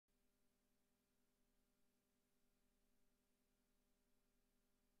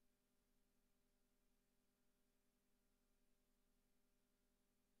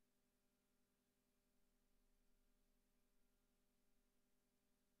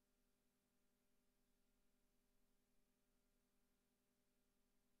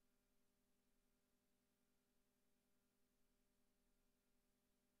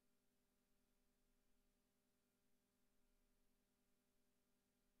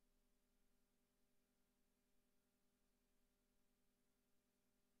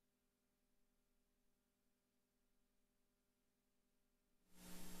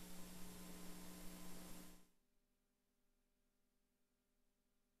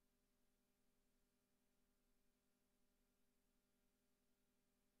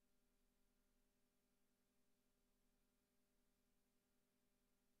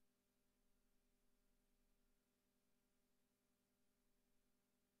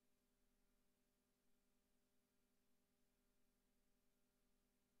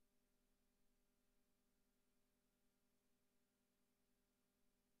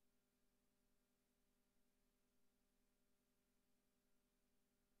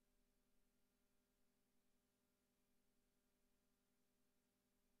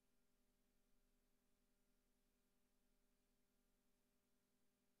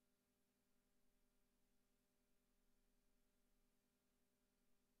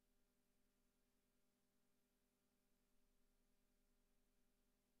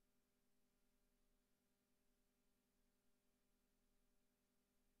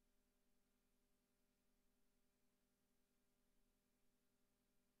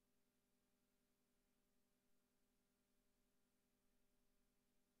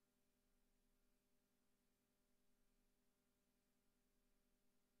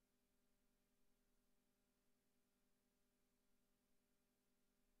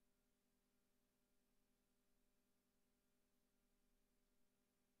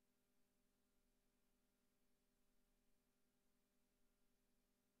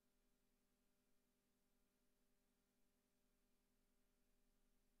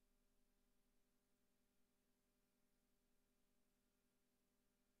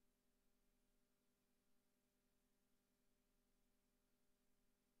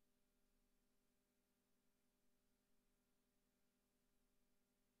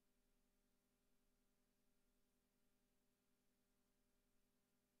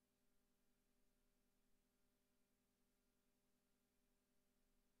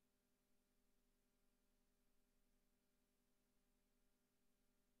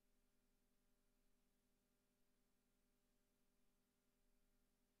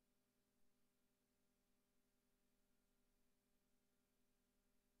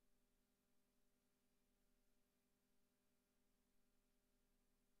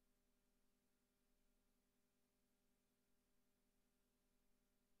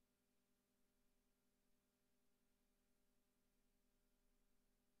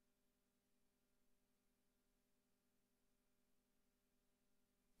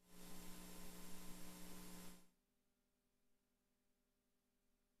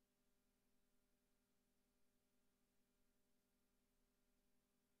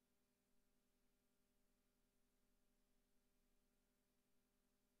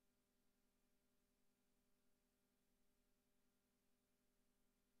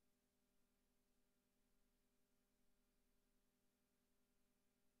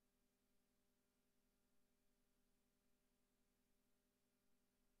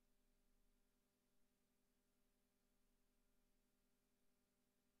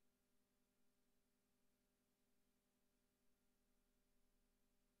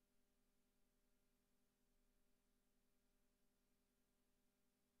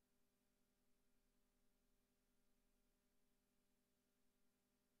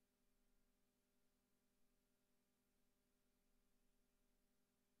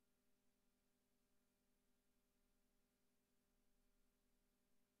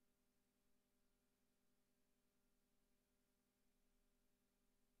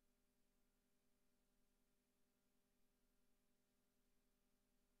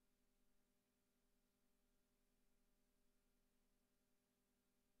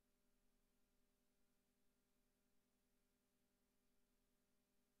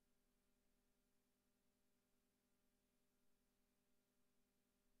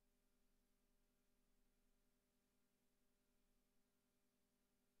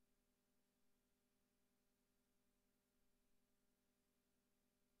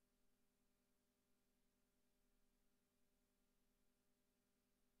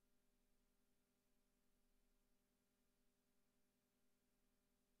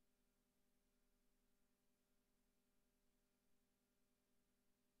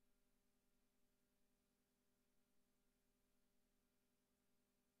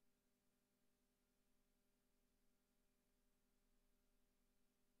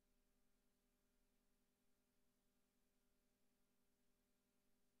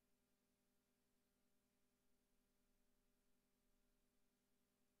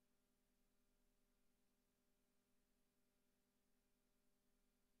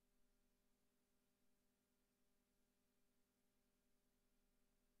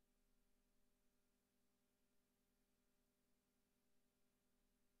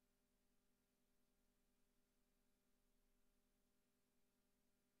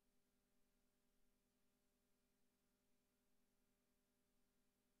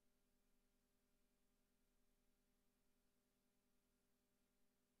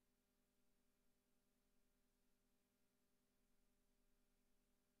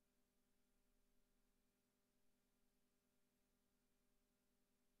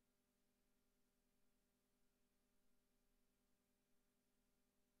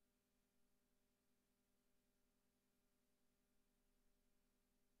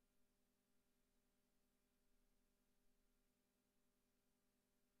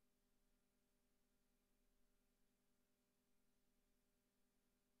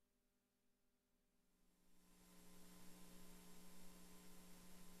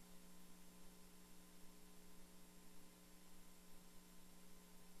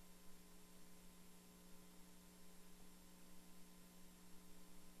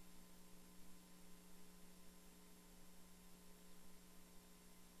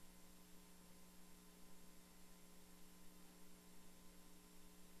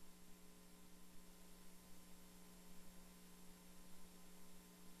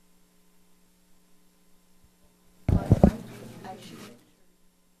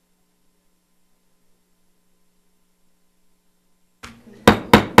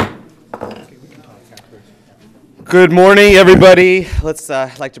Good morning, everybody. Let's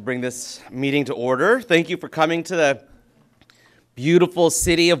like to bring this meeting to order. Thank you for coming to the beautiful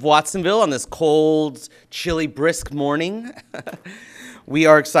city of Watsonville on this cold, chilly, brisk morning. We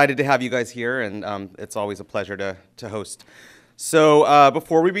are excited to have you guys here, and it's always a pleasure to host. So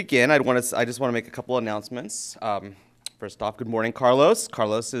before we begin, I just want to make a couple announcements. First off, good morning, Carlos.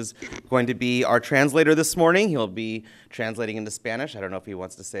 Carlos is going to be our translator this morning. He'll be translating into Spanish. I don't know if he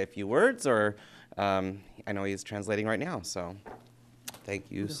wants to say a few words, or I know he's translating right now. So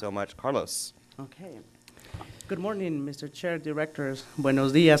thank you so much, Carlos. Okay. Good morning, Mr. Chair, Directors.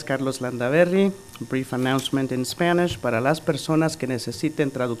 Buenos días, Carlos Landaverri. Brief announcement in Spanish para las personas que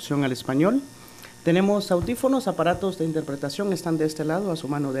necesiten traducción al español. Tenemos audífonos, aparatos de interpretación, están de este lado, a su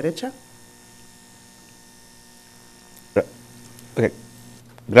mano derecha. Okay.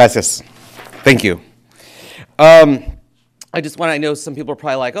 Gracias. Thank you. I know some people are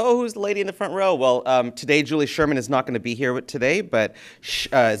probably like, oh, who's the lady in the front row? Well, today Julie Sherman is not going to be here today, but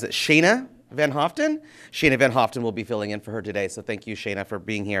is it Shayna Van Hoften? Shayna Van Hoften will be filling in for her today, so thank you, Shayna, for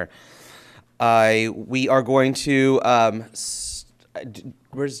being here. We are going to,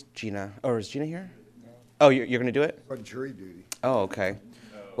 where's Gina? Oh, is Gina here? Oh, you're going to do it? On jury duty. Oh, okay.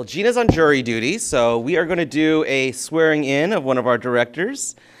 Well, Gina's on jury duty, so we are going to do a swearing in of one of our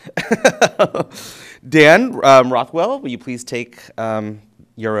directors. Dan Rothwell, will you please take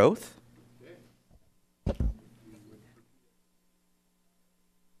your oath?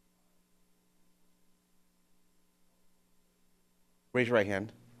 Raise your right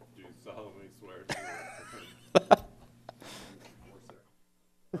hand. Do solemnly swear to That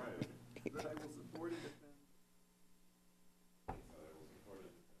I will support and defend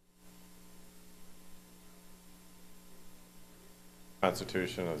the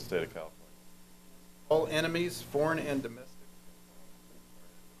Constitution of the State of California. all enemies, foreign and domestic.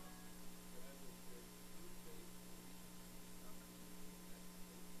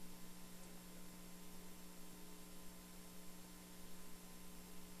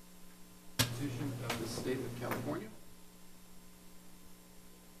 Constitution of the State of California.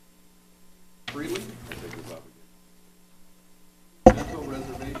 Freely. I take this obligation. Mental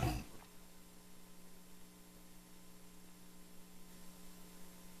reservation.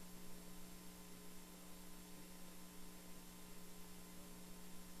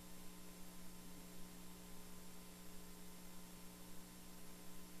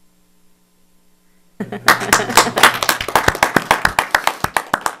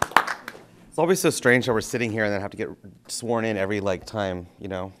 It's always so strange how we're sitting here and then have to get sworn in every time,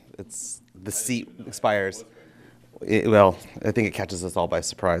 it's the seat expires. Well, I think it catches us all by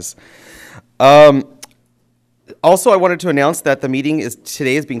surprise. Also, I wanted to announce that the meeting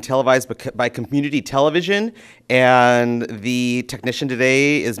today is being televised by community television, and the technician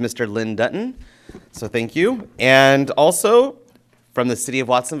today is Mr. Lynn Dutton. So thank you. And also, from the city of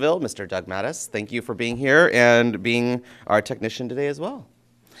Watsonville, Mr. Doug Mattis, thank you for being here and being our technician today as well.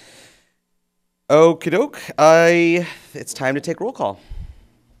 Okie doke, it's time to take roll call.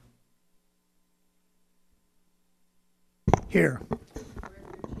 Here.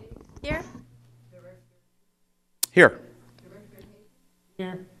 Here. Here.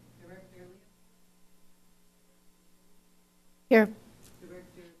 Here. Here.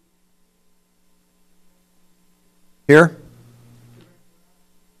 Here.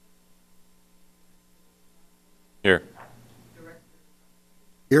 Here.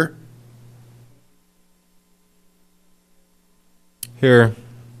 Here. Here.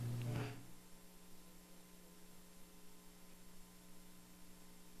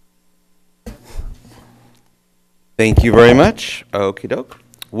 Thank you very much. Okie doke.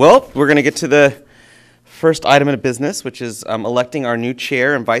 Well, we're going to get to the first item of business, which is electing our new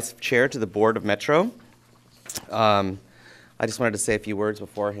chair and vice chair to the board of Metro. I just wanted to say a few words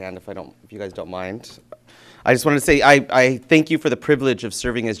beforehand, if you guys don't mind. I just wanted to say I thank you for the privilege of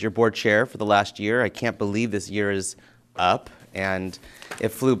serving as your board chair for the last year. I can't believe this year is up, and it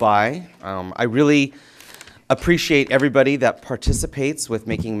flew by. I really appreciate everybody that participates with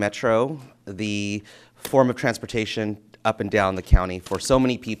making Metro the form of transportation up and down the county for so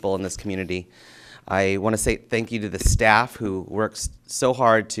many people in this community. I want to say thank you to the staff who works so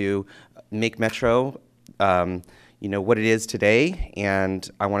hard to make Metro what it is today, and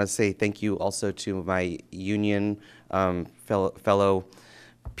I want to say thank you also to my union fellow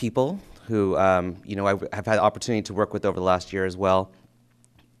people who I have had the opportunity to work with over the last year as well.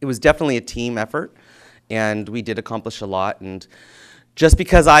 It was definitely a team effort, and we did accomplish a lot. And just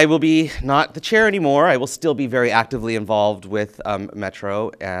because I will be not the chair anymore, I will still be very actively involved with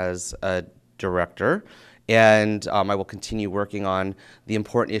Metro as a director, and I will continue working on the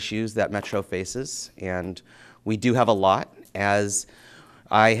important issues that Metro faces. And We do have a lot, as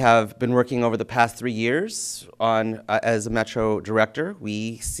I have been working over the past 3 years on as a Metro director.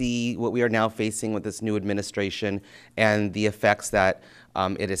 We see what we are now facing with this new administration and the effects that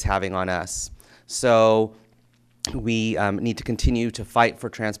it is having on us. So we need to continue to fight for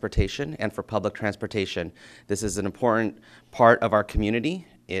transportation and for public transportation. This is an important part of our community.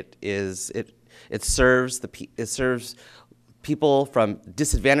 It serves people from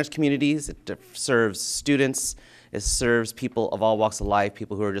disadvantaged communities. It serves students. It serves people of all walks of life,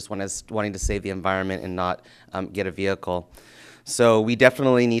 people who are just wanting to save the environment and not get a vehicle. So we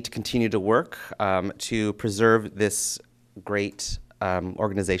definitely need to continue to work to preserve this great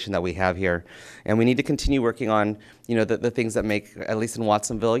organization that we have here. And we need to continue working on, the things that make, at least in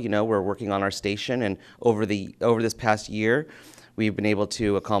Watsonville, we're working on our station, and over this past year, we've been able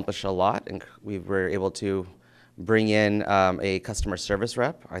to accomplish a lot, and we were able to bring in a customer service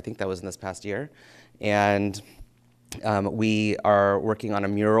rep. I think that was in this past year. And we are working on a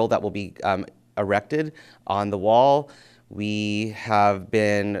mural that will be erected on the wall. We have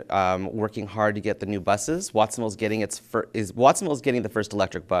been working hard to get the new buses. Watsonville's getting the first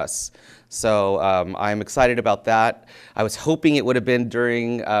electric bus. So I'm excited about that. I was hoping it would have been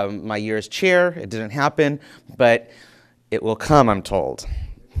during my year as chair. It didn't happen, but it will come, I'm told.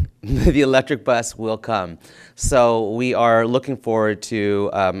 The electric bus will come. So we are looking forward to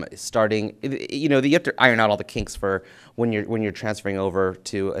starting, you have to iron out all the kinks for when you're transferring over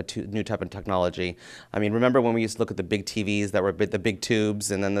to a new type of technology. I mean, remember when we used to look at the big TVs that were the big tubes,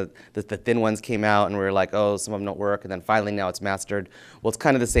 and then the thin ones came out, and we were like, oh, some of them don't work, and then finally now it's mastered. Well, it's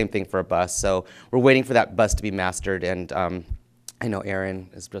kind of the same thing for a bus. So we're waiting for that bus to be mastered, and I know Aaron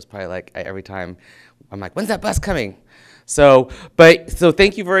is just probably like, every time I'm like, when's that bus coming? So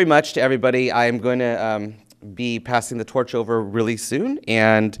thank you very much to everybody. I'm going to be passing the torch over really soon,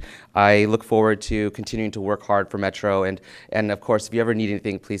 and I look forward to continuing to work hard for Metro. And of course, if you ever need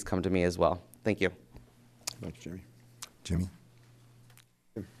anything, please come to me as well. Thank you. Thanks, Jimmy. Jimmy?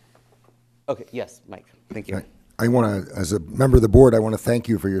 Okay, yes, Mike. Thank you. I want to, as a member of the board, I want to thank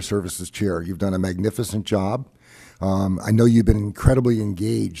you for your service as chair. You've done a magnificent job. I know you've been incredibly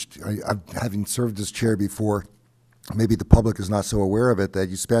engaged. Having served as chair before, maybe the public is not so aware of it, that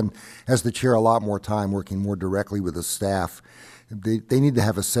you spend, as the chair, a lot more time working more directly with the staff. They need to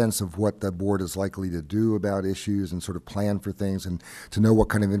have a sense of what the board is likely to do about issues and sort of plan for things, and to know what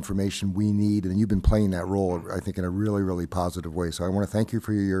kind of information we need. And you've been playing that role, I think, in a really, really positive way. So I want to thank you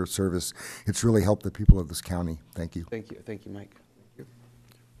for your service. It's really helped the people of this county. Thank you. Thank you. Thank you, Mike.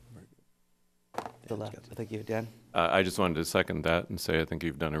 The left. Thank you, Dan. I just wanted to second that and say I think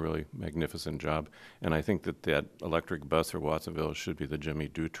you've done a really magnificent job. And I think that electric bus for Watsonville should be the Jimmy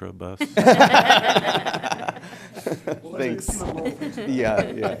Dutra bus. Thanks.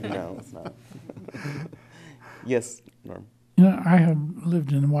 No, it's not. Yes, Norm. I have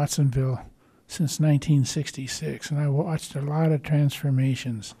lived in Watsonville since 1966, and I watched a lot of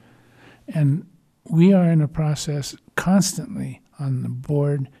transformations. And we are in a process constantly on the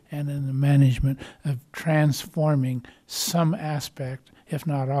board and in the management of transforming some aspect, if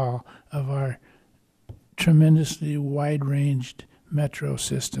not all, of our tremendously wide-ranged metro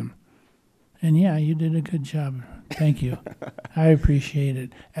system. And yeah, you did a good job. Thank you. I appreciate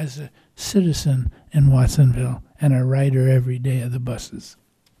it as a citizen in Watsonville and a rider every day of the buses.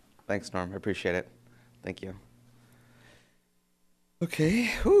 Thanks, Norm. I appreciate it. Thank you. Okay.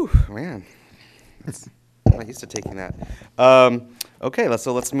 Whew, man. I'm not used to taking that. Okay,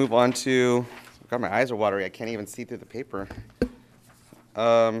 let's move on to. God, my eyes are watery. I can't even see through the paper.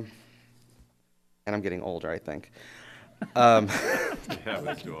 And I'm getting older, I think. Yeah,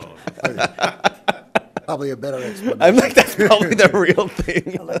 let's do all of it. Probably a better explanation. I'm like, that's probably the real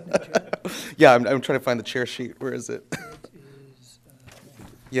thing. Yeah, I'm trying to find the chair sheet. Where is it?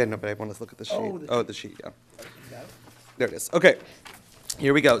 Yeah, no, but I want to look at the sheet. The sheet, yeah. There it is. Okay.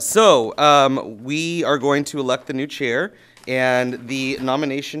 Here we go. So we are going to elect the new chair, and the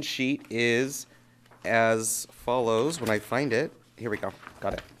nomination sheet is as follows. When I find it, here we go.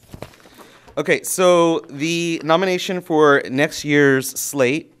 Got it. Okay, so the nomination for next year's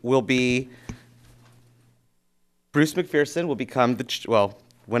slate will be Bruce McPherson will become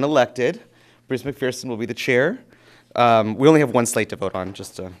when elected, Bruce McPherson will be the chair. We only have one slate to vote on,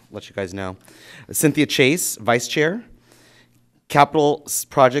 just to let you guys know. Cynthia Chase, vice chair. Capital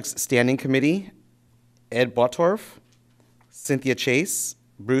Projects Standing Committee, Ed Botorf, Cynthia Chase,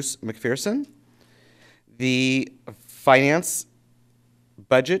 Bruce McPherson. The Finance,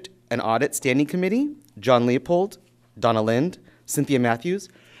 Budget, and Audit Standing Committee, John Leopold, Donna Lind, Cynthia Matthews,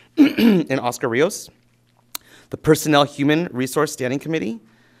 and Oscar Rios. The Personnel Human Resource Standing Committee,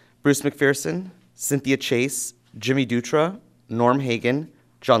 Bruce McPherson, Cynthia Chase, Jimmy Dutra, Norm Hagan,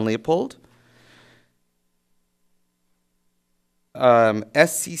 John Leopold.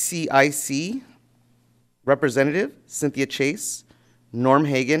 SCCIC representative, Cynthia Chase, Norm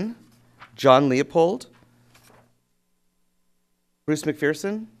Hagan, John Leopold, Bruce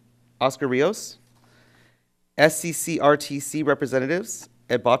McPherson, Oscar Rios. SCCRTC representatives,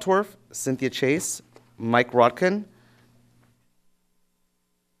 Ed Bottorff, Cynthia Chase, Mike Rodkin.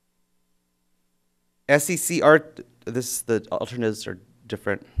 The alternatives are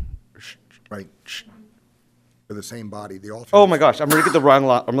different. Right. For the same body, the alternate. Oh my gosh, I'm looking at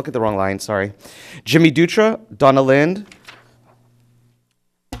the wrong line, sorry. Jimmy Dutra, Donna Lind,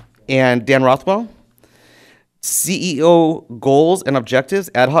 and Dan Rothwell. CEO Goals and Objectives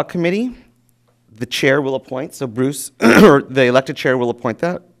Ad Hoc Committee, the chair will appoint, so Bruce, or the elected chair will appoint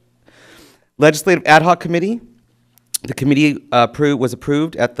that. Legislative Ad Hoc Committee, the committee was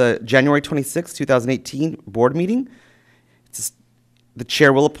approved at the January 26, 2018 board meeting. The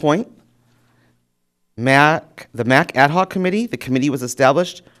chair will appoint. The MAC Ad Hoc Committee, the committee was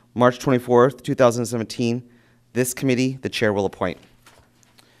established March 24th, 2017. This committee, the chair will appoint.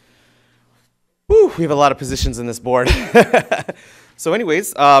 Whew, we have a lot of positions in this board. So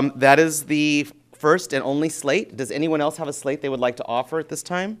anyways, that is the first and only slate. Does anyone else have a slate they would like to offer at this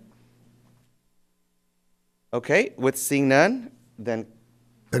time? Okay, with seeing none, then.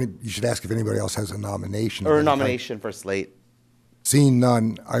 You should ask if anybody else has a nomination. Or a nomination for slate. Seeing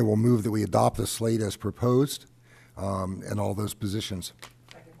none, I will move that we adopt the slate as proposed and all those positions.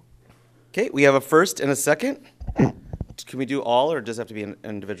 Okay, we have a first and a second. Can we do all, or does it have to be an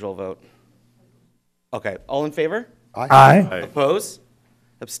individual vote? Okay, all in favor? Aye. Oppose?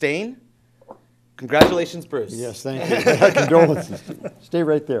 Abstain? Congratulations, Bruce. Yes, thank you. Condolences. Stay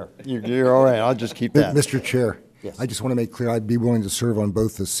right there. You're all right. I'll just keep that. Mr. Chair, Yes. I just want to make clear I'd be willing to serve on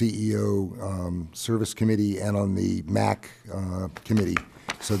both the CEO Service Committee and on the MAC Committee.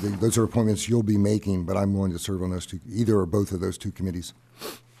 So those are appointments you'll be making, but I'm willing to serve on those two, either or both of those two committees.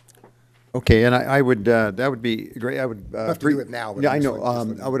 Okay, and I would, that would be great. I would. have to do it now, but Yeah, I I'm know. just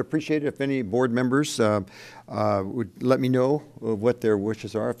like- I would appreciate it if any board members would let me know what their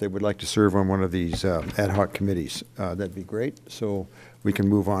wishes are, if they would like to serve on one of these ad hoc committees. That'd be great, so we can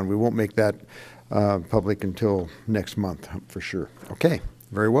move on. We won't make that public until next month, for sure. Okay,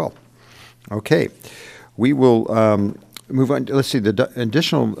 very well. Okay, we will move on. Let's see, the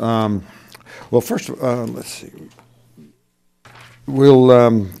additional, well, first, let's see.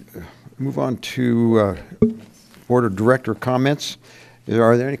 We'll move on to Board of Director comments.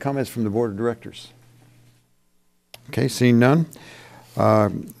 Are there any comments from the Board of Directors? Okay, seeing none.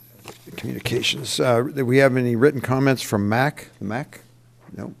 Communications. Do we have any written comments from MAC? The MAC?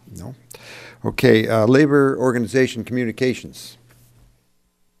 No, no. Okay, Labor Organization Communications.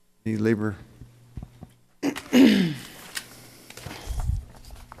 Any labor?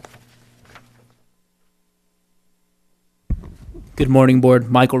 Good morning, Board.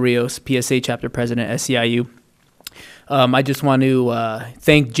 Michael Rios, PSA Chapter President, SEIU. I just want to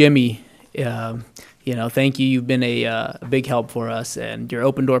thank Jimmy. Thank you. You've been a big help for us, and your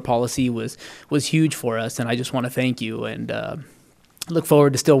open door policy was huge for us, and I just want to thank you and look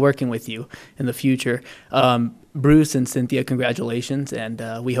forward to still working with you in the future. Bruce and Cynthia, congratulations,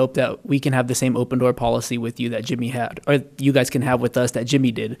 and we hope that we can have the same open door policy with you that Jimmy had, or you guys can have with us that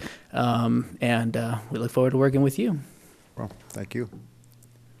Jimmy did, and we look forward to working with you. Well, thank you.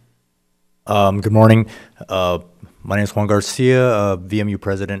 Good morning. My name is Juan Garcia, VMU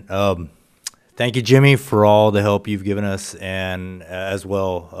president. Thank you, Jimmy, for all the help you've given us, and as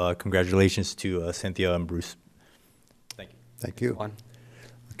well, congratulations to Cynthia and Bruce. Thank you. Thank you. Juan.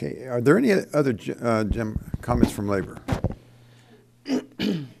 Okay, are there any other comments from labor?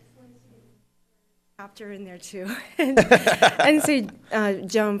 Chapter in there too. And say,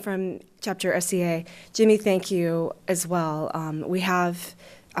 Joan from Chapter SCA, Jimmy, thank you as well. We have,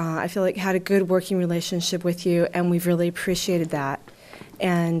 I feel like, had a good working relationship with you, and we've really appreciated that.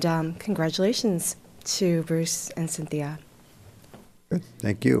 And congratulations to Bruce and Cynthia. Good,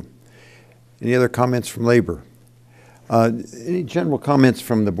 thank you. Any other comments from labor? Any general comments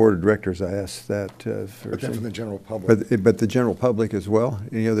from the Board of Directors? I asked that. But then from the general public. But the general public as well?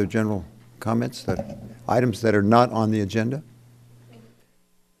 Any other general comments, items that are not on the agenda?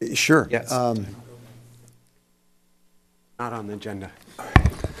 Sure. Yes. Not on the agenda.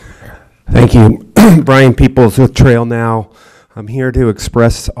 Thank you. Brian Peoples with Trail Now. I'm here to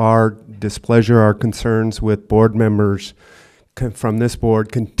express our displeasure, our concerns with board members from this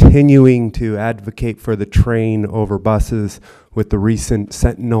board continuing to advocate for the train over buses with the recent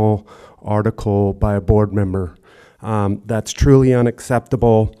Sentinel article by a board member. That's truly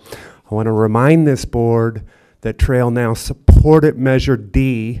unacceptable. I want to remind this board that Trail Now supported Measure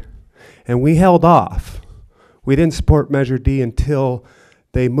D, and we held off. We didn't support Measure D until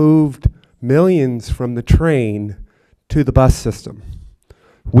they moved millions from the train to the bus system.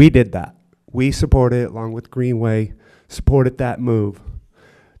 We did that. We supported it, along with Greenway, supported that move.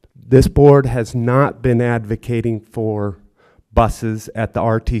 This board has not been advocating for buses at the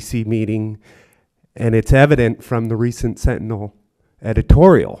RTC meeting, and it's evident from the recent Sentinel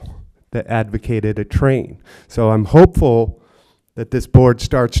editorial that advocated a train. So I'm hopeful that this board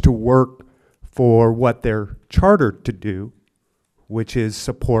starts to work for what they're chartered to do, which is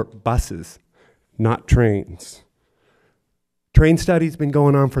support buses, not trains. Train study's been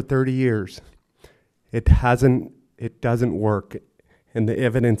going on for 30 years. It doesn't work, and the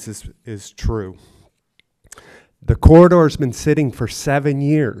evidence is true. The corridor's been sitting for 7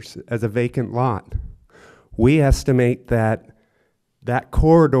 years as a vacant lot. We estimate that that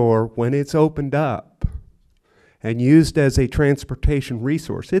corridor, when it's opened up and used as a transportation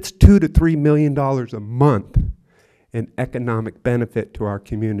resource, it's $2 to $3 million a month in economic benefit to our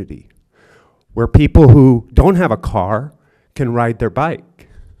community, where people who don't have a car can ride their bike,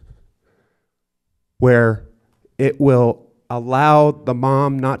 where it will allow the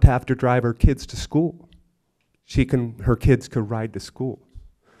mom not to have to drive her kids to school. Her kids could ride to school.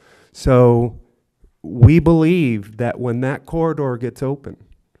 So we believe that when that corridor gets open,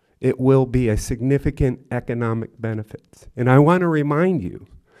 it will be a significant economic benefit. And I want to remind you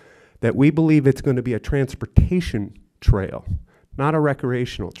that we believe it's going to be a transportation trail, not a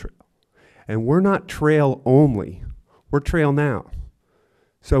recreational trail. And we're not trail only, we're Trail Now.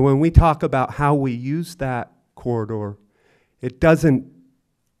 So when we talk about how we use that corridor, we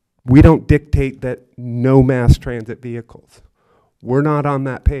don't dictate that no mass transit vehicles. We're not on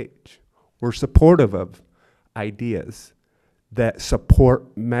that page. We're supportive of ideas that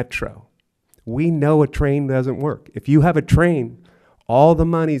support Metro. We know a train doesn't work. If you have a train, all the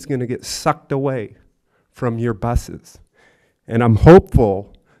money's going to get sucked away from your buses. And I'm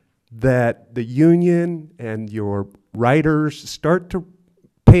hopeful that the union and your writers start to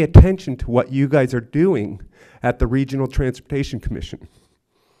pay attention to what you guys are doing at the Regional Transportation Commission,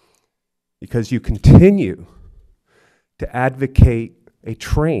 because you continue to advocate a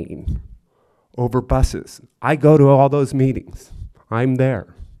train over buses. I go to all those meetings. I'm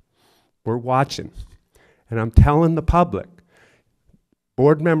there. We're watching. And I'm telling the public,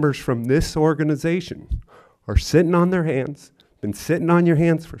 board members from this organization are sitting on their hands, been sitting on your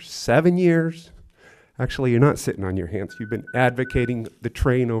hands for 7 years. Actually, you're not sitting on your hands. You've been advocating the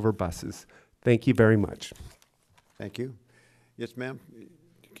train over buses. Thank you very much. Thank you. Yes, ma'am.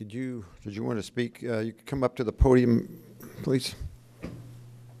 Did you want to speak? You could come up to the podium, please.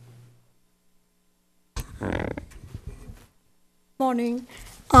 Morning.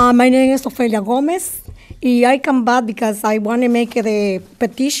 My name is Ofelia Gomez. I come back because I want to make the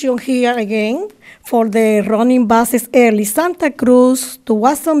petition here again for the running buses early. Santa Cruz to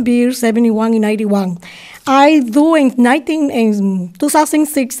Watsonville, 71 and 91. I do in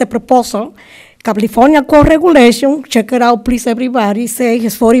 2006 the proposal. California Code Regulation, check it out, please, everybody, say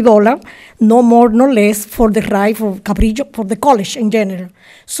it's $40, no more, no less, for the ride for Cabrillo, for the college in general.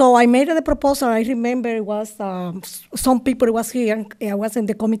 So I made the proposal. I remember it was, some people was here, I was in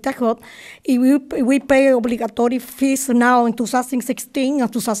the committee code. We pay obligatory fees now in 2016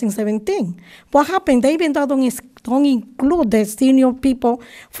 and 2017. What happened? They even don't include the senior people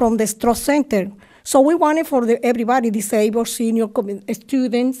from the Stroh Center. So we wanted for everybody, disabled, senior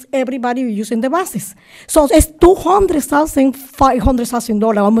students, everybody using the buses. So it's $200,000,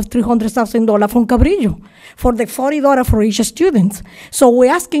 $500,000, almost $300,000 from Cabrillo for the $40 for each student. So we're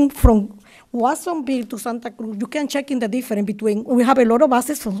asking from Watsonville to Santa Cruz. You can check in the difference between, we have a lot of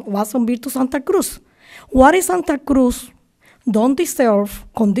buses from Watsonville to Santa Cruz. What is Santa Cruz don't deserve,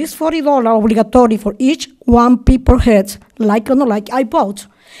 on this $40 obligatory for each one people head, like or not like, I vote.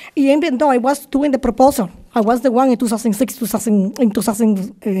 Even though I was doing the proposal, I was the one in 2006,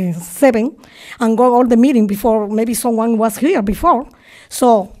 2007, and go all the meeting before, maybe someone was here before.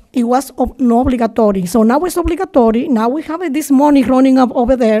 So it was no obligatory. So now it's obligatory. Now we have this money running up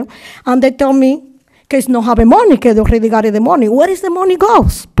over there, and they tell me, que no have money, que they already got the money. Where is the money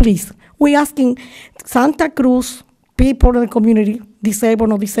goes, please? We're asking Santa Cruz, people in the community, disabled,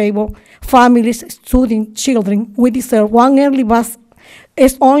 not disabled, families, students, children, we deserve one early bus.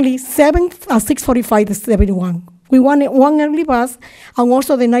 It's only 6:45 to 71. We want one early bus, and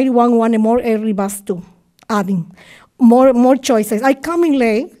also the 91 want a more early bus too, adding more choices. I come in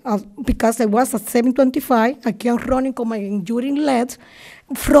late because I was at 7:25. I can't running with my injuring legs,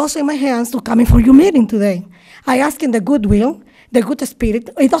 frozen my hands to coming for your meeting today. I ask in the goodwill, the good spirit.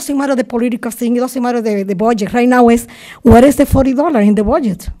 It doesn't matter the political thing. It doesn't matter the budget. Right now is, where is the $40 in the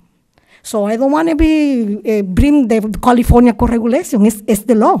budget? So I don't want to be bring the California co-regulation. It's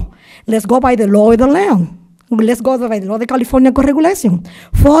the law. Let's go by the law of the land. Let's go by the law of the California co-regulation.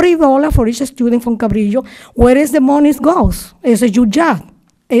 $40 for each student from Cabrillo. Where is the money goes? It's your job.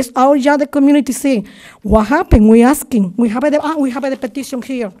 It's our job, the community saying, what happened? We asking. We have the petition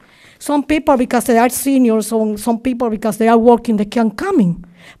here. Some people, because they are seniors, some people, because they are working, they can't come in.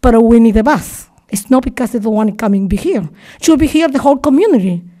 But we need a bus. It's not because they don't want to come in, be here. Should be here the whole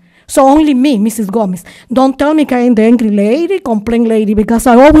community. So only me, Mrs. Gomez. Don't tell me I'm the angry lady, complaint lady, because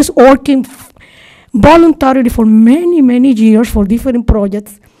I always working voluntarily for many, many years for different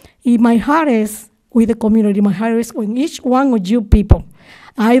projects. My heart is with the community. My heart is with each one of you people.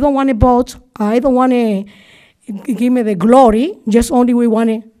 I don't want to vote. I don't want to give me the glory. Just only we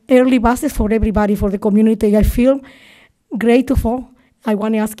want early buses for everybody, for the community. I feel grateful. I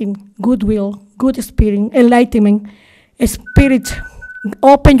want to ask him goodwill, good spirit, enlightenment, spirit.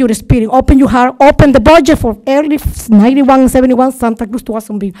 Open your spirit, open your heart, open the budget for early 91 and 71 Santa Cruz to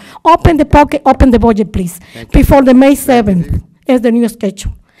Watsonville. Open the pocket, open the budget, please. Before the May 7th is the new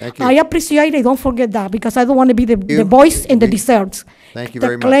schedule. Thank you. I appreciate it, don't forget that, because I don't want to be the voice in the desserts. Thank you The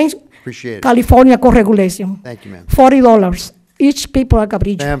very much. claims Appreciate it. California co-regulation. Thank you, ma'am. $40 each people at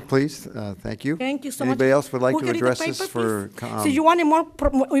Cabrillo. Ma'am, please, thank you. Thank you so much. Anybody else would like Who to get the address paper, this for please? So you want more,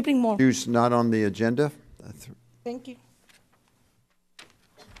 we bring more. issues not on the agenda? Thank you.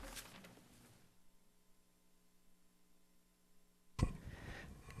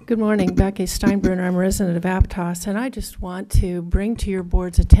 Good morning, Becky Steinbruner. I'm a resident of Aptos, and I just want to bring to your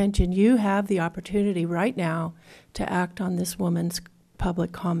board's attention, you have the opportunity right now to act on this woman's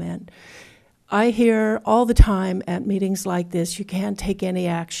public comment. I hear all the time at meetings like this, you can't take any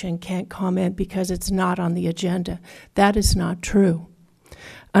action, can't comment because it's not on the agenda. That is not true.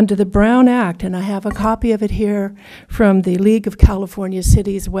 Under the Brown Act, and I have a copy of it here from the League of California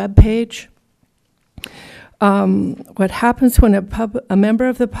Cities webpage, what happens when a member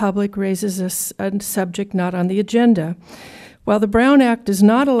of the public raises a subject not on the agenda. While the Brown Act does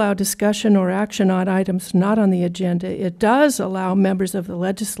not allow discussion or action on items not on the agenda, it does allow members of the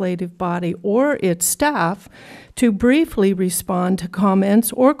legislative body or its staff to briefly respond to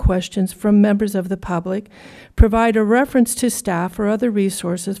comments or questions from members of the public, provide a reference to staff or other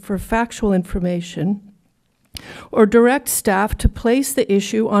resources for factual information, or direct staff to place the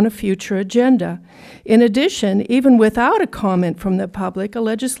issue on a future agenda. In addition, even without a comment from the public, a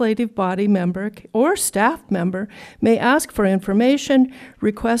legislative body member or staff member may ask for information,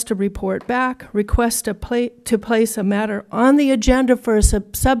 request a report back, request to place a matter on the agenda for a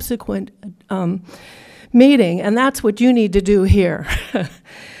subsequent meeting, and that's what you need to do here.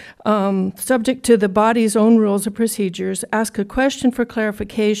 Subject to the body's own rules of procedures, ask a question for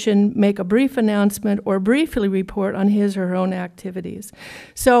clarification, make a brief announcement, or briefly report on his or her own activities.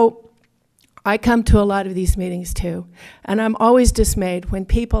 So I come to a lot of these meetings too, and I'm always dismayed when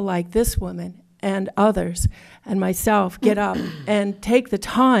people like this woman and others and myself get up and take the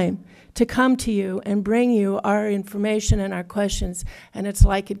time to come to you and bring you our information and our questions, and it's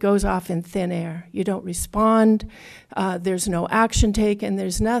like it goes off in thin air. You don't respond, there's no action taken,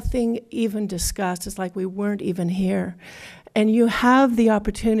 there's nothing even discussed. It's like we weren't even here. And you have the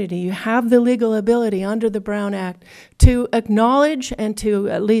opportunity, you have the legal ability under the Brown Act to acknowledge and to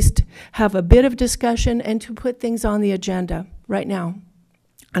at least have a bit of discussion and to put things on the agenda right now.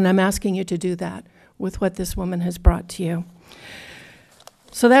 And I'm asking you to do that with what this woman has brought to you.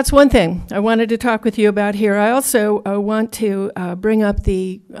 So that's one thing I wanted to talk with you about here. I also want to bring up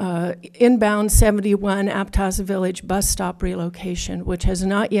the inbound 71 Aptos Village bus stop relocation, which has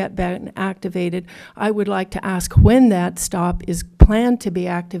not yet been activated. I would like to ask when that stop is planned to be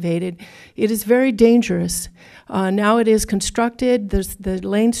activated. It is very dangerous. Now it is constructed, the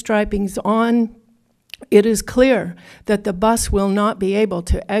lane striping's on. It is clear that the bus will not be able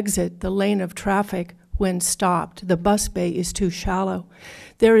to exit the lane of traffic when stopped. The bus bay is too shallow.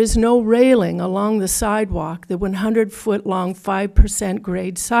 There is no railing along the sidewalk, the 100-foot-long 5%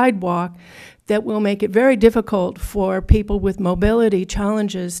 grade sidewalk that will make it very difficult for people with mobility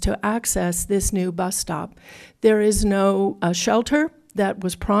challenges to access this new bus stop. There is no shelter that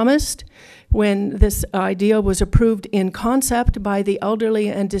was promised when this idea was approved in concept by the Elderly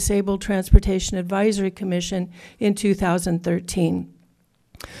and Disabled Transportation Advisory Commission in 2013.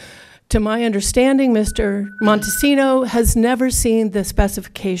 To my understanding, Mr. Montesino has never seen the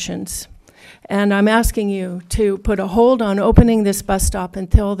specifications. And I'm asking you to put a hold on opening this bus stop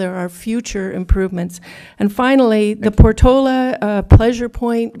until there are future improvements. And finally, the Portola Pleasure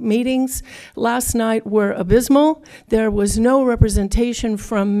Point meetings last night were abysmal. There was no representation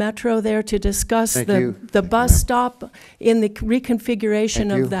from Metro there to discuss the bus stop in the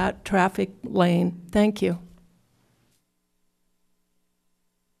reconfiguration of that traffic lane. Thank you.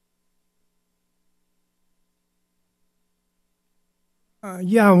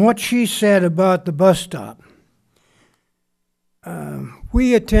 Yeah, what she said about the bus stop.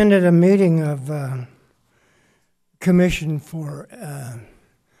 We attended a meeting of Commission for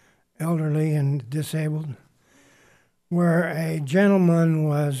Elderly and Disabled, where a gentleman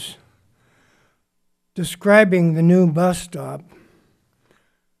was describing the new bus stop,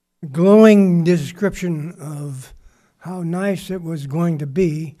 glowing description of how nice it was going to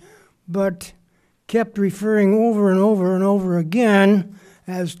be, but kept referring over and over and over again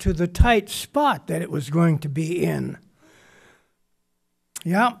as to the tight spot that it was going to be in.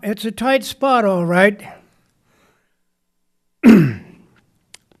 Yeah, it's a tight spot, all right.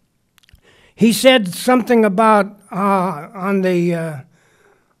 He said something about on the,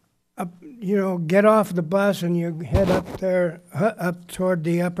 get off the bus and you head up there, up toward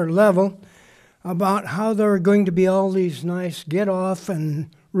the upper level, about how there are going to be all these nice get off and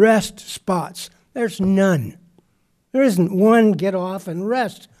rest spots. There's none. There isn't one get off and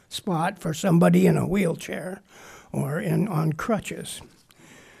rest spot for somebody in a wheelchair or on crutches.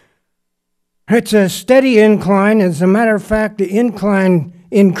 It's a steady incline. As a matter of fact, the incline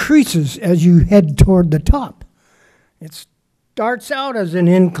increases as you head toward the top. It starts out as an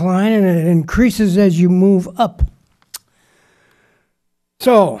incline and it increases as you move up.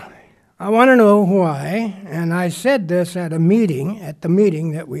 So, I want to know why, and I said this at the meeting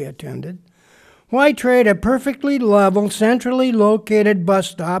that we attended. Why trade a perfectly level, centrally located bus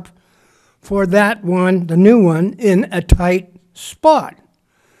stop for that one, the new one, in a tight spot?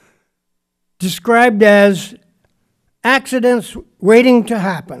 Described as accidents waiting to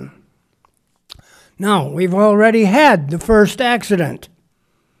happen. Now, we've already had the first accident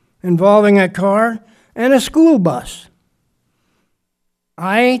involving a car and a school bus.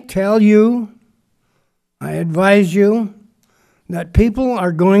 I tell you, I advise you that people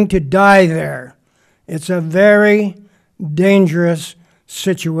are going to die there. It's a very dangerous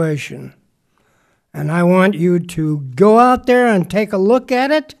situation. And I want you to go out there and take a look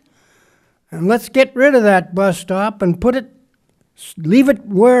at it, and let's get rid of that bus stop and leave it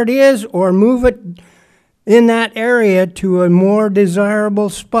where it is or move it in that area to a more desirable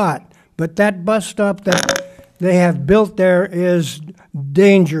spot. But that bus stop that they have built there is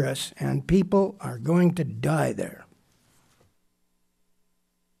dangerous, and people are going to die there.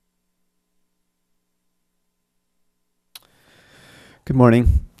 Good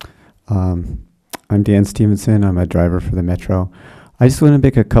morning. I'm Dan Stevenson. I'm a driver for the Metro. I just want to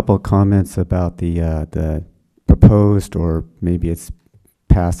make a couple of comments about the proposed, or maybe it's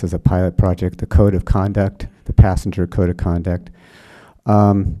passed as a pilot project, the code of conduct, the passenger code of conduct.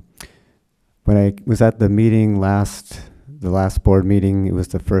 When I was at the meeting the last board meeting, it was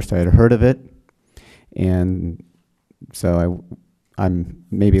the first I had heard of it, and so I'm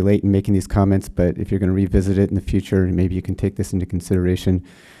maybe late in making these comments, but if you're going to revisit it in the future, maybe you can take this into consideration.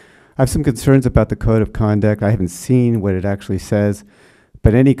 I have some concerns about the code of conduct. I haven't seen what it actually says,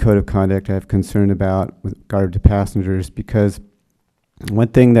 but any code of conduct I have concern about with regard to passengers, because one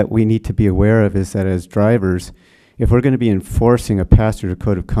thing that we need to be aware of is that as drivers, if we're going to be enforcing a passenger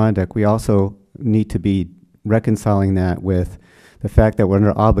code of conduct, we also need to be reconciling that with the fact that we're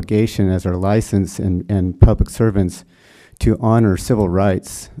under obligation as our license and public servants to honor civil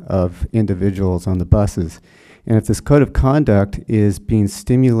rights of individuals on the buses. And if this code of conduct is being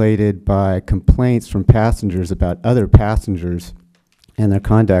stimulated by complaints from passengers about other passengers and their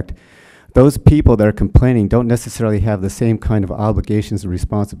conduct, those people that are complaining don't necessarily have the same kind of obligations and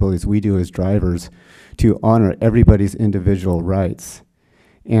responsibilities we do as drivers to honor everybody's individual rights.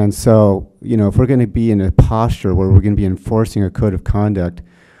 And so, if we're going to be in a posture where we're going to be enforcing a code of conduct,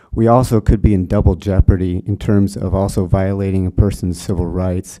 we also could be in double jeopardy in terms of also violating a person's civil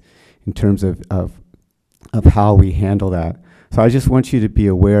rights in terms of how we handle that. So I just want you to be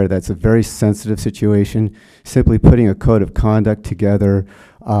aware that's a very sensitive situation. Simply putting a code of conduct together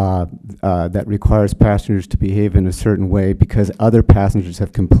that requires passengers to behave in a certain way because other passengers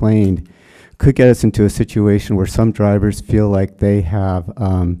have complained could get us into a situation where some drivers feel like they have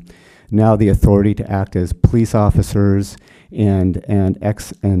now the authority to act as police officers and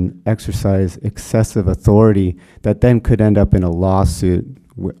exercise excessive authority that then could end up in a lawsuit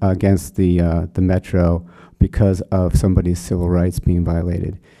against the Metro because of somebody's civil rights being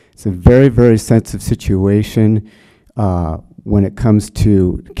violated. It's a very, very sensitive situation when it comes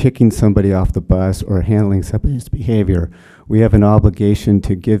to kicking somebody off the bus or handling somebody's behavior. We have an obligation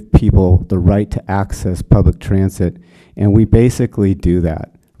to give people the right to access public transit, and we basically do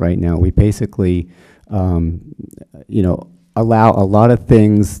that right now. We basically, you know, allow a lot of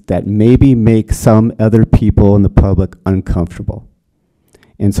things that maybe make some other people in the public uncomfortable.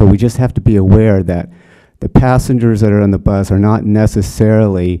 And so we just have to be aware that the passengers that are on the bus are not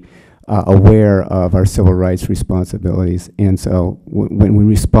necessarily aware of our civil rights responsibilities. And so when we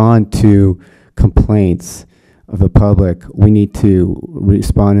respond to complaints of the public, we need to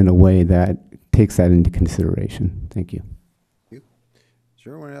respond in a way that takes that into consideration. Thank you. Is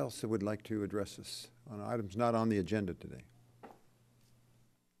there anyone else that would like to address us on items not on the agenda today?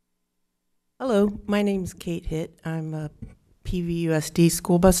 Hello, my name's Kate Hitt. I'm a PVUSD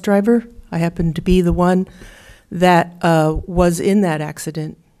school bus driver. I happen to be the one that was in that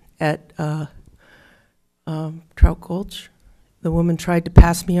accident at Trout Gulch. The woman tried to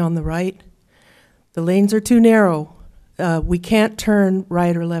pass me on the right. The lanes are too narrow. We can't turn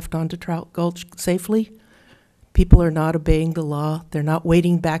right or left onto Trout Gulch safely. People are not obeying the law. They're not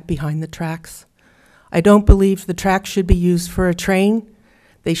waiting back behind the tracks. I don't believe the tracks should be used for a train.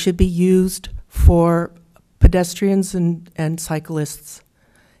 They should be used for pedestrians and cyclists.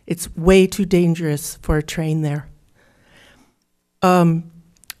 It's way too dangerous for a train there.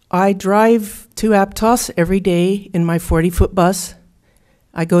 I drive to Aptos every day in my 40-foot bus.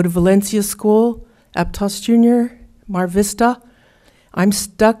 I go to Valencia School, Aptos Junior, Mar Vista. I'm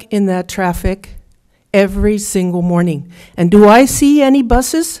stuck in that traffic every single morning. And do I see any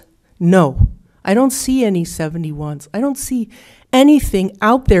buses? No. I don't see any 71s. I don't see anything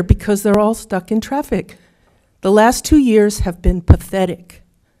out there because they're all stuck in traffic. The last 2 years have been pathetic.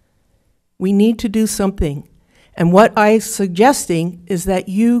 We need to do something. And what I'm suggesting is that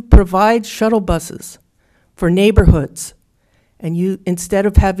you provide shuttle buses for neighborhoods. And you, instead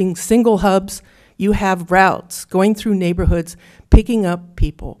of having single hubs, you have routes going through neighborhoods, picking up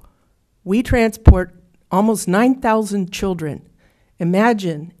people. We transport almost 9,000 children.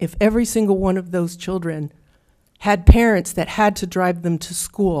 Imagine if every single one of those children had parents that had to drive them to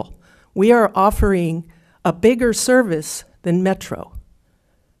school. We are offering a bigger service than Metro.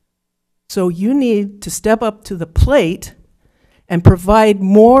 So you need to step up to the plate and provide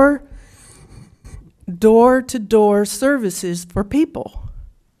more door-to-door services for people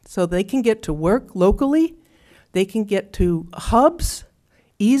so they can get to work locally, they can get to hubs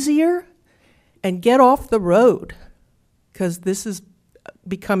easier, and get off the road, because this is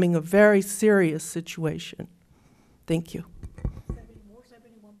becoming a very serious situation. Thank you.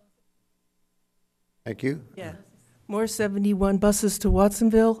 Thank you. Yeah. More 71 buses to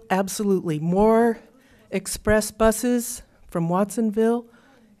Watsonville? Absolutely. More express buses from Watsonville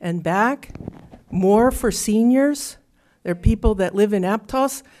and back? More for seniors? There are people that live in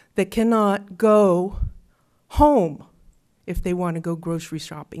Aptos that cannot go home if they want to go grocery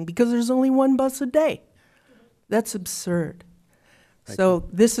shopping because there's only one bus a day. That's absurd. So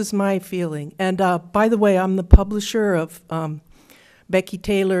this is my feeling. And by the way, I'm the publisher of Becky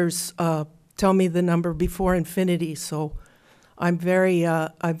Taylor's Tell Me the Number Before Infinity. So I'm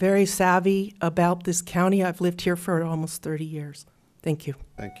very savvy about this county. I've lived here for almost 30 years. Thank you.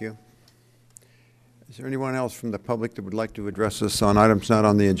 Thank you. Is there anyone else from the public that would like to address us on items not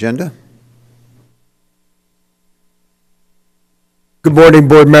on the agenda? Good morning,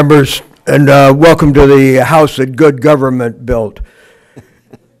 board members, and welcome to the house that good government built.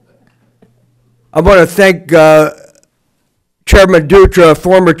 I want to thank Chairman Dutra,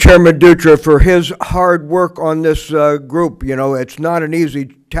 former Chairman Dutra, for his hard work on this group. You know, it's not an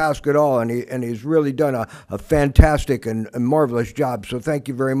easy task at all, and he's really done a fantastic and marvelous job. So thank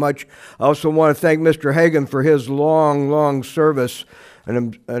you very much. I also want to thank Mr. Hagan for his long service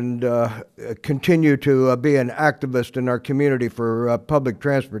and continue to be an activist in our community for public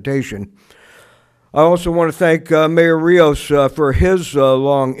transportation. I also want to thank Mayor Rios for his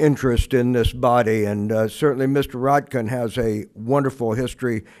long interest in this body, and certainly Mr. Rotkin has a wonderful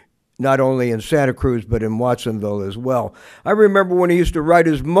history not only in Santa Cruz but in Watsonville as well. I remember when he used to ride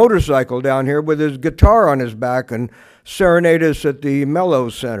his motorcycle down here with his guitar on his back and serenade us at the Mellow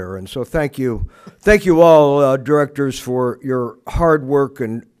Center, and so thank you all directors for your hard work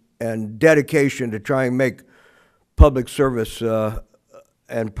and dedication to try and make public service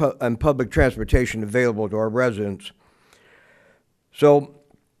and public transportation available to our residents. So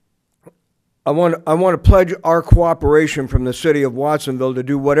I want to pledge our cooperation from the city of Watsonville to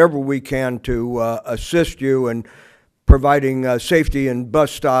do whatever we can to assist you in providing safety in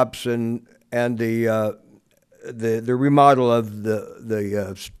bus stops and the remodel of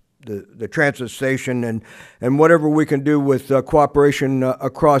the the transit station, and whatever we can do with cooperation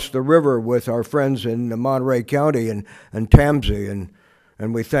across the river with our friends in Monterey County and TAMSI.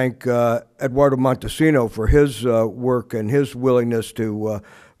 And we thank Eduardo Montesino for his work and his willingness to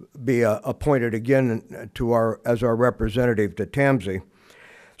be appointed again as our representative to TAMSI.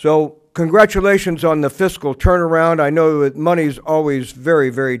 So congratulations on the fiscal turnaround. I know that money's always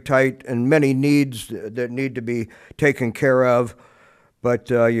very, very tight and many needs that need to be taken care of, but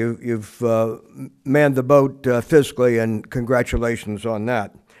you've manned the boat fiscally, and congratulations on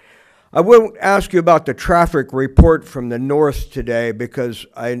that. I won't ask you about the traffic report from the north today because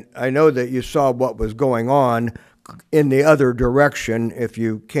I know that you saw what was going on in the other direction if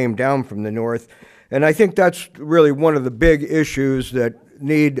you came down from the north. And I think that's really one of the big issues that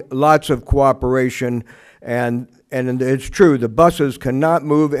need lots of cooperation. And it's true, the buses cannot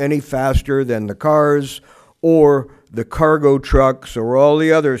move any faster than the cars or the cargo trucks or all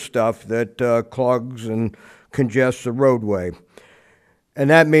the other stuff that clogs and congests the roadway. And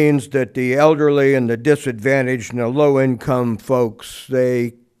that means that the elderly and the disadvantaged and the low-income folks,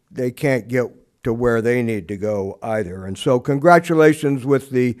 they can't get to where they need to go either. And so congratulations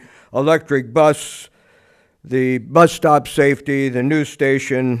with the electric bus, the bus stop safety, the new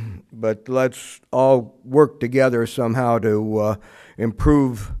station, but let's all work together somehow to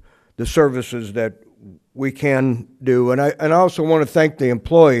improve the services that we can do. And I also want to thank the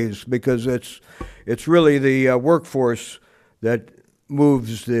employees, because it's really the workforce that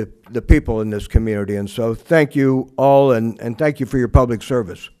moves the people in this community. And so thank you all, and thank you for your public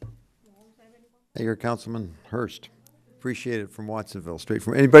service. Thank you, Councilman Hurst. Appreciate it from Watsonville, straight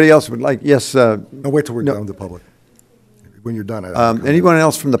from. Anybody else would like? Yes. No, wait till we're done with the public. When you're done. Anyone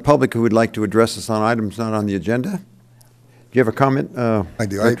else from the public who would like to address us on items not on the agenda? Do you have a comment? I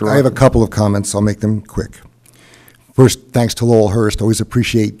do. I have a couple of comments. I'll make them quick. First, thanks to Lowell Hurst. Always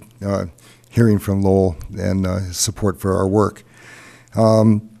appreciate hearing from Lowell and his support for our work.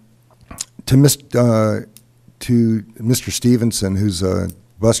 To Mr. Stevenson, who's a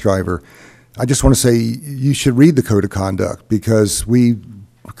bus driver, I just want to say you should read the Code of Conduct, because we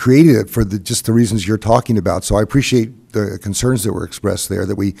created it for just the reasons you're talking about. So I appreciate the concerns that were expressed there,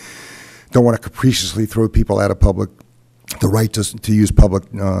 that we don't want to capriciously throw people out of the right to use public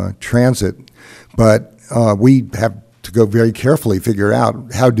transit. But we have to go very carefully figure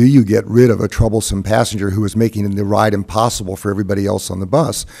out, how do you get rid of a troublesome passenger who is making the ride impossible for everybody else on the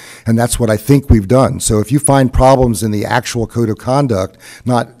bus? And that's what I think we've done. So if you find problems in the actual Code of Conduct,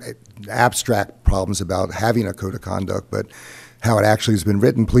 not abstract problems about having a Code of Conduct, but how it actually has been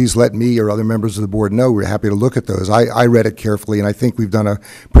written, please let me or other members of the board know. We're happy to look at those. I read it carefully, and I think we've done a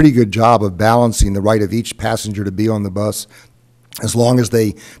pretty good job of balancing the right of each passenger to be on the bus, as long as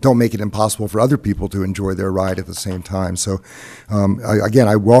they don't make it impossible for other people to enjoy their ride at the same time. So, again,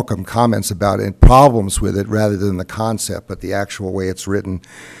 I welcome comments about it, problems with it, rather than the concept, but the actual way it's written.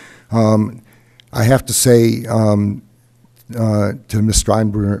 I have to say to Ms.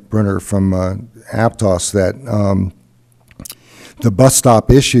 Steinbrunner from Aptos that the bus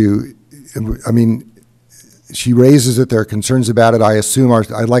stop issue, I mean, she raises it. There are concerns about it. I assume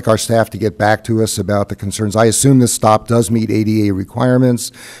I'd like our staff to get back to us about the concerns. I assume this stop does meet ADA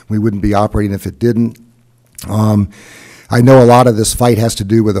requirements. We wouldn't be operating if it didn't. I know a lot of this fight has to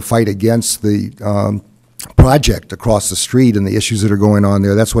do with a fight against the project across the street and the issues that are going on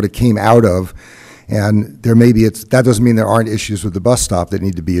there. That's what it came out of. And there may be, that doesn't mean there aren't issues with the bus stop that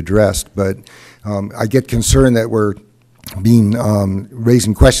need to be addressed. But I get concerned that we're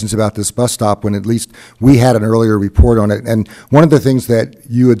raising questions about this bus stop when at least we had an earlier report on it. And one of the things that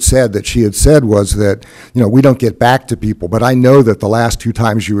you had said, that she had said, was that, you know, we don't get back to people. But I know that the last 2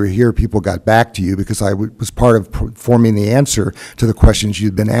 times you were here, people got back to you, because I was part of forming the answer to the questions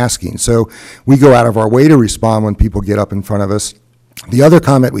you'd been asking. So we go out of our way to respond when people get up in front of us. The other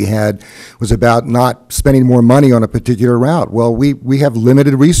comment we had was about not spending more money on a particular route. Well, we have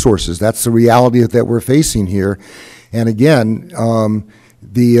limited resources. That's the reality that we're facing here. And again,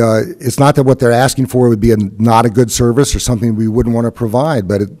 it's not that what they're asking for would be not a good service or something we wouldn't want to provide,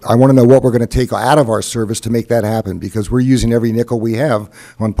 but I want to know what we're going to take out of our service to make that happen, because we're using every nickel we have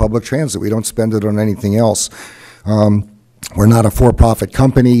on public transit. We don't spend it on anything else. We're not a for-profit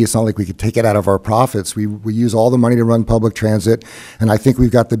company. It's not like we could take it out of our profits. We use all the money to run public transit, and I think we've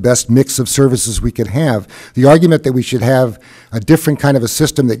got the best mix of services we could have. The argument that we should have a different kind of a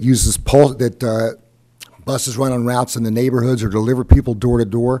system that uses buses run on routes in the neighborhoods or deliver people door to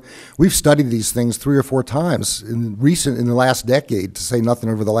door. We've studied these things 3 or 4 times in the last decade, to say nothing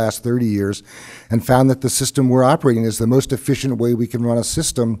over the last 30 years, and found that the system we're operating is the most efficient way we can run a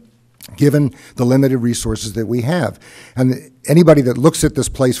system given the limited resources that we have. And anybody that looks at this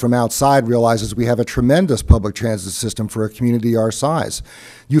place from outside realizes we have a tremendous public transit system for a community our size.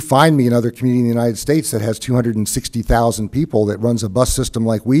 You find me another community in the United States that has 260,000 people that runs a bus system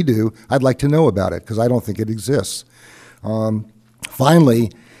like we do, I'd like to know about it, because I don't think it exists.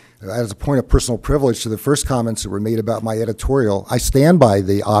 Finally, as a point of personal privilege to the first comments that were made about my editorial, I stand by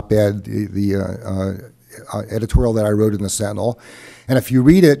the op-ed, the editorial that I wrote in the Sentinel. And if you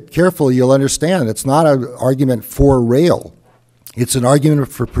read it carefully, you'll understand it's not an argument for rail. It's an argument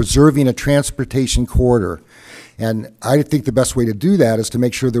for preserving a transportation corridor. And I think the best way to do that is to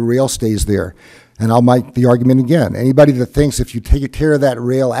make sure the rail stays there. And I'll make the argument again. Anybody that thinks if you tear that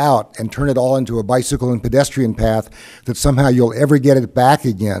rail out and turn it all into a bicycle and pedestrian path, that somehow you'll ever get it back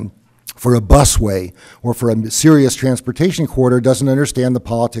again for a busway or for a serious transportation corridor doesn't understand the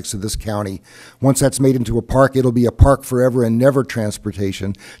politics of this county. Once that's made into a park, it'll be a park forever and never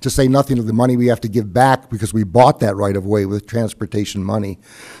transportation, to say nothing of the money we have to give back because we bought that right of way with transportation money.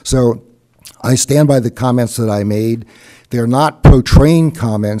 So I stand by the comments that I made. They're not pro-train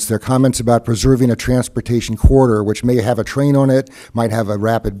comments. They're comments about preserving a transportation corridor, which may have a train on it, might have a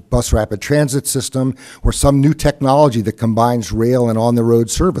bus rapid transit system, or some new technology that combines rail and on-the-road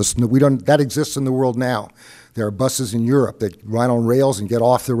service. That exists in the world now. There are buses in Europe that run on rails and get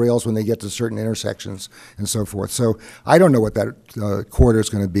off the rails when they get to certain intersections and so forth. So I don't know what that corridor is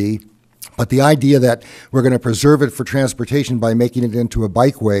going to be. But the idea that we're going to preserve it for transportation by making it into a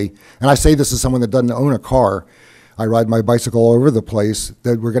bikeway, and I say this as someone that doesn't own a car, I ride my bicycle all over the place,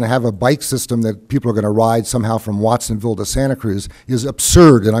 that we're going to have a bike system that people are going to ride somehow from Watsonville to Santa Cruz is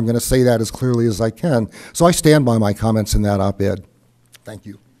absurd, and I'm going to say that as clearly as I can. So I stand by my comments in that op-ed. Thank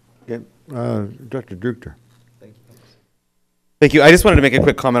you. Okay. Dr. Druchter. Thank you. I just wanted to make a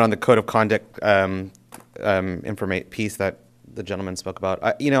quick comment on the code of conduct piece that the gentleman spoke about.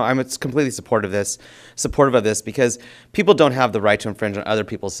 I'm completely supportive of this because people don't have the right to infringe on other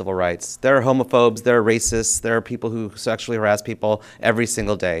people's civil rights. There are homophobes, there are racists, there are people who sexually harass people every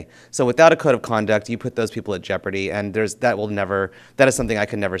single day. So without a code of conduct, you put those people at jeopardy, and that is something I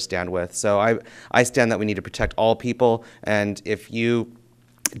can never stand with. So I stand that we need to protect all people, and if you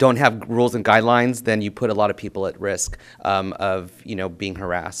don't have rules and guidelines, then you put a lot of people at risk of being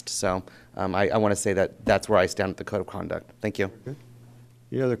harassed. So I want to say that that's where I stand with the code of conduct. Thank you. Okay.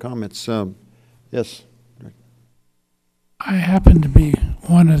 Any other comments? Yes. I happen to be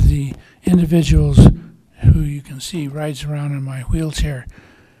one of the individuals who you can see rides around in my wheelchair.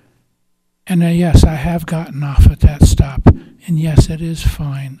 And yes, I have gotten off at that stop. And yes, it is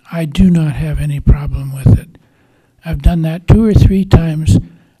fine. I do not have any problem with it. I've done that 2 or 3 times.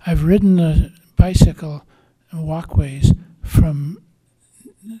 I've ridden the bicycle walkways from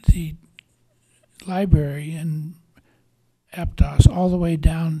the library in Aptos all the way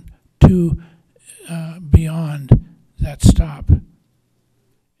down to beyond that stop.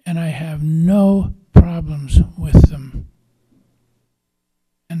 And I have no problems with them.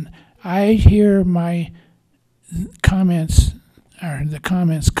 And I hear my comments, or the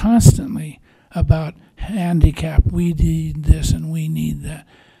comments constantly about handicap, we need this and we need that.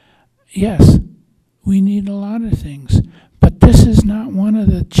 Yes, we need a lot of things, but this is not one of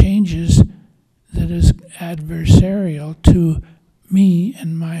the changes that is adversarial to me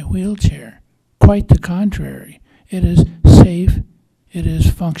and my wheelchair. Quite the contrary. It is safe, it is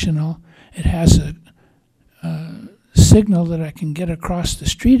functional, it has a signal that I can get across the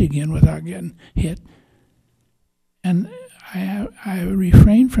street again without getting hit. And I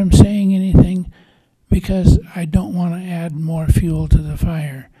refrain from saying anything because I don't want to add more fuel to the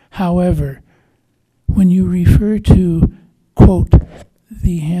fire. However, when you refer to, quote,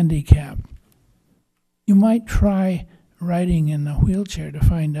 the handicap, you might try riding in a wheelchair to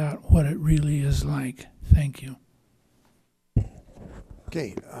find out what it really is like. Thank you.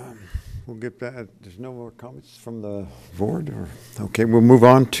 Okay, we'll get back. There's no more comments from the board? Okay, we'll move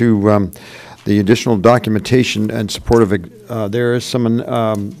on to the additional documentation and support of there is some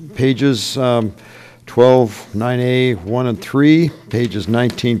pages 12, 9A, 1 and 3, pages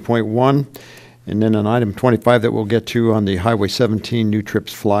 19.1, and then on item 25 that we'll get to on the Highway 17 new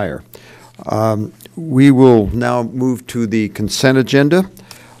trips flyer. We will now move to the consent agenda.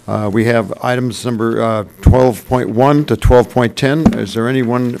 We have items number 12.1 to 12.10. Is there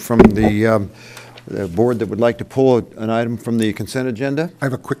anyone from the board that would like to pull an item from the consent agenda? I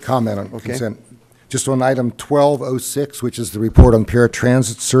have a quick comment on consent. Just on item 1206, which is the report on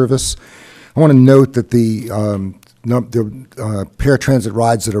paratransit service. I want to note that the paratransit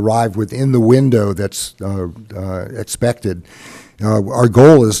rides that arrive within the window that's expected Our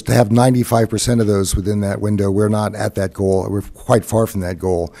goal is to have 95% of those within that window. We're not at that goal. We're quite far from that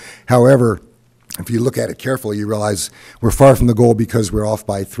goal. However, if you look at it carefully, you realize we're far from the goal because we're off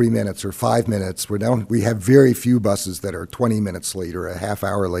by 3 minutes or 5 minutes. We have very few buses that are 20 minutes late or a half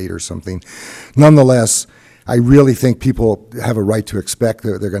hour late or something. Nonetheless, I really think people have a right to expect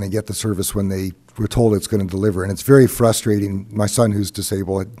that they're going to get the service when we're told it's going to deliver. And it's very frustrating. My son, who's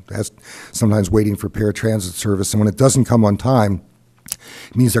disabled, has sometimes waiting for paratransit service. And when it doesn't come on time,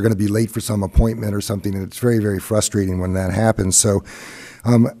 it means they're going to be late for some appointment or something. And it's very, very frustrating when that happens. So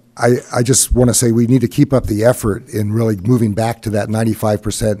I just want to say we need to keep up the effort in really moving back to that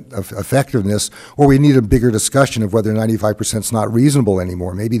 95% of effectiveness, or we need a bigger discussion of whether 95% is not reasonable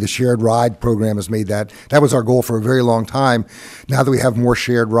anymore. Maybe the shared ride program has made that was our goal for a very long time. Now that we have more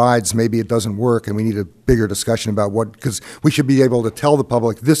shared rides, maybe it doesn't work, and we need a bigger discussion about because we should be able to tell the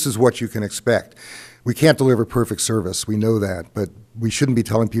public, this is what you can expect. We can't deliver perfect service, we know that, but we shouldn't be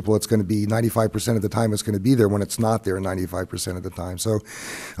telling people it's going to be 95% of the time it's going to be there when it's not there 95% of the time. So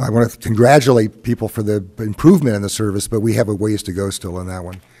I want to congratulate people for the improvement in the service, but we have a ways to go still on that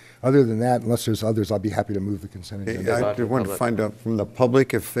one. Other than that, unless there's others, I'll be happy to move the consent agenda. I want to find out from the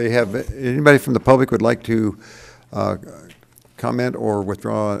public if they have, anybody from the public would like to comment or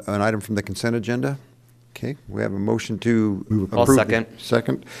withdraw an item from the consent agenda? Okay, we have a motion to approve. I'll second.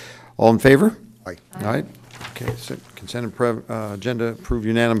 Second. All in favor? Aye. All right. Okay, so consent agenda approved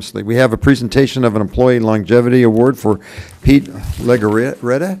unanimously. We have a presentation of an Employee Longevity Award for Pete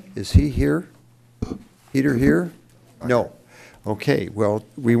Legaretta. Is he here? Peter here? No. Okay, well,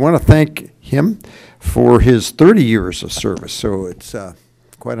 we want to thank him for his 30 years of service, so it's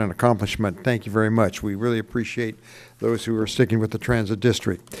quite an accomplishment. Thank you very much. We really appreciate those who are sticking with the transit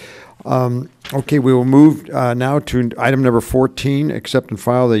district. Okay, we will move now to item number 14, accept and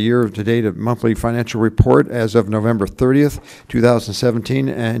file the year-to-date monthly financial report as of November 30th, 2017.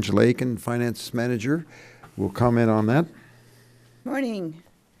 Angela Aiken, Finance Manager, will comment on that. Morning.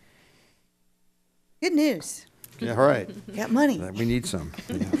 Good news. Yeah, all right. Got money. We need some.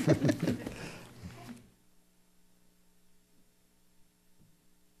 Yeah.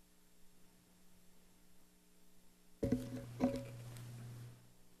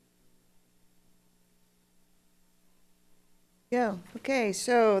 Go. Okay,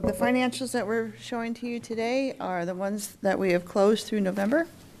 so the financials that we're showing to you today are the ones that we have closed through November.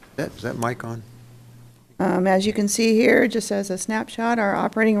 Is that mic on? As you can see here, just as a snapshot, our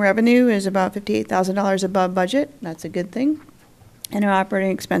operating revenue is about $58,000 above budget. That's a good thing. And our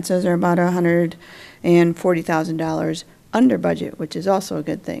operating expenses are about $140,000 under budget, which is also a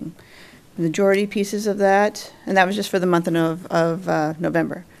good thing. The majority pieces of that, and that was just for the month of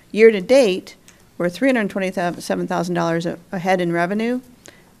November. Year to date, we're $327,000 ahead in revenue.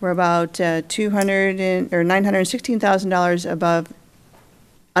 We're about $916,000 above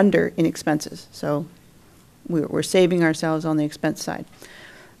under in expenses. So we're saving ourselves on the expense side.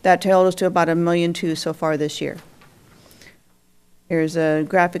 That totals to about $1.2 million so far this year. Here's a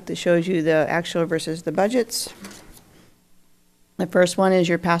graphic that shows you the actual versus the budgets. The first one is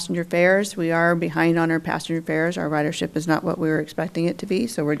your passenger fares. We are behind on our passenger fares. Our ridership is not what we were expecting it to be,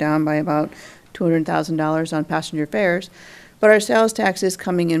 so we're down by about $200,000 on passenger fares. But our sales tax is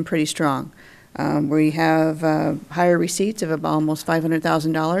coming in pretty strong. We have higher receipts of about almost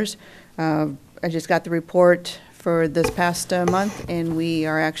 $500,000. I just got the report for this past month, and we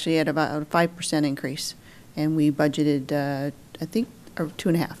are actually at about a 5% increase. And we budgeted, I think, or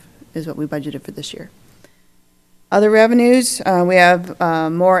 2.5 is what we budgeted for this year. Other revenues, we have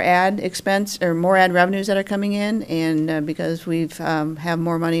more ad expense or more ad revenues that are coming in, and because we've have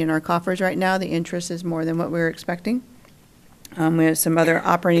more money in our coffers right now, the interest is more than what we were expecting. We have some other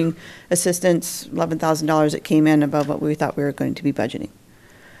operating assistance, $11,000 that came in above what we thought we were going to be budgeting.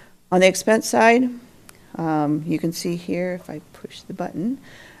 On the expense side, you can see here, if I push the button,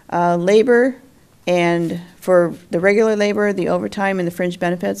 labor, and for the regular labor, the overtime, and the fringe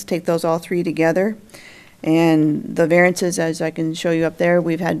benefits, take those all three together. And the variances, as I can show you up there,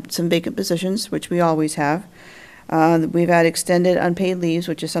 we've had some vacant positions, which we always have. We've had extended unpaid leaves,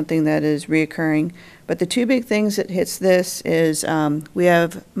 which is something that is reoccurring. But the two big things that hits this is we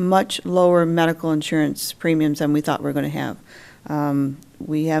have much lower medical insurance premiums than we thought we were going to have.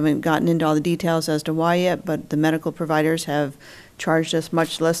 We haven't gotten into all the details as to why yet, but the medical providers have charged us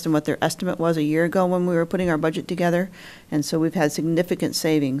much less than what their estimate was a year ago when we were putting our budget together. And so we've had significant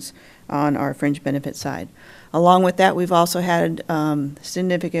savings on our fringe benefit side. Along with that, we've also had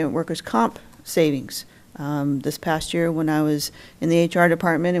significant workers' comp savings. This past year when I was in the HR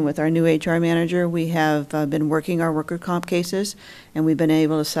department and with our new HR manager, we have been working our worker comp cases, and we've been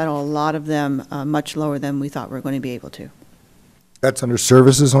able to settle a lot of them much lower than we thought we were going to be able to. That's under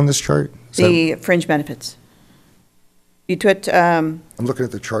services on this chart? Is that- The fringe benefits. You took, I'm looking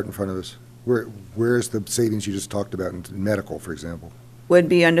at the chart in front of us. Where's the savings you just talked about in medical, for example? would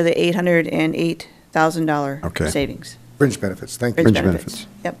be under the $808,000 Okay. savings. Fringe benefits, thank you. Fringe benefits.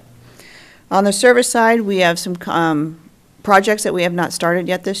 Yep. On the service side, we have some projects that we have not started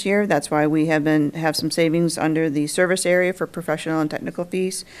yet this year. That's why we have some savings under the service area for professional and technical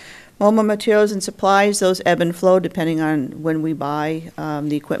fees. Mobile materials and supplies, those ebb and flow depending on when we buy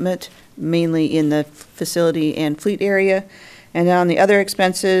the equipment, mainly in the facility and fleet area. And on the other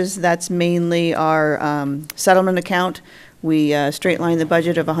expenses, that's mainly our settlement account. We straight line the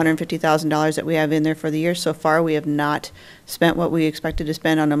budget of $150,000 that we have in there for the year. So far, we have not spent what we expected to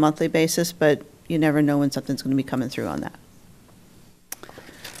spend on a monthly basis, but you never know when something's going to be coming through on that.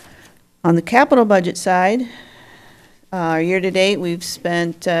 On the capital budget side, year-to-date, we've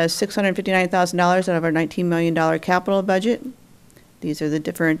spent $659,000 out of our $19 million capital budget. These are the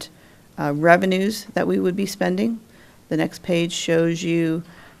different revenues that we would be spending. The next page shows you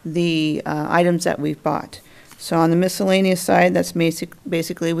the items that we've bought. So on the miscellaneous side, that's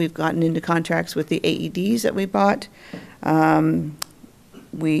basically we've gotten into contracts with the AEDs that we bought. On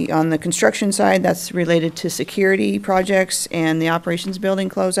the construction side, that's related to security projects and the operations building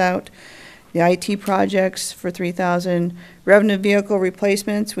closeout. The IT projects for $3,000. Revenue vehicle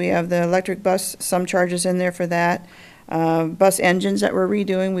replacements, we have the electric bus, some charges in there for that. Bus engines that we're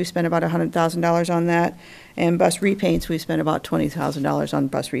redoing, we spent about $100,000 on that. And bus repaints, we spent about $20,000 on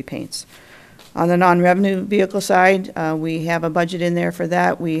bus repaints. On the non-revenue vehicle side, we have a budget in there for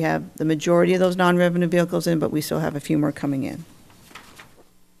that. We have the majority of those non-revenue vehicles in, but we still have a few more coming in.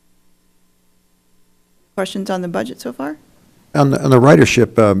 Questions on the budget so far? On the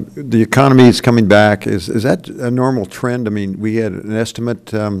ridership, the economy is coming back. Is that a normal trend? I mean, we had an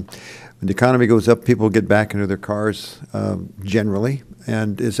estimate, when the economy goes up, people get back into their cars generally.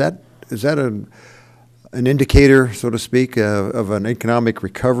 And is that an indicator, so to speak, of an economic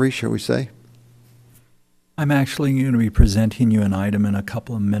recovery, shall we say? I'm actually going to be presenting you an item in a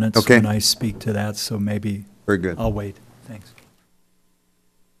couple of minutes Okay. when I speak to that, so maybe Very good. I'll wait. Thanks.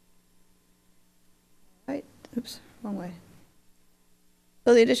 Right, oops, wrong way.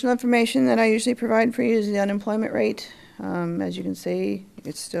 So the additional information that I usually provide for you is the unemployment rate. As you can see,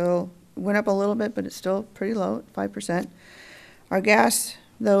 it's still, went up a little bit, but it's still pretty low at 5%. Our gas,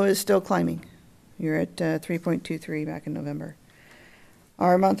 though, is still climbing. You're at 3.23 back in November.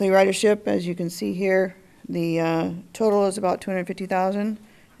 Our monthly ridership, as you can see here, the total is about 250,000,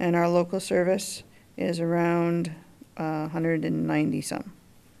 and our local service is around 190 some.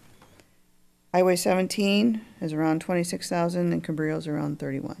 Highway 17 is around 26,000, and Cabrillo's around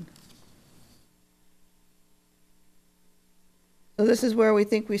 31. So this is where we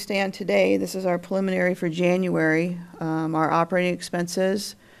think we stand today. This is our preliminary for January. Our operating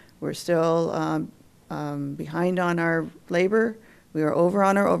expenses, we're still behind on our labor. We are over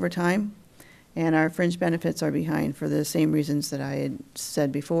on our overtime, and our fringe benefits are behind for the same reasons that I had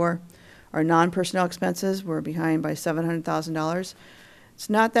said before. Our non-personnel expenses, we're behind by $700,000. It's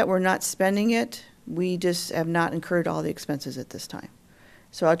not that we're not spending it, we just have not incurred all the expenses at this time.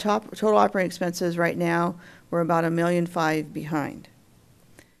 So our total operating expenses right now, we're about $1.5 million behind.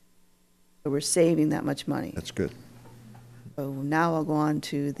 So we're saving that much money. That's good. So now I'll go on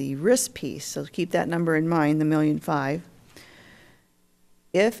to the risk piece. So keep that number in mind, the $1.5 million.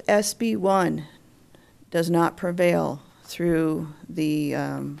 If SB 1 does not prevail through the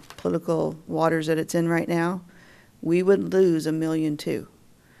political waters that it's in right now, we would lose $1.2 million.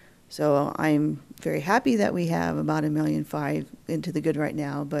 So I'm very happy that we have about $1.5 million into the good right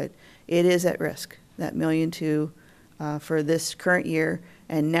now, but it is at risk, that $1.2 million for this current year,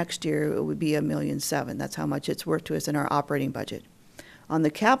 and next year it would be $1.7 million. That's how much it's worth to us in our operating budget. On the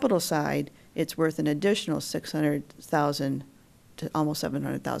capital side, it's worth an additional $600,000 to almost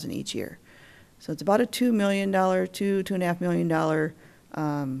 $700,000 each year. So it's about a $2 million, $2.5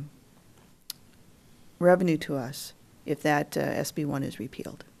 million revenue to us if that SB 1 is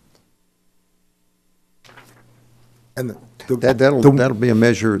repealed. And that'll be a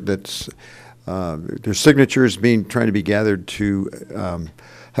measure that's there's signatures trying to be gathered to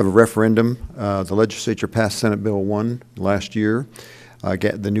have a referendum. The legislature passed Senate Bill 1 last year.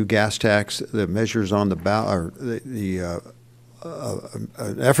 The new gas tax, the measures on the ballot,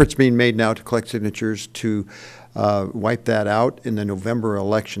 efforts being made now to collect signatures to wipe that out in the November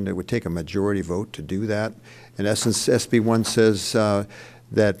election. It would take a majority vote to do that. In essence, SB 1 says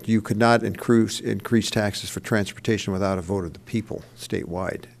that you could not increase taxes for transportation without a vote of the people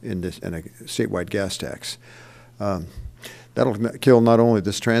statewide in a statewide gas tax. That'll kill not only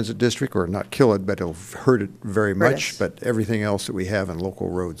this transit district, or not kill it, but it'll hurt it very Hurt much, us. but everything else that we have in local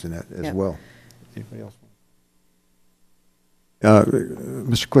roads in that as Yep. well. Anybody else?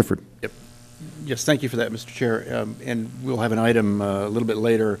 Mr. Clifford. Yep. Yes, thank you for that, Mr. Chair. And we'll have an item a little bit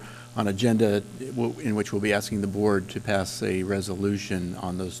later on agenda in which we'll be asking the board to pass a resolution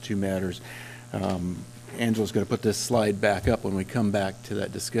on those two matters. Angela's going to put this slide back up when we come back to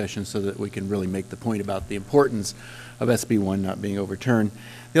that discussion so that we can really make the point about the importance of SB1 not being overturned.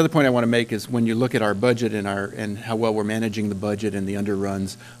 The other point I want to make is when you look at our budget and how well we're managing the budget and the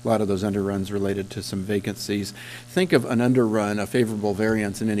underruns, a lot of those underruns related to some vacancies, think of an underrun, a favorable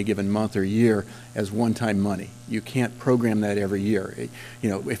variance in any given month or year as one-time money. You can't program that every year. You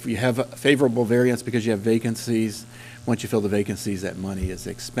know, if you have a favorable variance because you have vacancies, once you fill the vacancies, that money is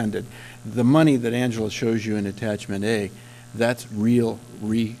expended. The money that Angela shows you in attachment A, that's real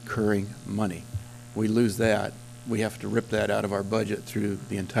recurring money. We lose that. We have to rip that out of our budget through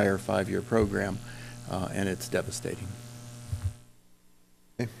the entire 5-year program, and it's devastating.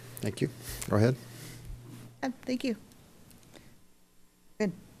 Okay, thank you. Go ahead. Thank you.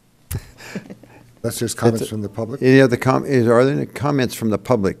 Good. That's just comments from the public. Any other are there any comments from the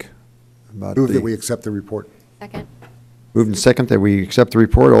public about Move that we accept the report. Second. Moved and second that we accept the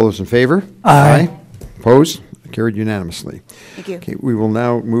report. All those in favor? Aye. Opposed? Carried unanimously. Thank you. Okay, we will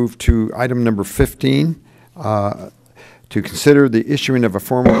now move to item number 15, to consider the issuing of a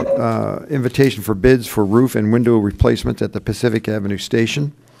formal invitation for bids for roof and window replacements at the Pacific Avenue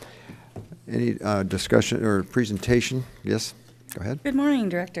Station. Any discussion or presentation? Yes, go ahead. Good morning,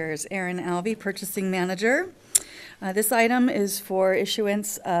 directors. Erin Alvey, Purchasing Manager. This item is for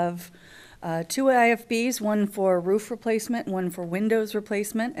issuance of 2 IFBs, one for roof replacement, one for windows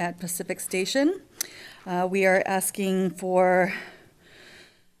replacement at Pacific Station. We are asking for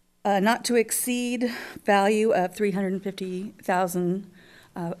not to exceed value of $350,000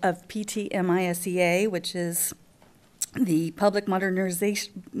 of PTMISEA, which is the Public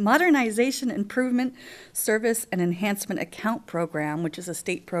Modernization Improvement Service and Enhancement Account Program, which is a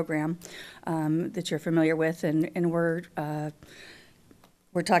state program that you're familiar with, and we're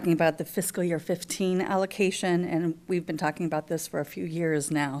talking about the fiscal year 15 allocation, and we've been talking about this for a few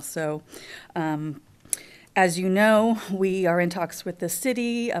years now. So as you know, we are in talks with the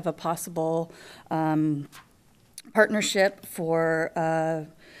city of a possible partnership for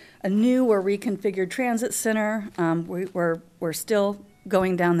a new or reconfigured transit center. We're still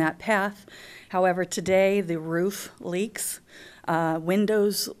going down that path. However, today the roof leaks.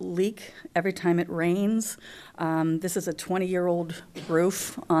 Windows leak every time it rains. This is a 20-year-old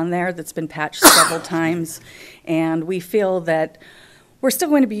roof on there that's been patched several times, and we feel that we're still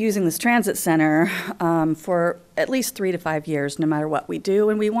going to be using this transit center for at least 3 to 5 years, no matter what we do,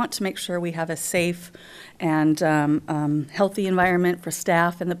 and we want to make sure we have a safe and healthy environment for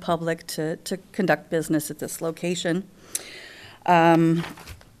staff and the public to conduct business at this location.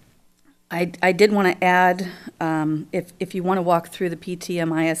 I did want to add, if you want to walk through the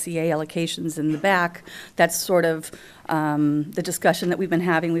PTMISEA allocations in the back, that's sort of the discussion that we've been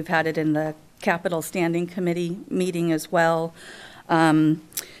having. We've had it in the Capital Standing Committee meeting as well.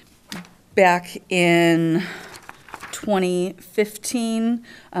 Back in 2014,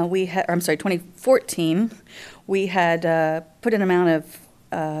 we had put an amount of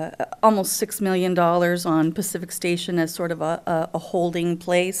almost $6 million on Pacific Station as sort of a holding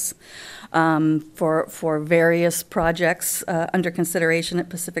place for various projects under consideration at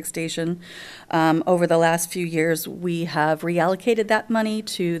Pacific Station. Over the last few years, we have reallocated that money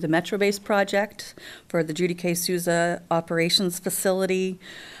to the Metro-based project for the Judy K. Souza operations facility.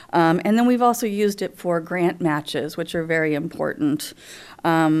 And then we've also used it for grant matches, which are very important.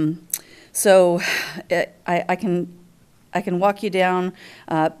 So I can walk you down.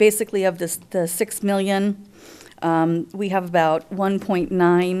 Basically, of this, the $6 million, we have about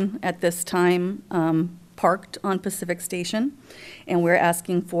 1.9 at this time parked on Pacific Station, and we're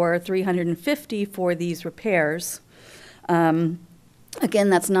asking for $350 for these repairs. Again,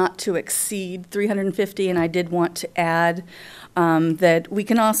 that's not to exceed $350, and I did want to add that we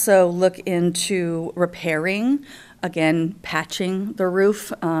can also look into repairing, again, patching the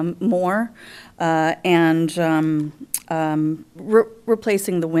roof more, and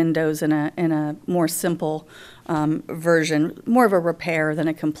replacing the windows in a more simple version, more of a repair than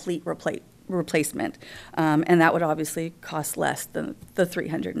a complete replacement. And that would obviously cost less than the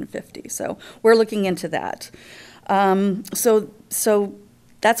 $350. So we're looking into that. So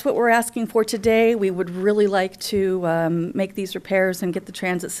that's what we're asking for today. We would really like to make these repairs and get the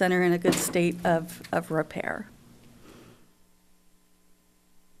transit center in a good state of repair.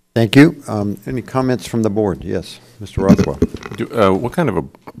 Thank you. Any comments from the board? Yes, Mr. Rothwell. What kind of a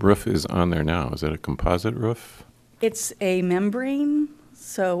roof is on there now? Is it a composite roof? It's a membrane,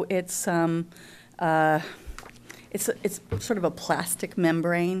 so it's sort of a plastic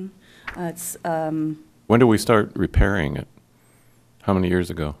membrane. When do we start repairing it? How many years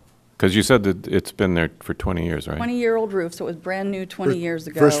ago? Because you said that it's been there for 20 years, right? 20-year-old roof, so it was brand new 20 years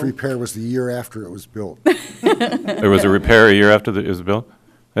ago. First repair was the year after it was built. There was a repair a year after it was built?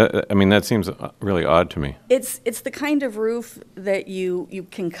 I mean, that seems really odd to me. It's the kind of roof that you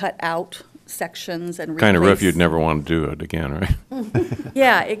can cut out sections and replace. Kind of roof you'd never want to do it again, right?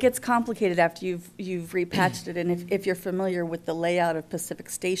 Yeah, it gets complicated after you've repatched it, and if you're familiar with the layout of Pacific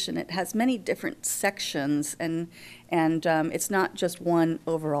Station, it has many different sections, and it's not just one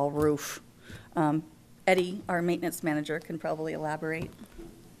overall roof. Eddie, our maintenance manager, can probably elaborate.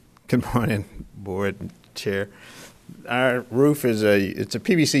 Good morning, board chair. Our roof is it's a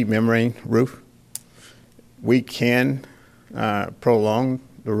PVC membrane roof. We can prolong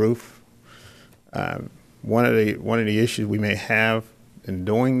the roof. One of the issues we may have in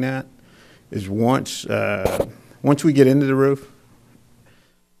doing that is once we get into the roof,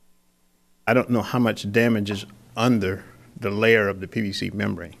 I don't know how much damage is under the layer of the PVC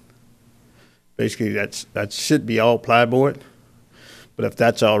membrane. Basically, that should be all plywood. But if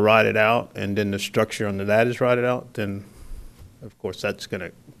that's all rotted out and then the structure under that is rotted out, then of course that's going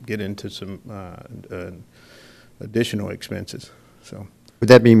to get into some additional expenses. So Would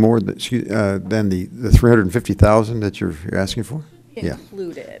that be more than the $350,000 that you're asking for?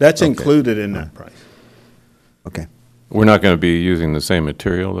 Included. That's Okay. included in that price. Okay. We're not going to be using the same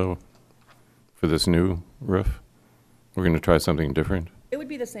material, though, for this new roof? We're going to try something different? It would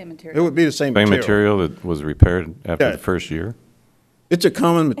be the same material. It would be the same Same material. material that was repaired after Yeah. the first year? It's a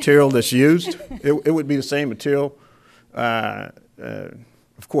common material that's used. It would be the same material, of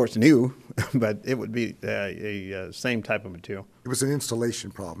course, new, but it would be a same type of material. It was an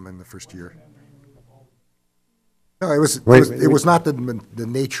installation problem in the first year. No, it was Wait, not the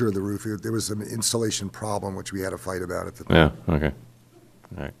nature of the roof. There was an installation problem which we had a fight about at the time. Yeah, okay.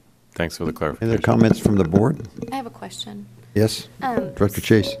 All right. Thanks for the clarification. Any other comments from the board? I have a question. Yes, Director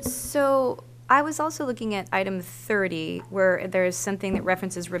Chase. So I was also looking at item 30, where there's something that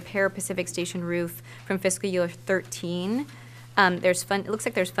references repair Pacific Station roof from fiscal year 13. It looks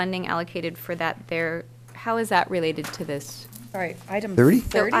like there's funding allocated for that there. How is that related to this? Sorry, item 30?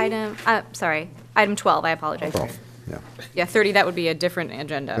 So item 12, I apologize. 12, yeah. Yeah, 30, that would be a different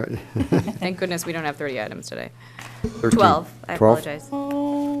agenda. Thank goodness we don't have 30 items today. 13. 12, I 12? apologize.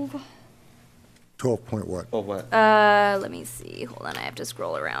 12 point what? Oh, what? Let me see. Hold on, I have to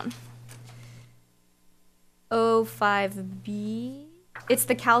scroll around. 05B. It's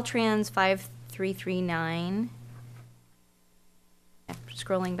the Caltrans 5339. I'm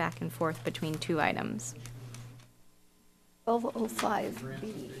scrolling back and forth between two items.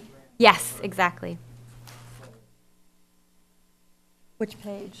 1205B. Yes, exactly. Which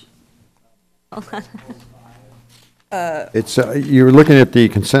page? Hold on. It's, you're looking at the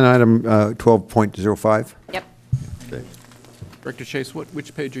consent item 12.05? Yep. Okay. Director Chase,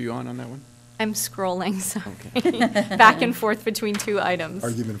 which page are you on that one? I'm scrolling, sorry. Back and forth between two items.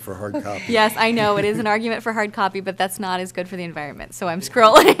 Argument for hard copy. Yes, I know, it is an argument for hard copy, but that's not as good for the environment, so I'm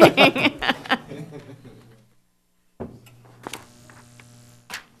scrolling.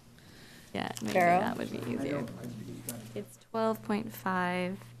 Yeah, maybe Carol? that would be easier. It's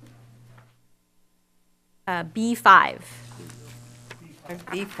 12.5. B5.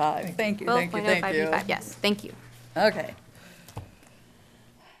 B5, thank you, thank you, 12.05 thank you. B5, yes, thank you. Okay.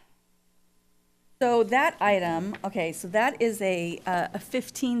 So that item, okay, so that is a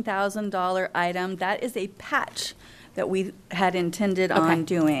 $15,000 item. That is a patch that we had intended on Okay.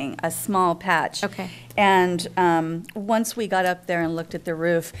 doing, a small patch. Okay. And once we got up there and looked at the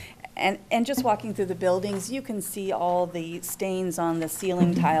roof, and just walking through the buildings, you can see all the stains on the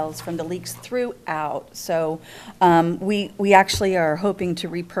ceiling tiles from the leaks throughout. So we actually are hoping to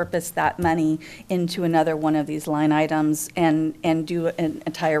repurpose that money into another one of these line items and do an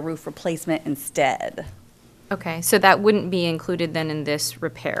entire roof replacement instead. Okay, so that wouldn't be included then in this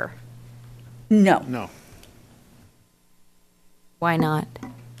repair? No. No. Why not?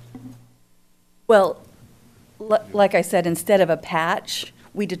 Well, like I said, instead of a patch,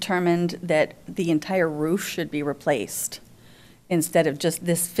 we determined that the entire roof should be replaced instead of just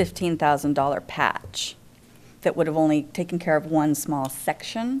this $15,000 patch that would have only taken care of one small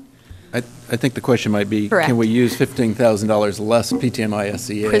section. I think the question might be, Correct. can we use $15,000 less PTMI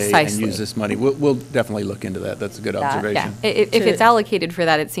SEA and Precisely. use this money? We'll definitely look into that. That's a good observation. Yeah, if it's allocated for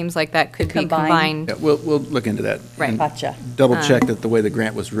that, it seems like that could be Combine. combined. Yeah, we'll look into that. Right. and Gotcha. Double check that the way the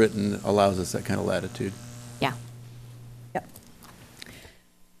grant was written allows us that kind of latitude. Yeah.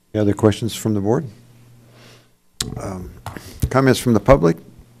 Any other questions from the board? Comments from the public?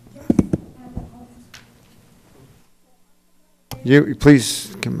 You,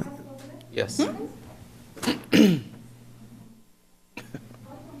 please, come. Yes.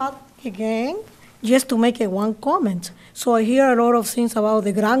 Again, just to make one comment. So I hear a lot of things about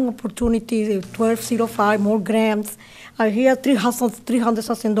the grant opportunity, the 1205, more grants. I hear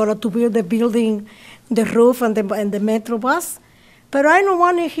 $300,000 to build the building, the roof, and the metro bus. But I don't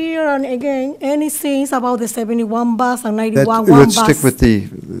want to hear, again, anything about the 71 bus and 91 Let's bus. stick with the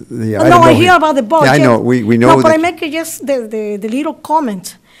No, item I over hear about the budget. Yeah, I know, we know No, but that. I make just the little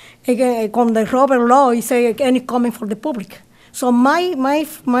comment. Again, on the Robert law, it say any comment for the public. So my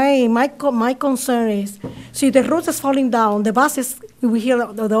concern is, see, the roof is falling down, the buses, we hear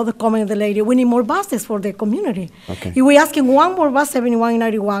the other comment of the lady, we need more buses for the community. Okay. We're asking one more bus, 71,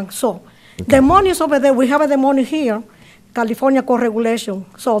 91. So the money is over there, we have the money here, California co-regulation.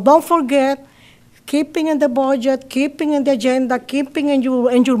 So don't forget, keeping in the budget, keeping in the agenda, keeping in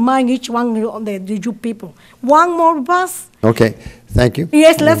your mind each one of you people. One more bus. Okay, thank you.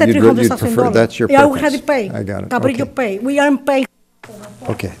 Yes, less than You'd prefer- $300,000. That's your Yeah, we preference. had to pay. I got it. Cabrillo Okay. pay. We aren't paying.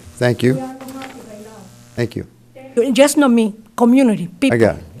 Okay, thank you. Thank you. Just not me, community, people. I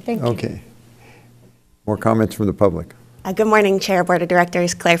got it. Thank you. Okay. More comments from the public? Good morning, Chair, Board of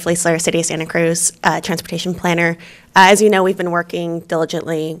Directors, Claire Fleisler, City of Santa Cruz, Transportation Planner. As you know, we've been working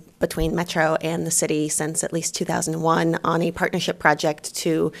diligently between Metro and the city since at least 2001 on a partnership project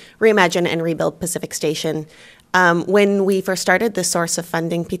to reimagine and rebuild Pacific Station. When we first started, the source of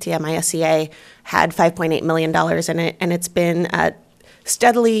funding, PTMI SEA, had $5.8 million in it, and it's been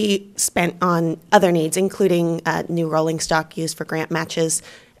steadily spent on other needs, including new rolling stock used for grant matches,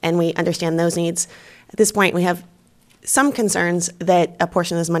 and we understand those needs. At this point, we have some concerns that a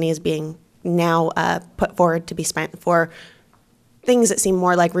portion of this money is being now put forward to be spent for things that seem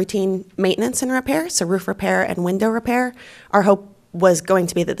more like routine maintenance and repair, so roof repair and window repair. Our hope was going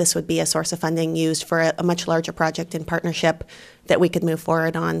to be that this would be a source of funding used for a much larger project in partnership that we could move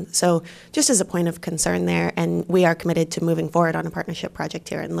forward on. So just as a point of concern there, and we are committed to moving forward on a partnership project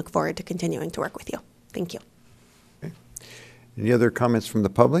here and look forward to continuing to work with you. Thank you. Okay. Any other comments from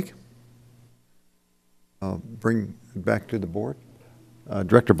the public? I'll bring it back to the board.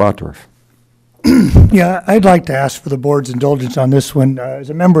 Director Botdorf. Yeah, I'd like to ask for the board's indulgence on this one. As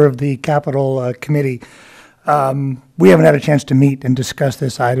a member of the Capital Committee, we haven't had a chance to meet and discuss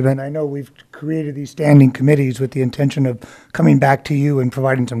this item, and I know we've created these standing committees with the intention of coming back to you and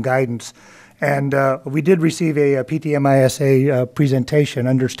providing some guidance. And we did receive a PTMISA presentation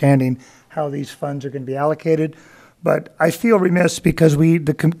understanding how these funds are going to be allocated. But I feel remiss because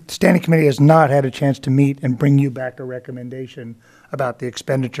the standing committee has not had a chance to meet and bring you back a recommendation about the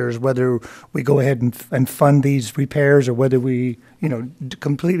expenditures, whether we go ahead and fund these repairs or whether we,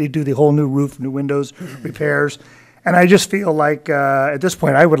 completely do the whole new roof, new windows repairs. And I just feel like at this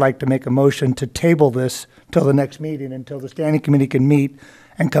point, I would like to make a motion to table this till the next meeting, until the standing committee can meet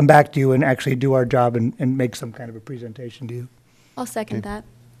and come back to you and actually do our job and make some kind of a presentation to you. I'll second that.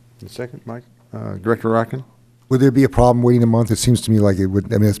 A second, Mike. Director Rockin? Would there be a problem waiting a month? It seems to me like it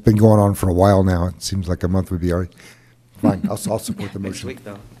would. I mean, it's been going on for a while now. It seems like a month would be all right. Fine, I'll support the motion. Next week,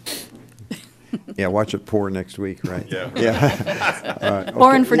 though. Yeah, watch it pour next week, right? Yeah. Yeah.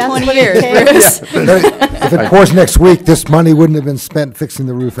 Pouring for That's 20 what years, it Bruce. If it pours next week, this money wouldn't have been spent fixing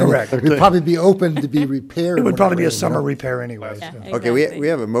the roof. Correct. It would probably be open to be repaired. It would probably be a whatever, summer repair anyway. Yeah, so. Okay, exactly. we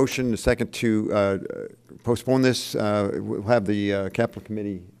have a motion, a second to postpone this. We'll have the Capital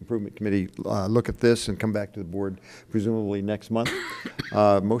Committee, Improvement Committee look at this and come back to the board presumably next month.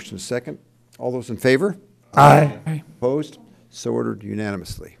 Motion is second. All those in favor? Aye. Opposed? So ordered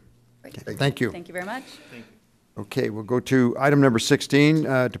unanimously. Okay, thank you. Thank you very much. Okay, we'll go to item number 16,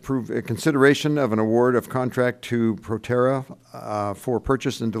 to prove a consideration of an award of contract to Proterra for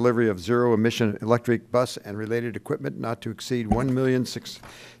purchase and delivery of zero-emission electric bus and related equipment not to exceed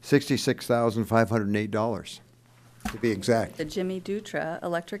 $1,066,508, to be exact. The Jimmy Dutra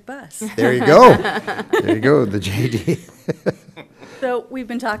electric bus. There you go. There you go, the JD. So we've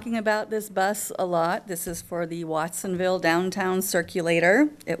been talking about this bus a lot. This is for the Watsonville Downtown Circulator.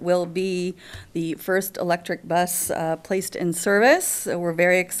 It will be the first electric bus placed in service, so we're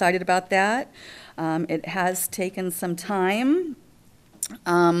very excited about that. It has taken some time.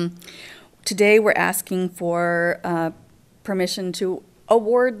 Today, we're asking for permission to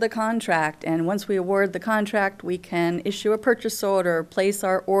award the contract. And once we award the contract, we can issue a purchase order, place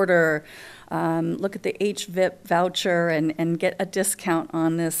our order, look at the HVIP voucher and get a discount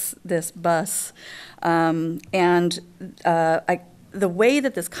on this bus. The way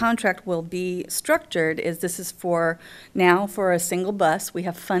that this contract will be structured is this is for a single bus. We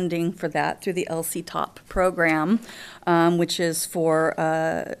have funding for that through the LC Top program, which is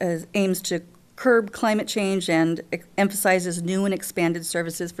aims to curb climate change and emphasizes new and expanded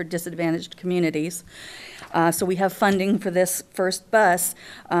services for disadvantaged communities. So we have funding for this first bus,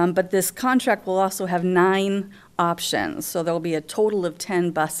 but this contract will also have 9 options. So there'll be a total of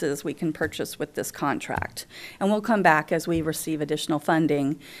 10 buses we can purchase with this contract. And we'll come back as we receive additional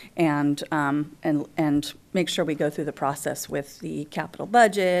funding and make sure we go through the process with the capital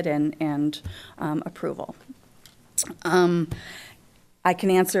budget and approval. I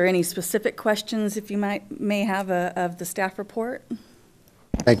can answer any specific questions if you may have of the staff report.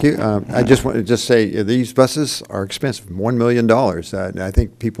 Thank you. I just want to say these buses are expensive, $1 million. And I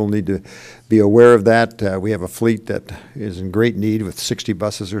think people need to be aware of that. We have a fleet that is in great need with 60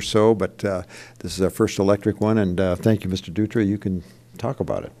 buses or so, but this is our first electric one. And thank you, Mr. Dutra. You can talk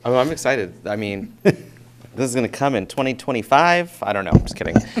about it. Oh, I'm excited. I mean, this is going to come in 2025. I don't know. I'm just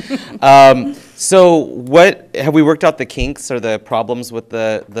kidding. So what have we worked out the kinks or the problems with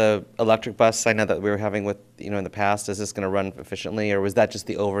the electric bus? I know that we were having with, in the past. Is this going to run efficiently, or was that just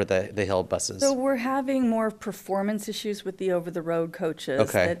the over the hill buses? So we're having more performance issues with the over the road coaches.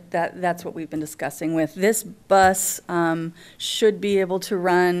 Okay. That's what we've been discussing with. This bus should be able to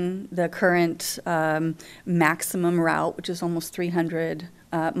run the current maximum route, which is almost 300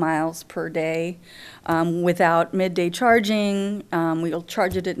 miles per day without midday charging. We'll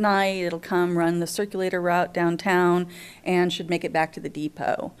charge it at night. It'll come run the circulator route downtown and should make it back to the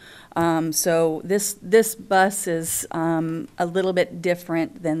depot. So this bus is a little bit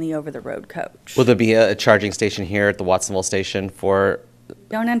different than the over-the-road coach. Will there be a charging station here at the Watsonville station for?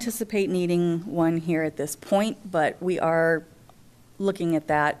 Don't anticipate needing one here at this point, but we are looking at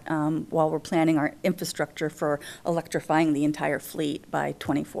that while we're planning our infrastructure for electrifying the entire fleet by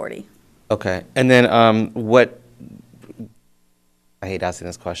 2040. Okay. And then I hate asking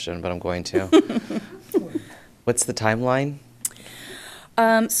this question, but I'm going to. What's the timeline?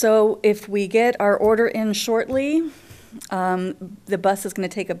 So if we get our order in shortly, the bus is going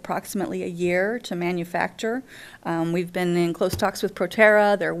to take approximately a year to manufacture. We've been in close talks with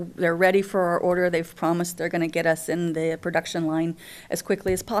Proterra. They're ready for our order. They've promised they're going to get us in the production line as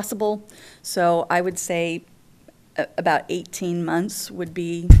quickly as possible. So I would say about 18 months would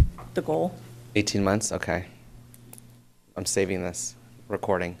be the goal. 18 months? Okay. I'm saving this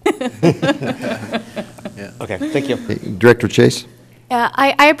recording. Yeah. Okay, thank you. Director Chase? Yeah,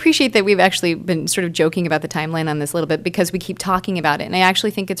 I appreciate that we've actually been sort of joking about the timeline on this a little bit because we keep talking about it. And I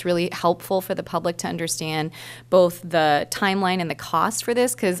actually think it's really helpful for the public to understand both the timeline and the cost for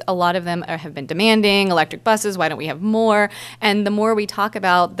this, because a lot of them have been demanding electric buses, why don't we have more? And the more we talk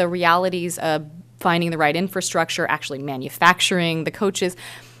about the realities of finding the right infrastructure, actually manufacturing the coaches,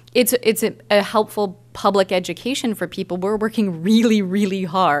 it's a helpful public education for people. We're working really, really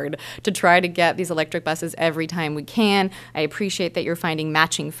hard to try to get these electric buses every time we can. I appreciate that you're finding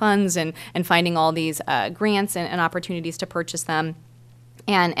matching funds and finding all these grants and opportunities to purchase them.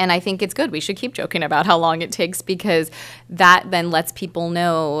 And I think it's good. We should keep joking about how long it takes, because that then lets people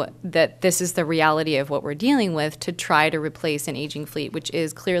know that this is the reality of what we're dealing with, to try to replace an aging fleet, which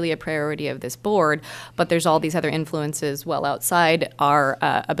is clearly a priority of this board. But there's all these other influences well outside our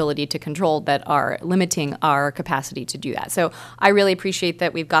ability to control that are limiting our capacity to do that. So I really appreciate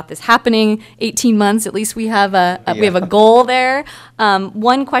that we've got this happening. 18 months, at least we have we have a goal there.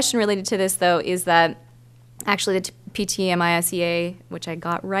 One question related to this, though, is that actually the PTMISEA, which I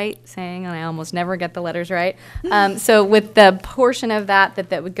got right saying, and I almost never get the letters right. So with the portion of that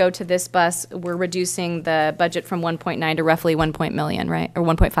would go to this bus, we're reducing the budget from 1.9 to roughly 1 million, right? Or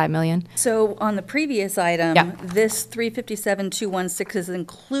 1.5 million? So on the previous item, this 357,216 is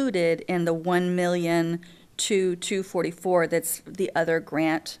included in the 1,244,000 that's the other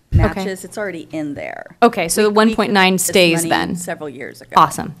grant matches. Okay. It's already in there. Okay, so the 1.9 stays then? Several years ago.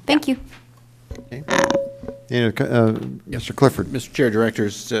 Awesome. Thank you. Okay. Mr. Clifford. Mr. Chair,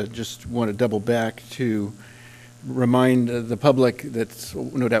 Directors, just want to double back to remind the public that's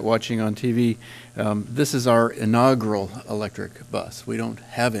no doubt watching on TV, this is our inaugural electric bus. We don't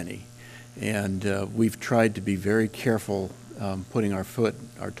have any, and we've tried to be very careful putting our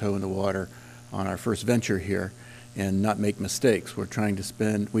toe in the water on our first venture here and not make mistakes.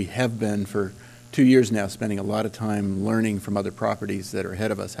 We have been for 2 years now spending a lot of time learning from other properties that are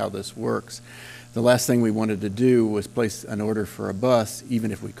ahead of us how this works. The last thing we wanted to do was place an order for a bus,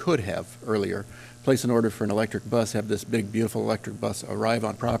 even if we could have earlier, place an order for an electric bus, have this big, beautiful electric bus arrive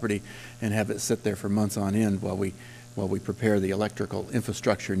on property, and have it sit there for months on end while we prepare the electrical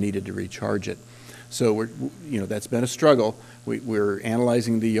infrastructure needed to recharge it. So that's been a struggle. We're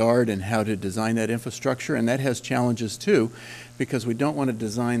analyzing the yard and how to design that infrastructure, and that has challenges too, because we don't want to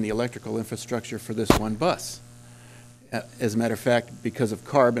design the electrical infrastructure for this one bus. As a matter of fact, because of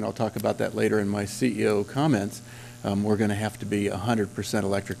CARB, and I'll talk about that later in my CEO comments, we're going to have to be 100%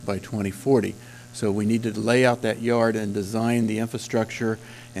 electric by 2040. So we need to lay out that yard and design the infrastructure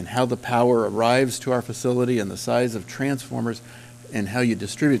and how the power arrives to our facility and the size of transformers and how you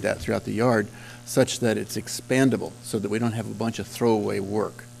distribute that throughout the yard such that it's expandable so that we don't have a bunch of throwaway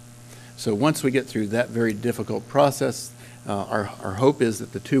work. So once we get through that very difficult process, our hope is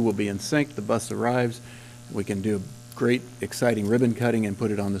that the two will be in sync, the bus arrives, we can do a great, exciting ribbon cutting and put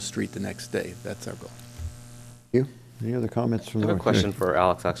it on the street the next day. That's our goal. You? Any other comments from I the have a question for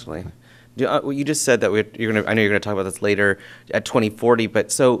Alex, actually. You just said that I know you're going to talk about this later at 2040,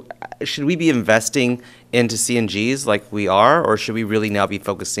 but so should we be investing into CNGs like we are, or should we really now be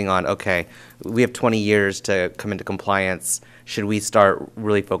focusing on, okay, we have 20 years to come into compliance, should we start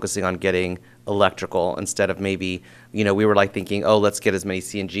really focusing on getting electrical instead of maybe, we were like thinking, oh, let's get as many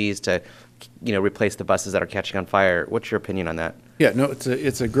CNGs to, replace the buses that are catching on fire. What's your opinion on that? Yeah, no,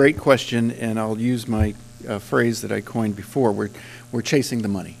 it's a great question, and I'll use my phrase that I coined before. We're chasing the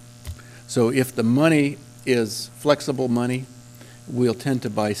money. So if the money is flexible money, we'll tend to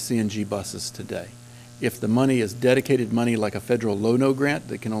buy CNG buses today. If the money is dedicated money like a federal low-no grant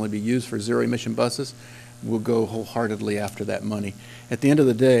that can only be used for zero-emission buses, we'll go wholeheartedly after that money. At the end of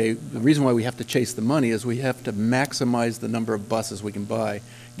the day, the reason why we have to chase the money is we have to maximize the number of buses we can buy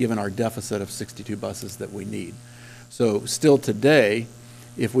given our deficit of 62 buses that we need. So still today,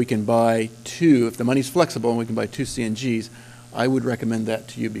 if we can buy two, if the money's flexible and we can buy two CNGs, I would recommend that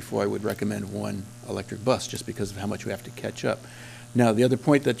to you before I would recommend one electric bus, just because of how much we have to catch up. Now, the other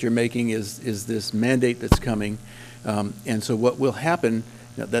point that you're making is this mandate that's coming. And so what will happen,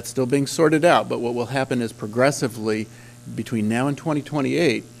 that's still being sorted out, but what will happen is progressively between now and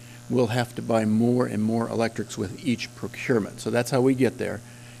 2028, we'll have to buy more and more electrics with each procurement. So that's how we get there.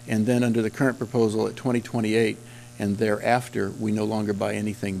 And then under the current proposal at 2028 and thereafter, we no longer buy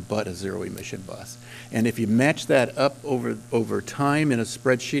anything but a zero-emission bus. And if you match that up over time in a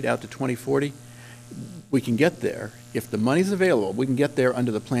spreadsheet out to 2040, we can get there. If the money's available, we can get there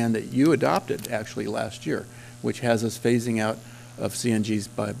under the plan that you adopted actually last year, which has us phasing out of CNGs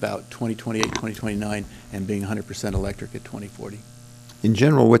by about 2028, 2029, and being 100% electric at 2040. In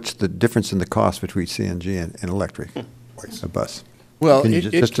general, what's the difference in the cost between CNG and electric, a bus? Well,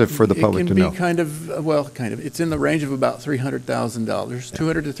 just for the public to know. It can be kind of. It's in the range of about $300,000,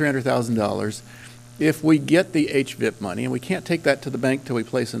 $200,000 to $300,000. If we get the HVIP money, and we can't take that to the bank till we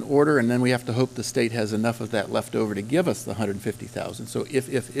place an order, and then we have to hope the state has enough of that left over to give us the $150,000. So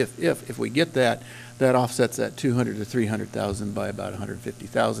if we get that, that offsets that $200,000 to $300,000 by about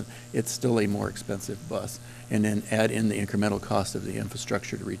 $150,000. It's still a more expensive bus, and then add in the incremental cost of the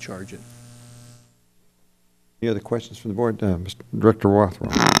infrastructure to recharge it. Any other questions from the board? Mr. Director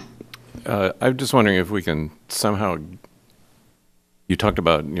Rothrock. I'm just wondering if we can somehow, you talked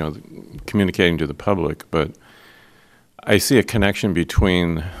about, communicating to the public, but I see a connection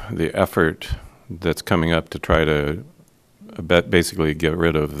between the effort that's coming up to try to basically get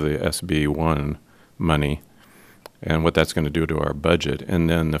rid of the SB1 money and what that's going to do to our budget. And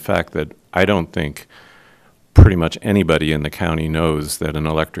then the fact that I don't think pretty much anybody in the county knows that an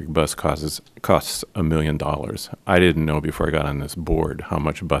electric bus costs $1 million. I didn't know before I got on this board how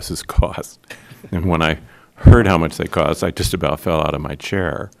much buses cost. And when I heard how much they cost, I just about fell out of my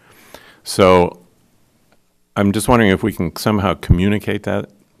chair. So I'm just wondering if we can somehow communicate that,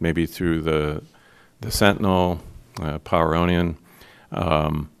 maybe through the Sentinel, Poweronian,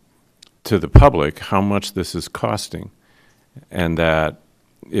 to the public, how much this is costing. And that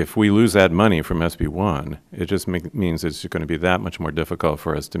if we lose that money from SB1, it just means it's going to be that much more difficult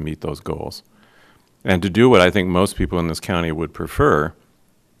for us to meet those goals. And to do what I think most people in this county would prefer,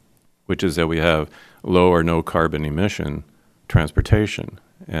 which is that we have low or no carbon emission transportation.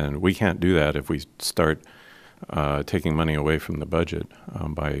 And we can't do that if we start taking money away from the budget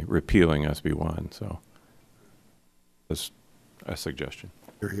by repealing SB1. So that's a suggestion.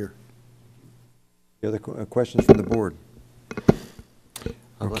 Here. Any other questions from the board?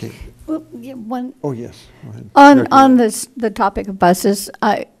 Okay. Well, yeah, one. Oh, yes. Go ahead. On the topic of buses,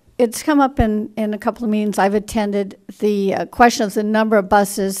 it's come up in a couple of meetings I've attended, the question of the number of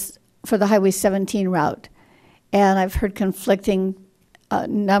buses for the Highway 17 route. And I've heard conflicting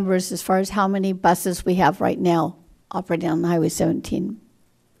numbers as far as how many buses we have right now operating on Highway 17.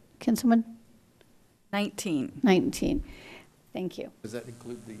 Can someone? 19. 19. Thank you. Does that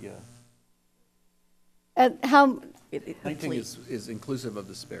include the? How? 19 is inclusive of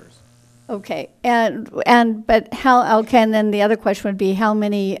the spares. Okay, but how? Okay, and then the other question would be how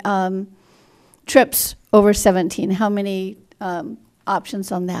many trips over 17? How many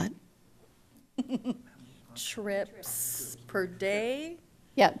options on that? Trips per day?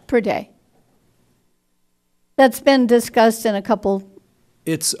 Yeah, per day. That's been discussed in a couple.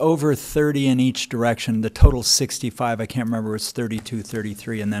 It's over 30 in each direction. The total 65. I can't remember. It's 32,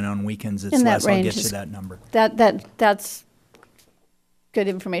 33, and then on weekends it's In that less. I'll range get you that number. That's good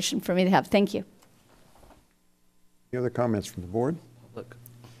information for me to have. Thank you. Any other comments from the board?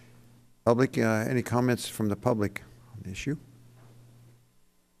 Public, any comments from the public on the issue?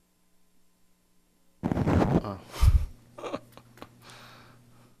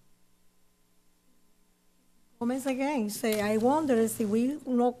 Comments again, say, I wonder if we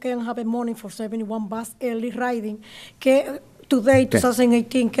no can have a morning for 71 bus early riding. Today,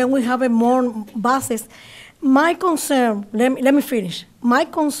 2018, can we have a more buses? My concern, let me finish. My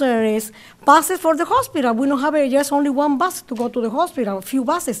concern is buses for the hospital. We don't have just only one bus to go to the hospital, a few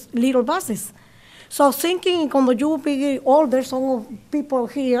buses, little buses. So thinking when you be older, some people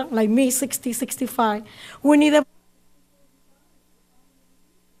here, like me, 60, 65, we need a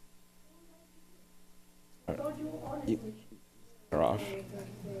Off.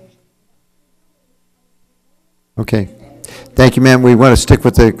 Okay. Thank you, ma'am. We want to stick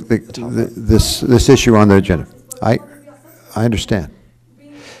with this issue on the agenda. I understand.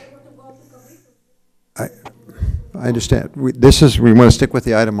 I understand. We want to stick with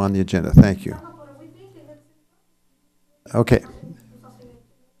the item on the agenda. Thank you. Okay.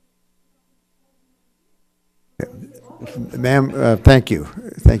 Ma'am, thank you.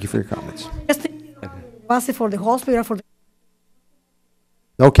 Thank you for your comments. Bus for the hospital for the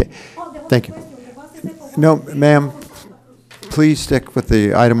Okay, thank you. No, ma'am, please stick with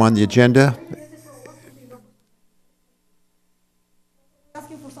the item on the agenda.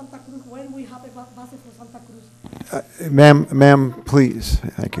 asking for Santa Cruz when we have a bus for Santa Cruz. Ma'am, please.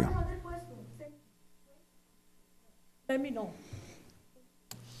 Thank you. Let me know.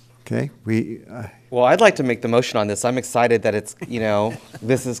 Okay, well, I'd like to make the motion on this. I'm excited that it's,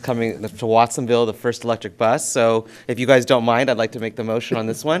 this is coming to Watsonville, the first electric bus. So if you guys don't mind, I'd like to make the motion on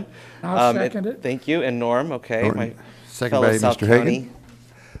this one. I'll second it. Thank you. And Norm, okay. Norm, My second fellow by South Mr. County Hagan.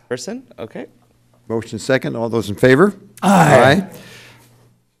 person. Okay. Motion second. All those in favor? Aye.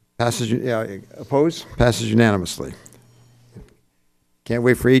 Passes, opposed? Passes unanimously. Can't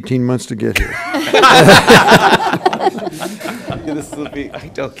wait for 18 months to get here. This will be, I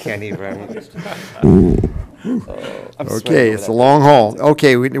can't even. Okay, it's a long haul.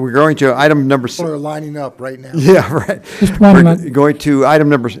 Okay, we're going to item number People are lining up right now. Yeah, right. Just one We're going to item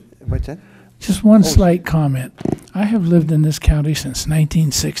number, what's that? Just one slight comment. I have lived in this county since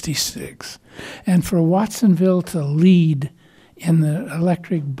 1966, and for Watsonville to lead in the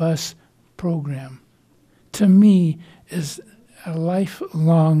electric bus program, to me, is a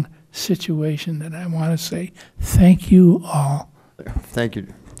lifelong situation that I want to say thank you all. Thank you,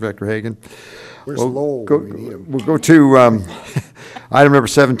 Director Hagan. Where's Lowell when we need him? We'll go to item number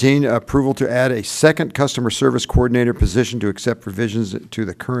 17, approval to add a second customer service coordinator position to accept revisions to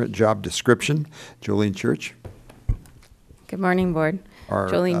the current job description. Jolene Church. Good morning, Board. Our,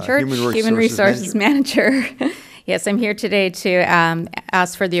 Jolene Church, Human Resources Manager. Yes, I'm here today to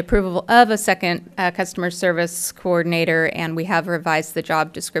ask for the approval of a second customer service coordinator, and we have revised the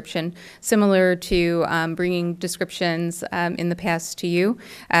job description similar to bringing descriptions in the past to you.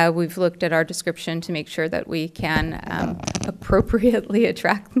 We've looked at our description to make sure that we can appropriately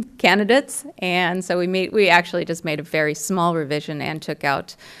attract candidates, and so we actually just made a very small revision and took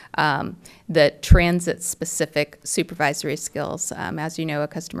out the transit-specific supervisory skills. As you know, a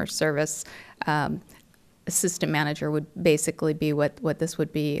customer service assistant manager would basically be what this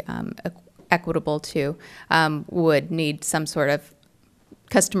would be equitable to, would need some sort of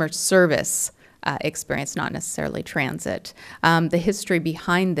customer service experience, not necessarily transit. The history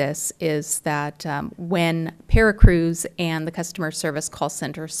behind this is that when Cruz and the customer service call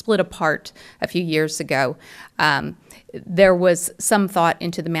center split apart a few years ago, there was some thought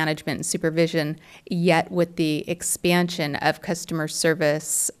into the management and supervision, yet with the expansion of customer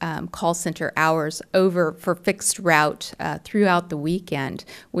service call center hours over for fixed route throughout the weekend,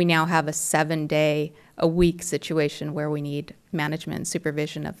 we now have a 7-day a week situation where we need management and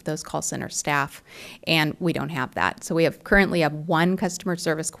supervision of those call center staff, and we don't have that. So we currently have one customer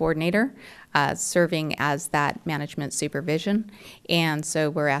service coordinator serving as that management supervision, and so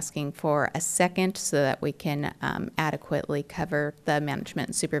we're asking for a second so that we can adequately cover the management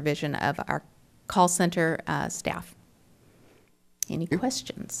and supervision of our call center staff. Any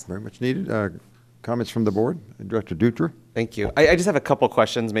questions? Very much needed. Comments from the board? Director Dutra? Thank you. I just have a couple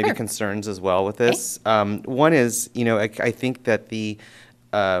questions, maybe concerns as well with this. One is, I think that the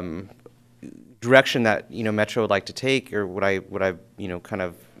direction that, Metro would like to take, or what I kind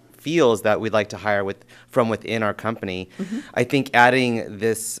of feel is that we'd like to hire from within our company. I think adding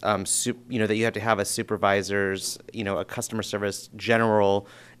this, that you have to have a supervisor's, a customer service general,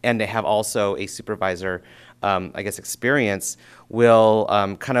 and to have also a supervisor, experience will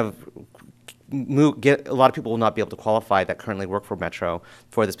kind of get a lot of people will not be able to qualify that currently work for Metro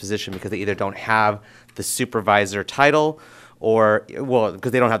for this position because they either don't have the supervisor title or,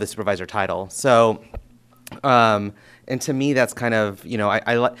 because they don't have the supervisor title. So, and to me, that's kind of,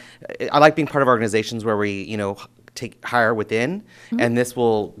 I like being part of organizations where we, hire within, and this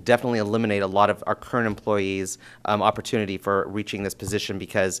will definitely eliminate a lot of our current employees' opportunity for reaching this position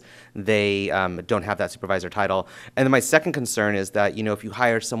because they don't have that supervisor title. And then my second concern is that, if you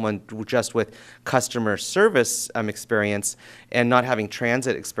hire someone just with customer service experience and not having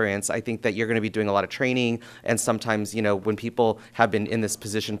transit experience, I think that you're going to be doing a lot of training, and sometimes, when people have been in this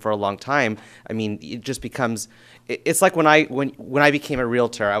position for a long time, it just becomes, it's like when I became a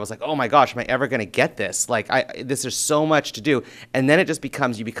realtor, I was like, oh my gosh, am I ever going to get this? There's so much to do. And then it just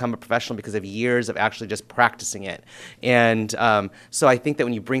becomes, you become a professional because of years of actually just practicing it. And so I think that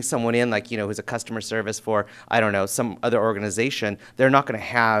when you bring someone in, who's a customer service for, I don't know, some other organization, they're not going to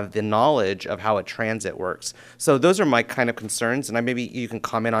have the knowledge of how a transit works. So those are my kind of concerns. And maybe you can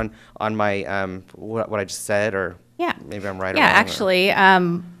comment on my, what I just said, or maybe I'm right or wrong. Yeah, actually,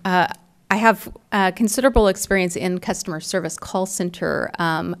 I have considerable experience in customer service call center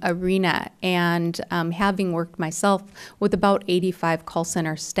arena, and having worked myself with about 85 call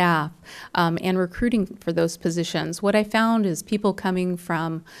center staff and recruiting for those positions, what I found is people coming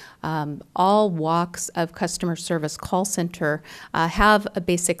from all walks of customer service call center have a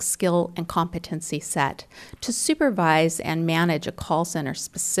basic skill and competency set. To supervise and manage a call center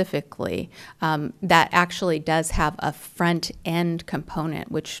specifically, that actually does have a front end component,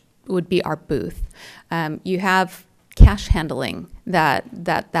 which would be our booth. You have cash handling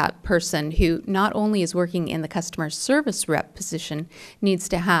that person who not only is working in the customer service rep position needs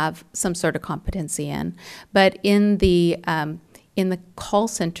to have some sort of competency in, but in the call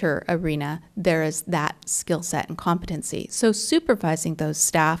center arena, there is that skill set and competency. So supervising those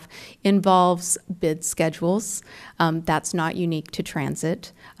staff involves bid schedules. That's not unique to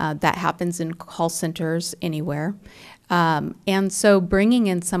transit. That happens in call centers anywhere. And so bringing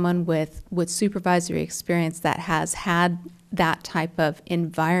in someone with supervisory experience that has had that type of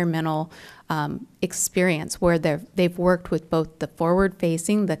environmental experience where they've worked with both the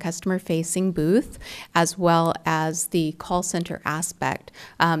forward-facing, the customer-facing booth, as well as the call center aspect.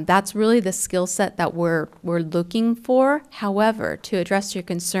 That's really the skill set that we're looking for. However, to address your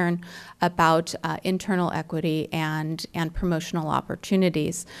concern about internal equity and promotional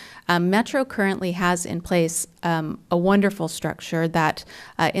opportunities, Metro currently has in place a wonderful structure that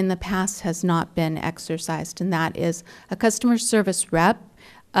in the past has not been exercised, and that is a customer service rep.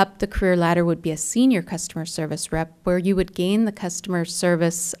 Up the career ladder would be a senior customer service rep, where you would gain the customer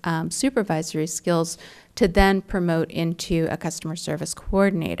service supervisory skills to then promote into a customer service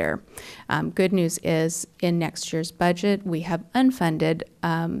coordinator. Good news is in next year's budget, we have unfunded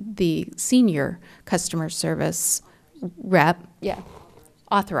the senior customer service rep.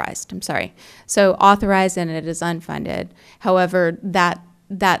 Authorized, I'm sorry. So authorized, and it is unfunded. However,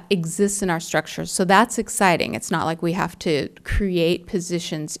 that exists in our structure. So that's exciting. It's not like we have to create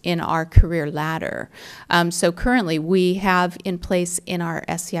positions in our career ladder. So currently we have in place in our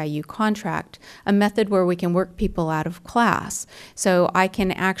SEIU contract a method where we can work people out of class. So I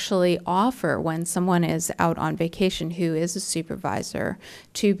can actually offer, when someone is out on vacation who is a supervisor,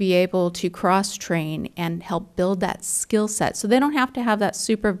 to be able to cross-train and help build that skill set. So they don't have to have that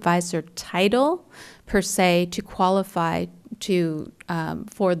supervisor title per se to qualify to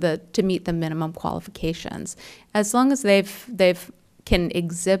meet the minimum qualifications. As long as they've can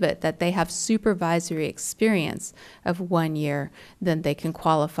exhibit that they have supervisory experience of 1 year, then they can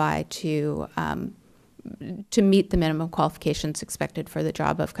qualify to meet the minimum qualifications expected for the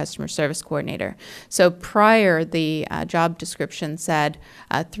job of customer service coordinator. So prior, the job description said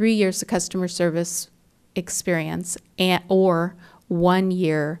 3 years of customer service experience or 1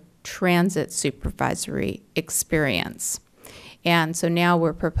 year transit supervisory experience. And so now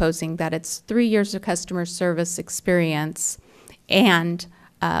we're proposing that it's 3 years of customer service experience, and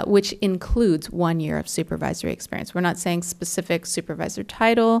which includes 1 year of supervisory experience. We're not saying specific supervisor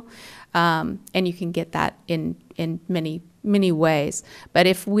title, and you can get that in many ways. But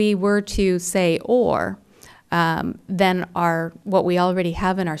if we were to say or, then what we already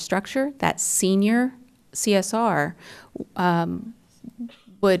have in our structure, that senior CSR,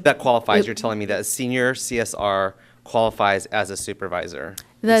 would... That qualifies, you're telling me that a senior CSR qualifies as a supervisor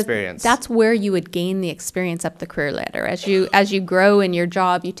experience. That's where you would gain the experience up the career ladder. As you grow in your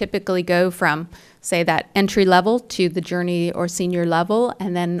job, you typically go from, say, that entry level to the journey or senior level,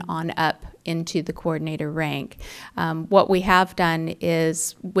 and then on up into the coordinator rank. What we have done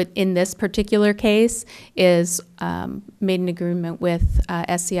is, in this particular case, is made an agreement with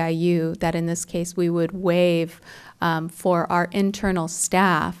SEIU that in this case we would waive for our internal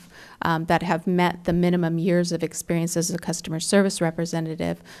staff that have met the minimum years of experience as a customer service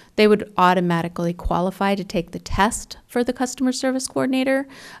representative. They would automatically qualify to take the test for the customer service coordinator,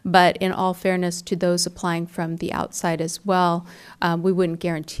 but in all fairness to those applying from the outside as well, we wouldn't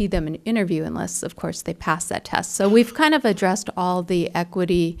guarantee them an interview unless, of course, they pass that test. So we've kind of addressed all the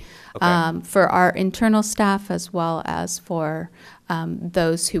equity for our internal staff as well as for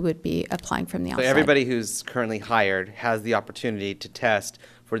those who would be applying from the outside. So everybody who's currently hired has the opportunity to test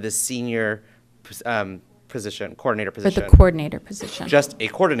for this senior position, coordinator position. For the coordinator position. Just a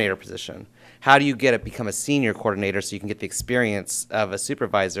coordinator position. How do you become a senior coordinator so you can get the experience of a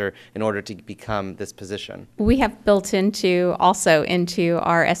supervisor in order to become this position? We have built into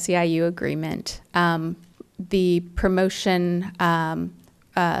our SEIU agreement the promotion,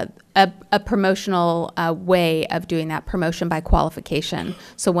 a promotional way of doing that, promotion by qualification.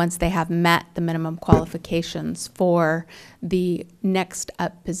 So once they have met the minimum qualifications for the next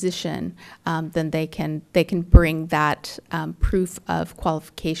up position, then they can bring that proof of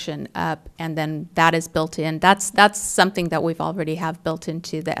qualification up, and then that is built in. That's something that we've already have built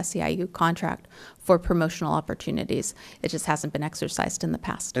into the SEIU contract for promotional opportunities. It just hasn't been exercised in the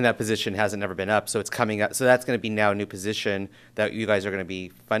past. And that position hasn't never been up, so it's coming up. So that's going to be now a new position that you guys are going to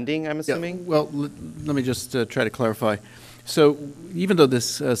be funding, I'm assuming? Yeah, well, let me just try to clarify. So even though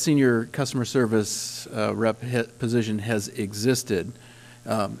this senior customer service rep position has existed,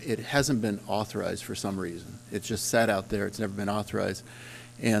 it hasn't been authorized for some reason. It's just sat out there. It's never been authorized.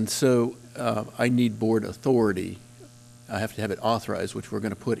 And so I need board authority. I have to have it authorized, which we're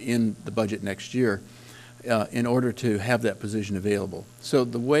going to put in the budget next year, in order to have that position available. So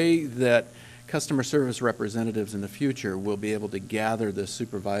the way that customer service representatives in the future will be able to gather this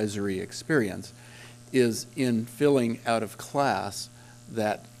supervisory experience is in filling out of class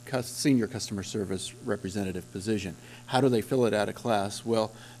that senior customer service representative position. How do they fill it out of class?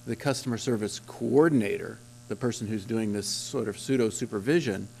 Well, the customer service coordinator, the person who's doing this sort of pseudo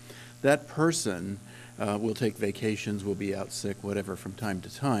supervision, that person will take vacations, will be out sick, whatever, from time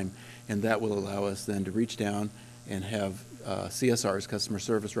to time, and that will allow us then to reach down and have CSRs, customer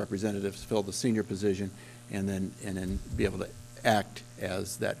service representatives, fill the senior position, and then be able to act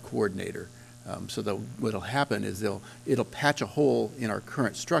as that coordinator. So that what'll happen is it'll patch a hole in our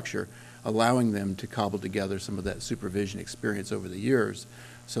current structure, allowing them to cobble together some of that supervision experience over the years,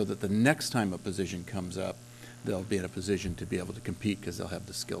 so that the next time a position comes up, they'll be in a position to be able to compete because they'll have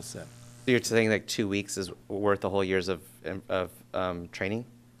the skill set. So you're saying like 2 weeks is worth a whole year's of training?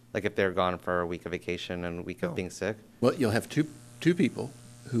 Like if they're gone for a week of vacation and a week of being sick? Well, you'll have two people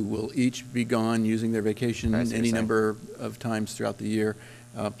who will each be gone using their vacation any number of times throughout the year.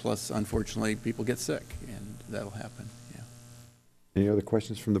 Plus, unfortunately, people get sick, and that'll happen. Yeah. Any other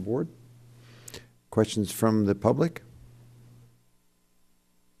questions from the board? Questions from the public?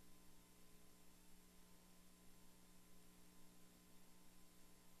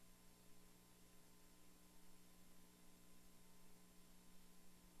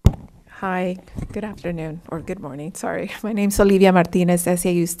 Hi, good afternoon, or good morning, sorry. My name's Olivia Martinez,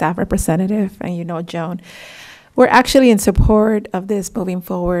 SEIU staff representative, and you know Joan. We're actually in support of this moving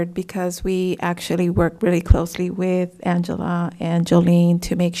forward because we actually work really closely with Angela and Jolene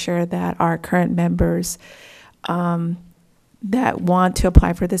to make sure that our current members that want to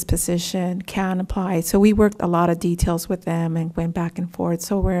apply for this position can apply. So we worked a lot of details with them and went back and forth.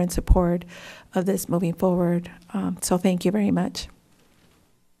 So we're in support of this moving forward. So thank you very much.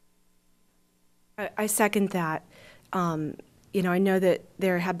 I second that. I know that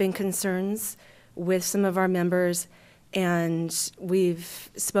there have been concerns with some of our members, And we've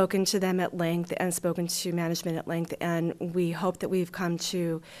spoken to them at length and spoken to management at length, and we hope that we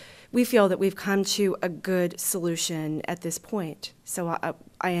feel that we've come to a good solution at this point. So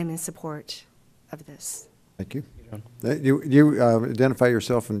I am in support of this. Thank you. You identify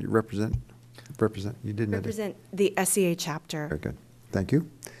yourself and you represent? You didn't Represent the SEA chapter. Very good. Thank you.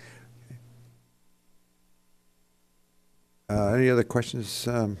 Any other questions,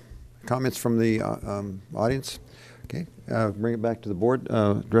 comments from the audience? Okay, bring it back to the board.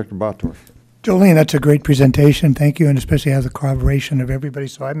 Director Bottorff. Jolene, that's a great presentation. Thank you, and especially have the corroboration of everybody.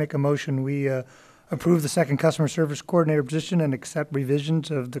 So I make a motion, we approve the second customer service coordinator position and accept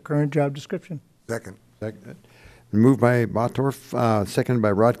revisions of the current job description. Second. Second. Moved by Bottorff, seconded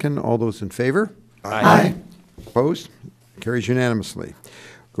by Rodkin. All those in favor? Aye. Opposed? Carries unanimously.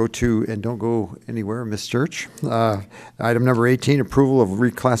 Go to, and don't go anywhere, Ms. Church. Item number 18, approval of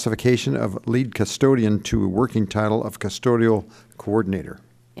reclassification of lead custodian to a working title of custodial coordinator.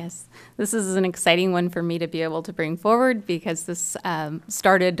 Yes, this is an exciting one for me to be able to bring forward because this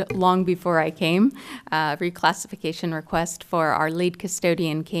started long before I came. Reclassification request for our lead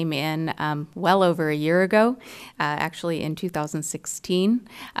custodian came in well over a year ago, actually in 2016.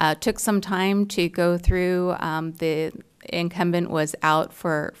 Took some time to go through. The incumbent was out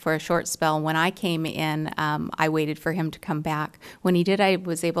for a short spell. When I came in, I waited for him to come back. When he did, I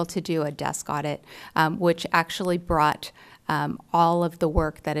was able to do a desk audit, which actually brought all of the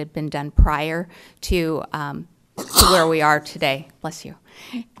work that had been done prior to where we are today. Bless you.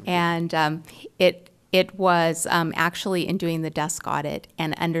 And it was actually in doing the desk audit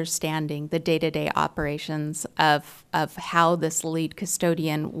and understanding the day-to-day operations of how this lead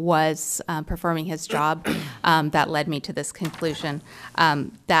custodian was performing his job that led me to this conclusion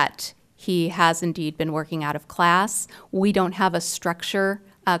that he has indeed been working out of class. We don't have a structure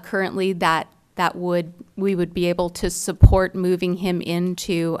currently that we would be able to support moving him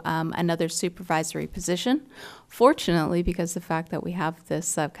into another supervisory position. Fortunately, because the fact that we have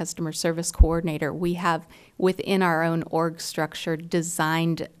this customer service coordinator, we have within our own org structure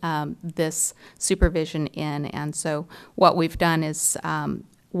designed this supervision in. And so what we've done is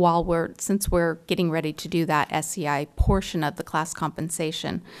since we're getting ready to do that SEI portion of the class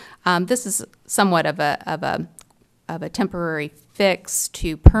compensation, this is somewhat of a temporary fix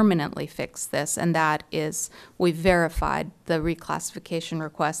to permanently fix this, and that is we've verified the reclassification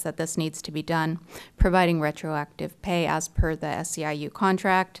request that this needs to be done, providing retroactive pay as per the SEIU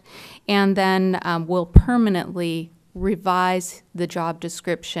contract, and then we'll permanently revise the job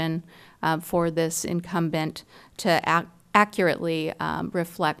description for this incumbent to accurately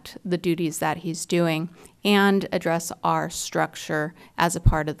reflect the duties that he's doing and address our structure as a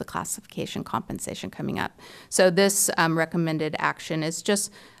part of the classification compensation coming up. So this recommended action is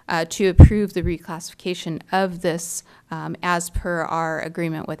just to approve the reclassification of this as per our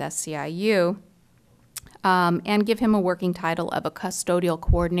agreement with SEIU and give him a working title of a custodial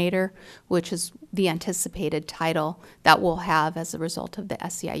coordinator, which is the anticipated title that we'll have as a result of the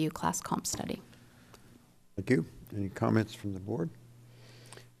SEIU class comp study. Thank you. Any comments from the board?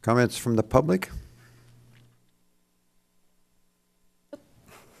 Comments from the public?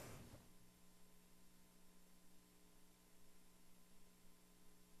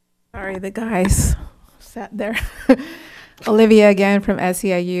 Sorry, the guys sat there. Olivia again from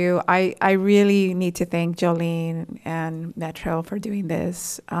SEIU. I really need to thank Jolene and Metro for doing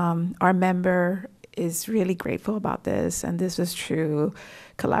this. Our member is really grateful about this, and this was true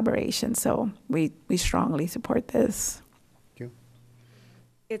collaboration. So we strongly support this. Thank you.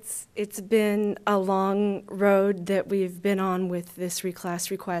 It's been a long road that we've been on with this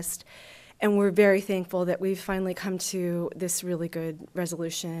reclass request, and we're very thankful that we've finally come to this really good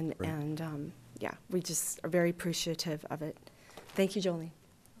resolution. Right. And yeah, we just are very appreciative of it. Thank you, Jolene.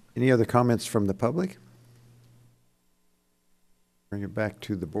 Any other comments from the public? Bring it back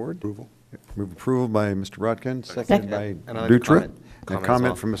to the board. Approval. Move approval by Mr. Rodkin, seconded by Dutra. A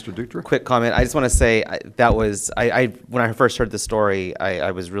comment from Mr. Dutra. Quick comment. I just want to say that was when I first heard the story,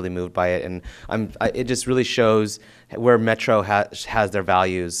 I was really moved by it, and it just really shows where Metro has their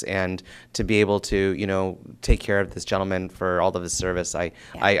values, and to be able to take care of this gentleman for all of his service.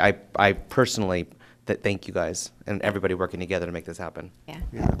 I personally thank you guys and everybody working together to make this happen. Yeah.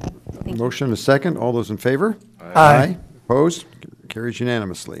 Motion is second. All those in favor? Aye. Opposed? Carries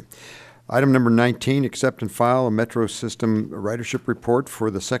unanimously. Item number 19, accept and file a Metro System ridership report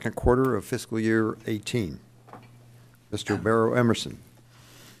for the second quarter of fiscal year 18. Mr. Barrow Emerson.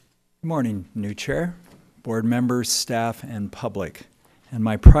 Good morning, new chair, board members, staff, and public. And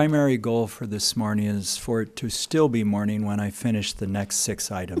my primary goal for this morning is for it to still be morning when I finish the next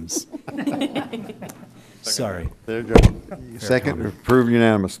 6 items. Sorry. There you go. Second, approved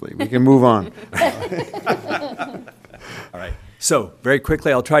unanimously. We can move on. All right. So very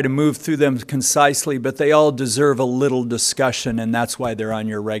quickly, I'll try to move through them concisely, but they all deserve a little discussion, and that's why they're on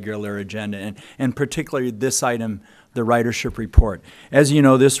your regular agenda, and particularly this item, the ridership report. As you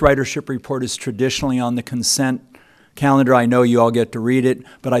know, this ridership report is traditionally on the consent calendar. I know you all get to read it,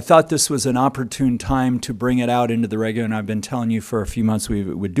 but I thought this was an opportune time to bring it out into the regular, and I've been telling you for a few months we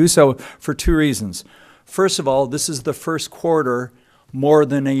would do so for two reasons. First of all, this is the first quarter more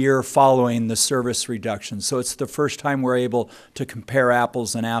than a year following the service reduction. So it's the first time we're able to compare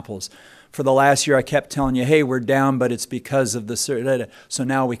apples and apples. For the last year, I kept telling you, hey, we're down, but it's because of the service. So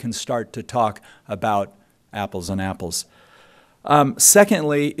now we can start to talk about apples and apples.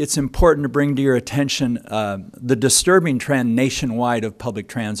 Secondly, it's important to bring to your attention the disturbing trend nationwide of public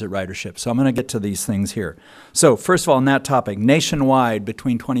transit ridership. So I'm going to get to these things here. So first of all, on that topic, nationwide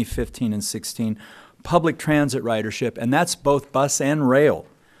between 2015 and 16, public transit ridership, and that's both bus and rail,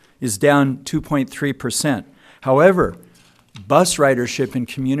 is down 2.3%. However, bus ridership in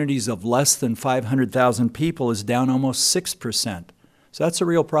communities of less than 500,000 people is down almost 6%. So that's a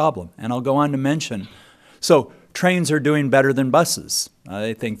real problem, and I'll go on to mention. So trains are doing better than buses.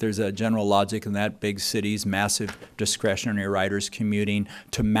 I think there's a general logic in that. Big cities, massive discretionary riders commuting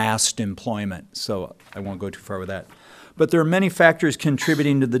to massed employment. So I won't go too far with that. But there are many factors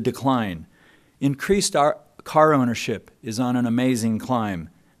contributing to the decline. Increased car ownership is on an amazing climb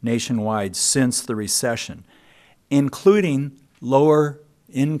nationwide since the recession, including lower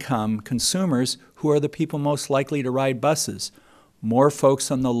income consumers who are the people most likely to ride buses. More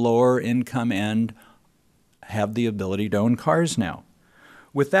folks on the lower income end have the ability to own cars now.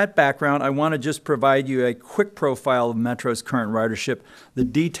 With that background, I want to just provide you a quick profile of Metro's current ridership, the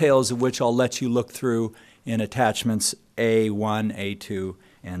details of which I'll let you look through in attachments A1, A2,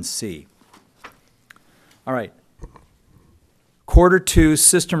 and C. All right. Quarter two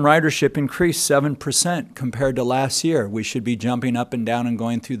system ridership increased 7% compared to last year. We should be jumping up and down and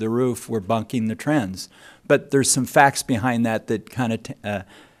going through the roof. We're bunking the trends. But there's some facts behind that that kind of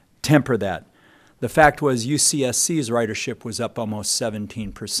temper that. The fact was UCSC's ridership was up almost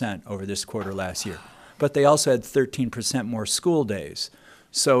 17% over this quarter last year. But they also had 13% more school days.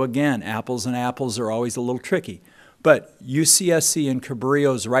 So again, apples and apples are always a little tricky. But UCSC and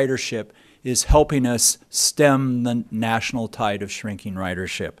Cabrillo's ridership is helping us stem the national tide of shrinking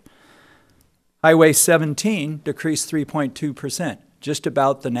ridership. Highway 17 decreased 3.2%, just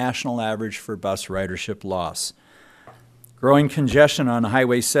about the national average for bus ridership loss. Growing congestion on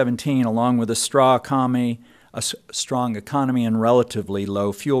Highway 17, along with a strong economy and relatively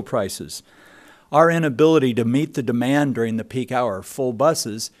low fuel prices. Our inability to meet the demand during the peak hour, full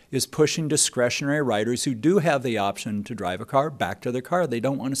buses, is pushing discretionary riders who do have the option to drive a car back to their car. They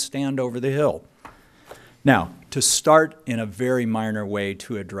don't want to stand over the hill. Now, to start in a very minor way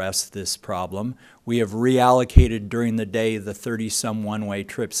to address this problem, we have reallocated during the day the 30-some one-way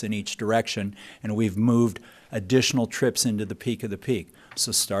trips in each direction, and we've moved additional trips into the peak of the peak.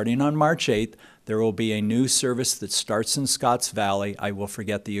 So starting on March 8th, there will be a new service that starts in Scotts Valley. I will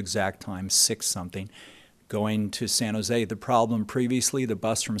forget the exact time, 6-something, going to San Jose. The problem previously, the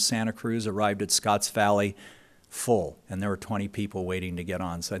bus from Santa Cruz arrived at Scotts Valley full, and there were 20 people waiting to get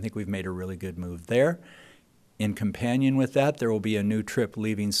on. So I think we've made a really good move there. In companion with that, there will be a new trip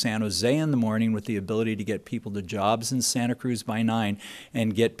leaving San Jose in the morning with the ability to get people to jobs in Santa Cruz by 9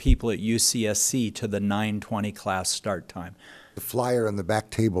 and get people at UCSC to the 9:20 class start time. The flyer on the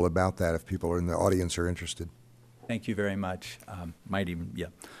back table about that, if people in the audience are interested. Thank you very much.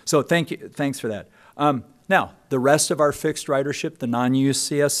 So thanks for that. Now, the rest of our fixed ridership, the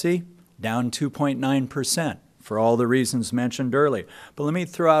non-UCSC, down 2.9%. For all the reasons mentioned earlier. But let me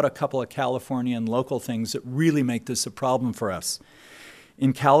throw out a couple of California and local things that really make this a problem for us.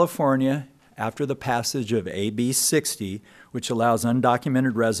 In California, after the passage of AB 60, which allows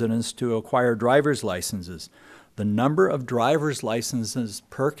undocumented residents to acquire driver's licenses, the number of driver's licenses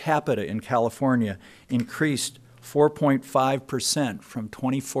per capita in California increased 4.5% from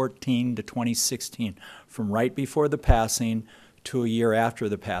 2014 to 2016, from right before the passing to a year after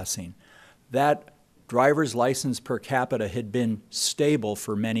the passing. That driver's license per capita had been stable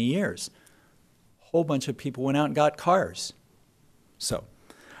for many years. A whole bunch of people went out and got cars. So,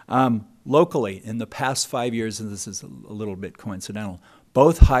 locally, in the past 5 years, and this is a little bit coincidental,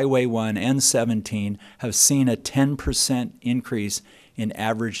 both Highway 1 and 17 have seen a 10% increase in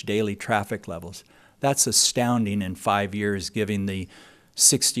average daily traffic levels. That's astounding in 5 years, given the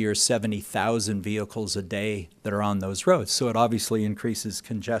 60 or 70,000 vehicles a day that are on those roads. So it obviously increases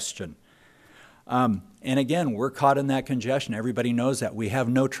congestion. And again, we're caught in that congestion. Everybody knows that. We have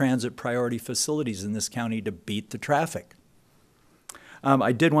no transit priority facilities in this county to beat the traffic.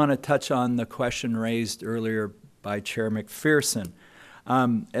 I did want to touch on the question raised earlier by Chair McPherson.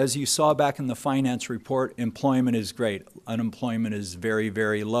 As you saw back in the finance report, employment is great. Unemployment is very,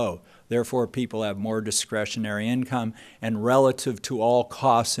 very low. Therefore, people have more discretionary income, and relative to all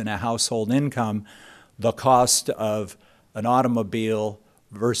costs in a household income, the cost of an automobile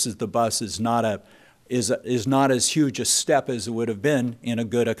versus the bus is not as huge a step as it would have been in a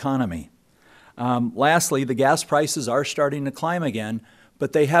good economy. Lastly, the gas prices are starting to climb again,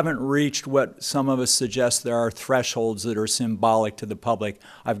 but they haven't reached what some of us suggest there are thresholds that are symbolic to the public.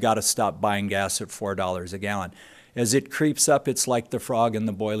 I've got to stop buying gas at $4 a gallon. As it creeps up, it's like the frog in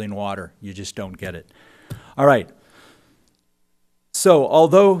the boiling water. You just don't get it. All right. So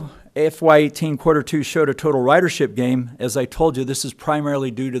although FY18 quarter 2 showed a total ridership gain, as I told you, this is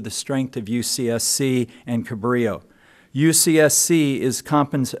primarily due to the strength of UCSC and Cabrillo. UCSC is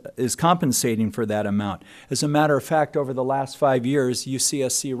compensating for that amount. As a matter of fact, over the last 5 years,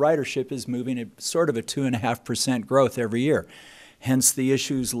 UCSC ridership is moving at sort of a 2.5% growth every year. Hence the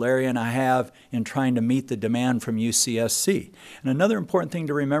issues Larry and I have in trying to meet the demand from UCSC. And another important thing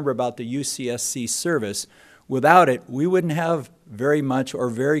to remember about the UCSC service, without it, we wouldn't have very much or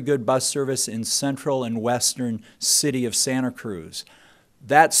very good bus service in central and western city of Santa Cruz.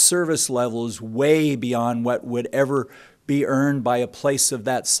 That service level is way beyond what would ever be earned by a place of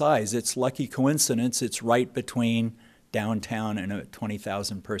that size. It's lucky coincidence it's right between downtown and a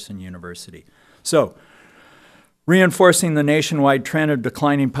 20,000 person university. So, reinforcing the nationwide trend of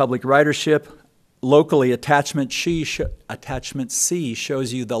declining public ridership, locally attachment C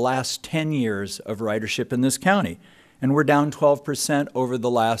shows you the last 10 years of ridership in this county. And we're down 12% over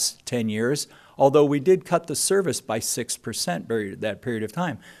the last 10 years. Although we did cut the service by 6% during that period of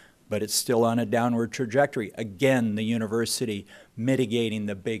time, but it's still on a downward trajectory. Again, the university mitigating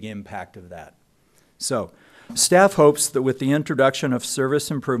the big impact of that. So, staff hopes that with the introduction of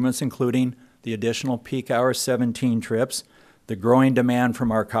service improvements, including the additional peak hour 17 trips, the growing demand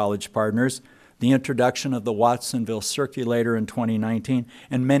from our college partners, the introduction of the Watsonville Circulator in 2019,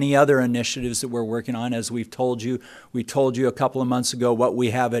 and many other initiatives that we're working on. As we told you a couple of months ago what we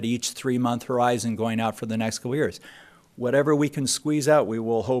have at each 3-month horizon going out for the next couple of years. Whatever we can squeeze out, we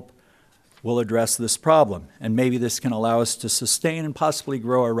will hope will address this problem. And maybe this can allow us to sustain and possibly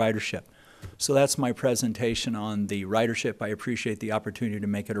grow our ridership. So that's my presentation on the ridership. I appreciate the opportunity to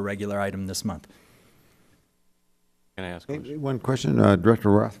make it a regular item this month. Can I ask one question, Director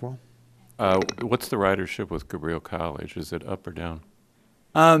Rothwell? What's the ridership with Cabrillo College? Is it up or down?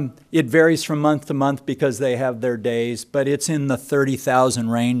 It varies from month to month because they have their days, but it's in the 30,000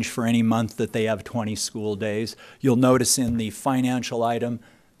 range for any month that they have 20 school days. You'll notice in the financial item,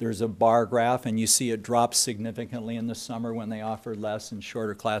 there's a bar graph, and you see it drops significantly in the summer when they offer less and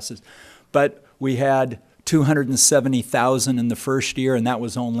shorter classes. But we had 270,000 in the first year, and that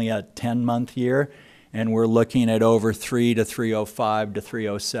was only a 10-month year. And we're looking at over 3 to 305 to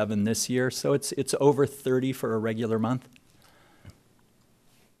 307 this year. So it's over 30 for a regular month.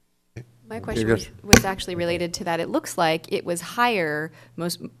 My question was actually related to that. It looks like it was higher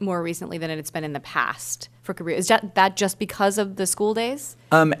more recently than it's been in the past for Cabrillo. Is that just because of the school days?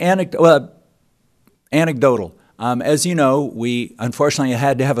 Anecdotal. As you know, we unfortunately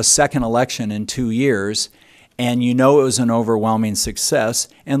had to have a second election in 2 years. And you know it was an overwhelming success,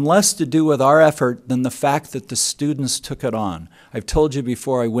 and less to do with our effort than the fact that the students took it on. I've told you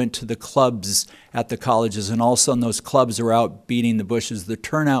before, I went to the clubs at the colleges, and all of a sudden those clubs are out beating the bushes. The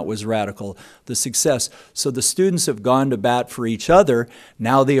turnout was radical, the success. So the students have gone to bat for each other.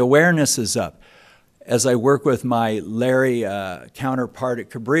 Now the awareness is up. As I work with my Larry counterpart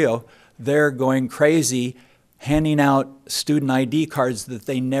at Cabrillo, they're going crazy handing out student ID cards that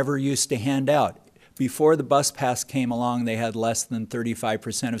they never used to hand out. Before the bus pass came along, they had less than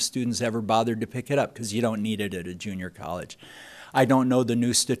 35% of students ever bothered to pick it up because you don't need it at a junior college. I don't know the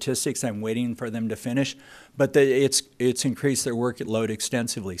new statistics. I'm waiting for them to finish, but it's increased their workload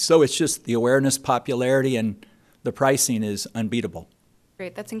extensively. So it's just the awareness, popularity, and the pricing is unbeatable.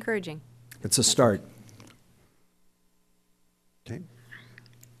 Great, that's encouraging. It's a start. Okay. Any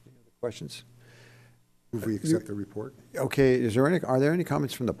other questions? Move we accept the report. Okay. Are there any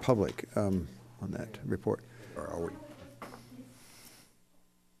comments from the public on that report? Or are we?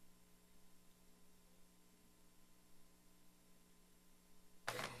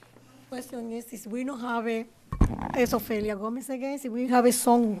 Question is we don't have as Ophelia Gomez again, if we have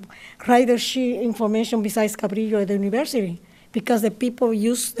some ridership information besides Cabrillo at the university, because the people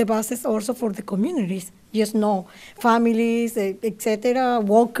use the buses also for the communities. Just know families, etc.,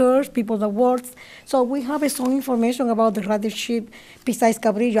 workers, people that work. So we have some information about the ridership besides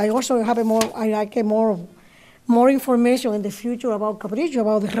Cabrillo. I also have more information in the future about Cabrillo,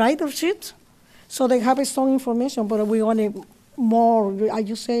 about the riderships. So they have some information, but we want more, I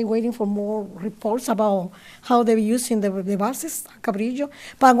just say, waiting for more reports about how they're using the buses, Cabrillo,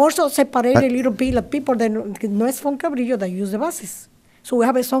 but also separate a little bit the people that not from Cabrillo that use the buses. So we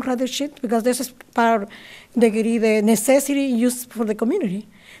have some ridership because this is part the necessity used for the community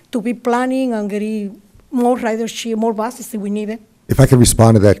to be planning and getting more ridership, more buses if we need it. If I can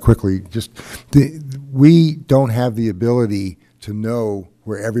respond to that quickly, we don't have the ability to know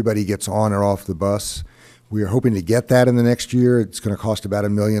where everybody gets on or off the bus. We are hoping to get that in the next year. It's going to cost about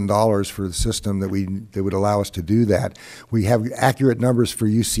 $1 million for the system that would allow us to do that. We have accurate numbers for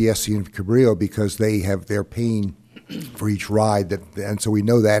UCSC and Cabrillo because they're paying for each ride, and so we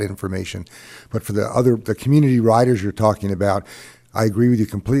know that information. But for the community riders you're talking about, I agree with you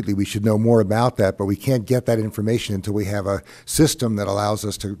completely. We should know more about that, but we can't get that information until we have a system that allows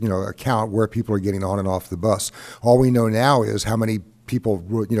us to, account where people are getting on and off the bus. All we know now is how many people,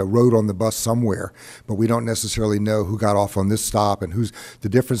 rode on the bus somewhere, but we don't necessarily know who got off on this stop and who's the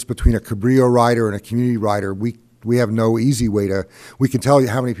difference between a Cabrillo rider and a community rider. We have no easy way we can tell you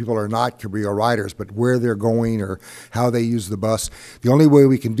how many people are not Cabrillo riders, but where they're going or how they use the bus. The only way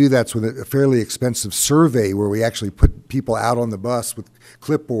we can do that's with a fairly expensive survey where we actually put people out on the bus with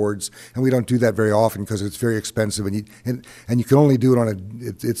clipboards, and we don't do that very often because it's very expensive, and you can only do it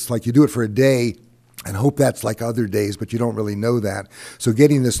it's like you do it for a day and hope that's like other days, but you don't really know that. So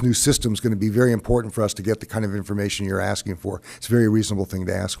getting this new system is going to be very important for us to get the kind of information you're asking for. It's a very reasonable thing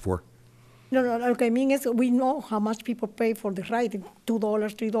to ask for. No, what I mean is we know how much people pay for the ride, $2,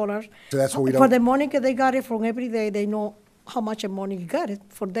 $3. So that's what we don't. For the money that they got it from every day, they know how much money you got it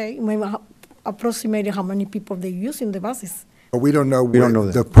for day, maybe approximately how many people they use in the buses. But we don't know. We don't know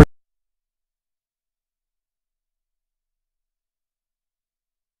that.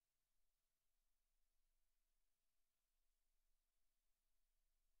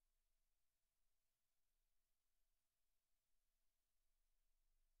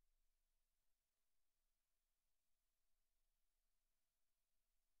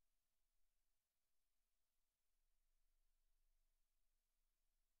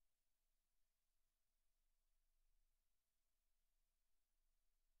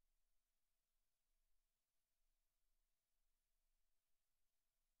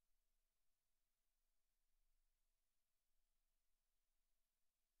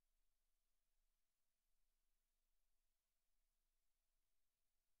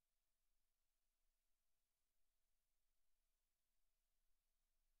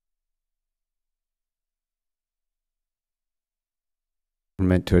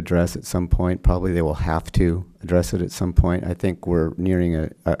 Meant to address at some point. Probably they will have to address it at some point. I think we're nearing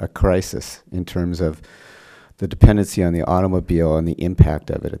a crisis in terms of the dependency on the automobile and the impact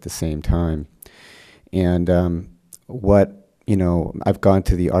of it at the same time. And I've gone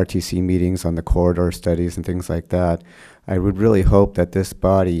to the RTC meetings on the corridor studies and things like that. I would really hope that this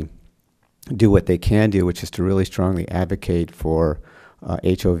body do what they can do, which is to really strongly advocate for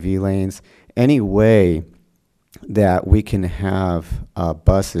HOV lanes. Any way that we can have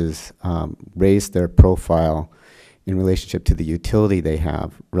buses raise their profile in relationship to the utility they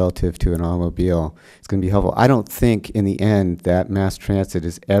have relative to an automobile, it's going to be helpful. I don't think in the end that mass transit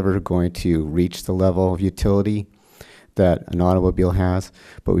is ever going to reach the level of utility that an automobile has,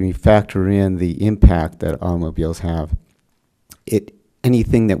 but when you factor in the impact that automobiles have,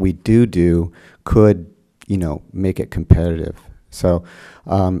 anything that we do could, make it competitive. So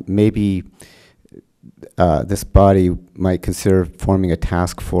maybe this body might consider forming a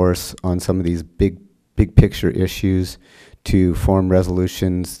task force on some of these big picture issues to form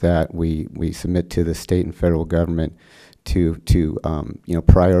resolutions that we submit to the state and federal government to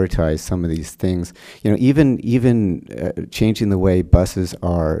prioritize some of these things. Even changing the way buses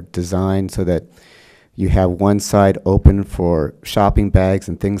are designed so that you have one side open for shopping bags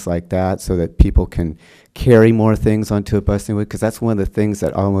and things like that so that people can carry more things onto a bus, because that's one of the things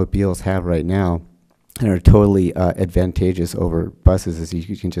that automobiles have right now and are totally advantageous over buses, is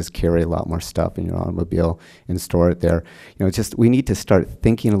you can just carry a lot more stuff in your automobile and store it there. We need to start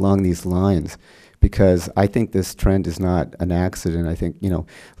thinking along these lines, because I think this trend is not an accident. I think,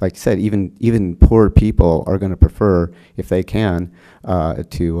 like I said, even poor people are going to prefer, if they can,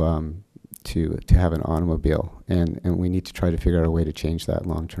 to have an automobile, and we need to try to figure out a way to change that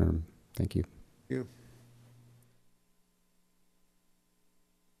long term. Thank you. Thank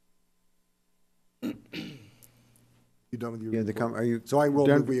you. You done with your Yeah, report? are you So I will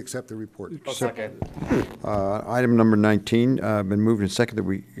done? move we accept the report. Item number 19, been moved and seconded that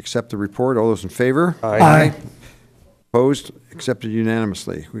we accept the report. All those in favor? Aye. Opposed? Accepted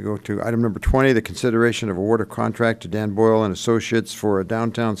unanimously. We go to item number 20, the consideration of award of contract to Dan Boyle and Associates for a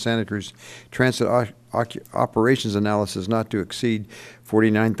downtown Santa Cruz transit operations analysis not to exceed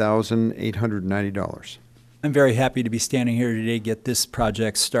 $49,890. I'm very happy to be standing here today to get this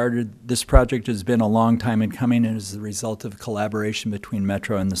project started. This project has been a long time in coming and is the result of collaboration between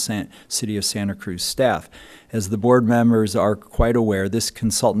Metro and the City of Santa Cruz staff. As the board members are quite aware, this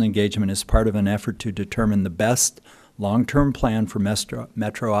consultant engagement is part of an effort to determine the best long-term plan for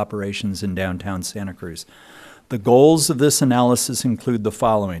Metro operations in downtown Santa Cruz. The goals of this analysis include the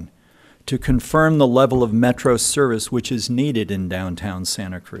following: to confirm the level of Metro service which is needed in downtown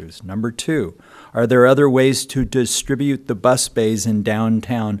Santa Cruz. Number 2, are there other ways to distribute the bus bays in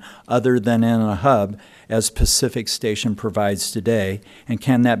downtown other than in a hub as Pacific Station provides today, and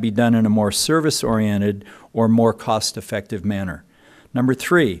can that be done in a more service-oriented or more cost-effective manner? Number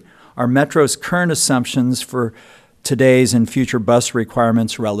 3, are Metro's current assumptions for today's and future bus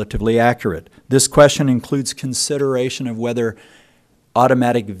requirements relatively accurate? This question includes consideration of whether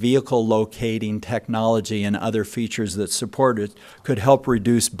automatic vehicle locating technology and other features that support it could help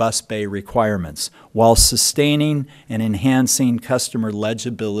reduce bus bay requirements while sustaining and enhancing customer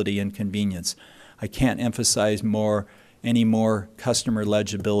legibility and convenience. I can't emphasize any more customer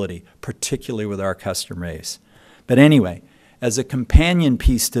legibility, particularly with our customer base. But anyway, as a companion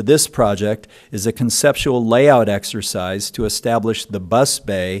piece to this project is a conceptual layout exercise to establish the bus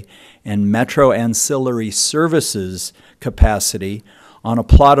bay and Metro ancillary services capacity on a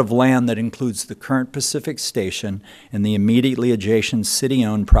plot of land that includes the current Pacific Station and the immediately adjacent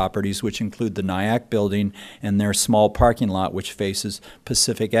city-owned properties, which include the Nyack Building and their small parking lot, which faces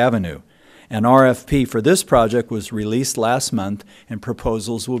Pacific Avenue. An RFP for this project was released last month, and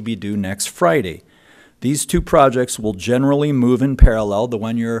proposals will be due next Friday. These two projects will generally move in parallel. The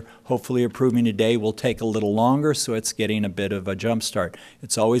one you're hopefully approving today will take a little longer, so it's getting a bit of a jump start.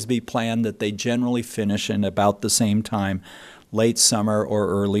 It's always been planned that they generally finish in about the same time, late summer or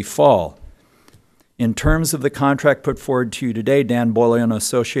early fall. In terms of the contract put forward to you today, Dan Boyle and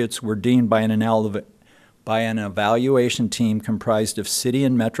Associates were deemed by an evaluation team comprised of city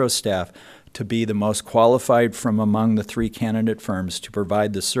and Metro staff to be the most qualified from among the 3 candidate firms to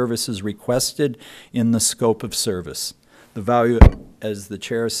provide the services requested in the scope of service. The value, as the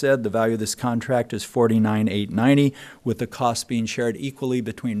chair said, the value of this contract is $49,890, with the cost being shared equally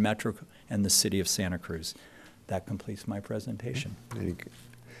between Metro and the City of Santa Cruz. That completes my presentation. Any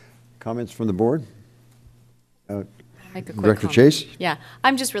comments from the board? Make a quick Director comment. Chase? Yeah,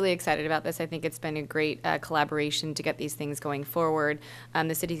 I'm just really excited about this. I think it's been a great collaboration to get these things going forward.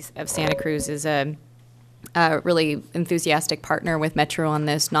 The City of Santa Cruz is a really enthusiastic partner with Metro on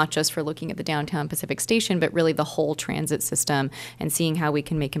this, not just for looking at the downtown Pacific Station, but really the whole transit system and seeing how we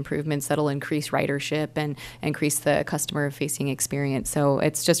can make improvements that'll increase ridership and increase the customer-facing experience. So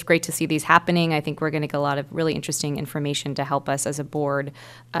it's just great to see these happening. I think we're going to get a lot of really interesting information to help us as a board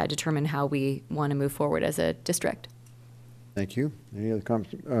determine how we want to move forward as a district. Thank you. Any other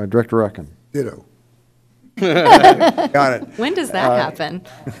comments? Director Ruckin. Ditto. Got it. When does that happen?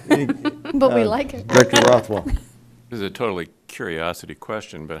 But we like it. Director Rothwell. This is a totally curiosity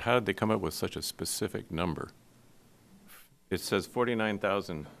question, but how did they come up with such a specific number? It says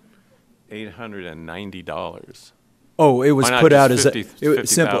 $49,890. Oh, it was Why not put just out as a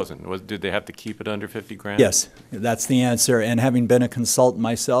 50,000? Did they have to keep it under 50 grand? Yes, that's the answer. And having been a consultant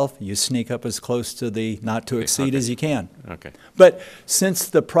myself, you sneak up as close to the not to exceed as you can. Okay. But since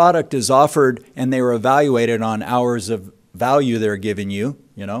the product is offered and they were evaluated on hours of value they're giving you,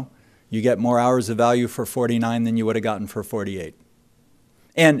 you get more hours of value for 49 than you would have gotten for 48.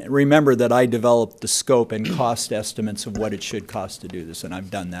 And remember that I developed the scope and cost estimates of what it should cost to do this, and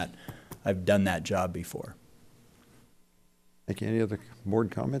I've done that job before. Thank you. Any other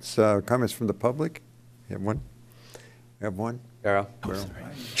board comments? Comments from the public? You have one? You have one? Carol.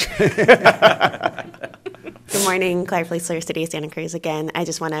 Good morning, Claire Fleisler, City of Santa Cruz again. I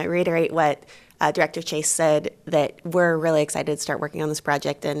just want to reiterate what Director Chase said, that we're really excited to start working on this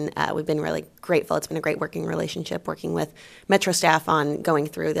project, and we've been really grateful. It's been a great working relationship working with Metro staff on going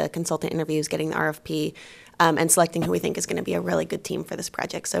through the consultant interviews, getting the RFP, and selecting who we think is going to be a really good team for this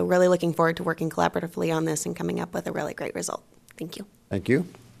project. So really looking forward to working collaboratively on this and coming up with a really great result. Thank you. Thank you.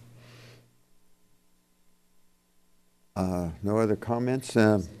 No other comments?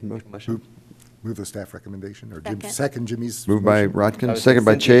 Move the staff recommendation, or second Jimmy's. Moved by Rodkin, second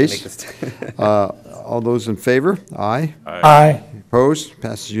by Chase. All those in favor? Aye. Aye. Opposed?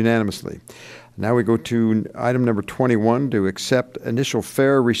 Passes unanimously. Now we go to item number 21, to accept initial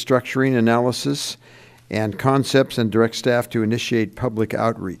fare restructuring analysis and concepts and direct staff to initiate public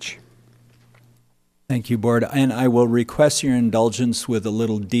outreach. Thank you, Board. And I will request your indulgence with a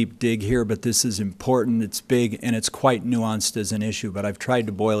little deep dig here, but this is important, it's big, and it's quite nuanced as an issue, but I've tried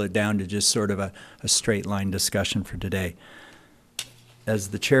to boil it down to just sort of a straight line discussion for today. As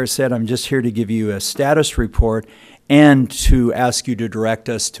the chair said, I'm just here to give you a status report and to ask you to direct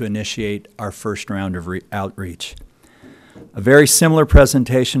us to initiate our first round of outreach. A very similar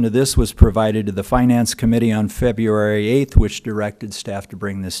presentation to this was provided to the Finance Committee on February 8th, which directed staff to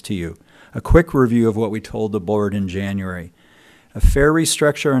bring this to you. A quick review of what we told the board in January. A fare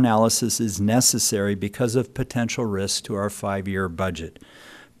restructure analysis is necessary because of potential risks to our 5-year budget.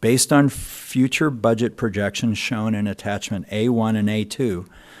 Based on future budget projections shown in attachment A1 and A2,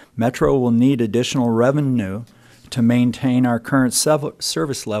 Metro will need additional revenue to maintain our current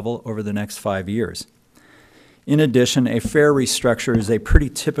service level over the next 5 years. In addition, a fare restructure is a pretty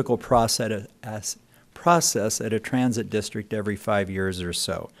typical process at a transit district every 5 years or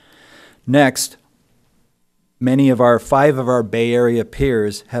so. Next, five of our Bay Area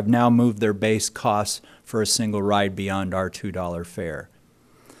peers have now moved their base costs for a single ride beyond our $2 fare.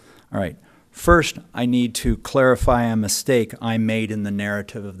 All right, first I need to clarify a mistake I made in the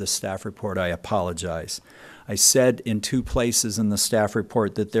narrative of the staff report. I apologize. I said in 2 places in the staff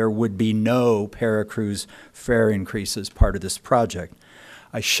report that there would be no Paracruz fare increase as part of this project.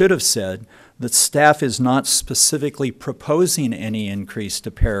 I should have said that staff is not specifically proposing any increase to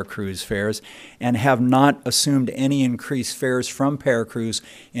Paracruz fares and have not assumed any increased fares from Paracruz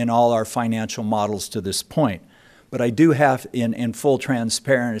in all our financial models to this point. But I do have, in full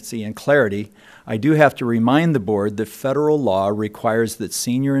transparency and clarity, I do have to remind the board that federal law requires that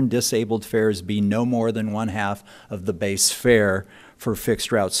senior and disabled fares be no more than 1/2 of the base fare for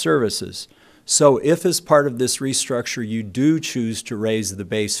fixed route services. So if as part of this restructure you do choose to raise the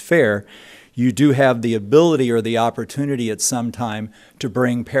base fare, you do have the ability or the opportunity at some time to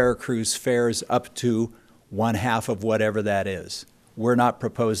bring Paracruz fares up to 1/2 of whatever that is. We're not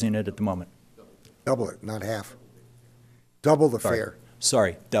proposing it at the moment. Double it, not half. Double the fare.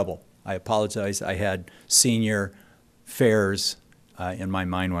 Sorry, double. I apologize. I had senior fares in my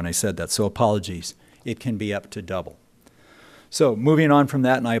mind when I said that, so apologies. It can be up to double. So moving on from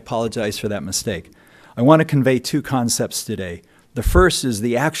that, and I apologize for that mistake, I want to convey 2 concepts today. The first is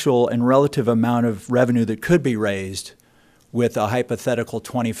the actual and relative amount of revenue that could be raised with a hypothetical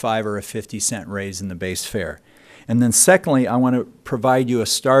 25 or a 50-cent raise in the base fare. And then secondly, I want to provide you a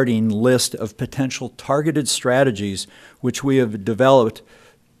starting list of potential targeted strategies which we have developed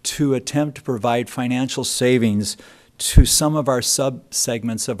to attempt to provide financial savings to some of our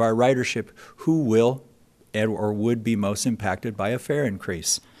sub-segments of our ridership who will or would be most impacted by a fare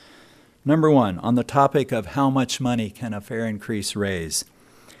increase. Number 1, on the topic of how much money can a fare increase raise.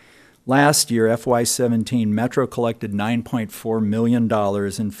 Last year, FY17, Metro collected $9.4 million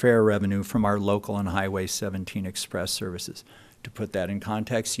in fare revenue from our local and Highway 17 express services. To put that in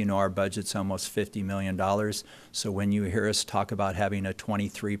context, you know our budget's almost $50 million, so when you hear us talk about having a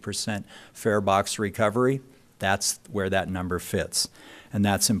 23% fare box recovery, that's where that number fits. And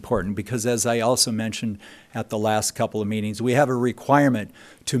that's important because, as I also mentioned at the last couple of meetings, we have a requirement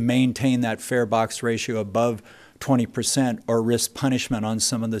to maintain that fare box ratio above 20% or risk punishment on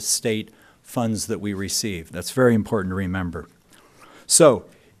some of the state funds that we receive. That's very important to remember. So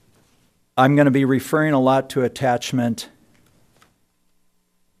I'm going to be referring a lot to attachment,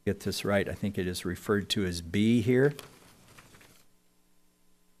 get this right, I think it is referred to as B here.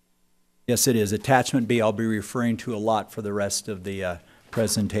 Yes, it is. Attachment B I'll be referring to a lot for the rest of the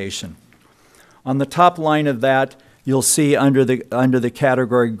presentation. On the top line of that, you'll see under the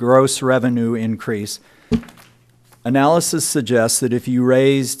category gross revenue increase, analysis suggests that if you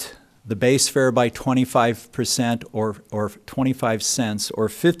raised the base fare by 25% or 25 cents or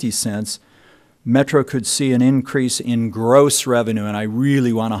 50 cents, Metro could see an increase in gross revenue, and I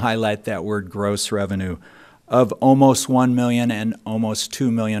really want to highlight that word gross revenue, of almost $1 million and almost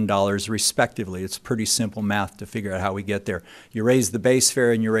 $2 million respectively. It's pretty simple math to figure out how we get there. You raise the base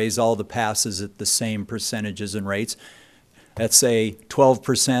fare and you raise all the passes at the same percentages and rates. That's a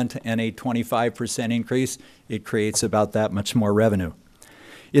 12% and a 25% increase. It creates about that much more revenue.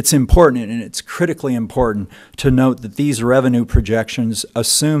 It's important, and it's critically important, to note that these revenue projections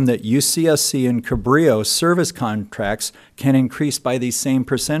assume that UCSC and Cabrillo service contracts can increase by these same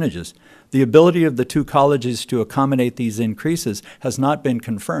percentages. The ability of the 2 colleges to accommodate these increases has not been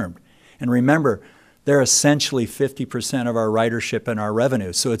confirmed. And remember, they're essentially 50% of our ridership and our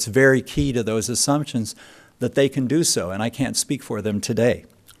revenue, so it's very key to those assumptions that they can do so, and I can't speak for them today.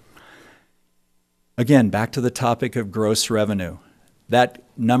 Again, back to the topic of gross revenue. That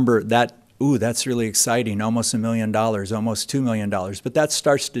number, that's really exciting, almost $1 million, almost $2 million. But that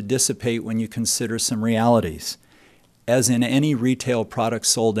starts to dissipate when you consider some realities. As in any retail product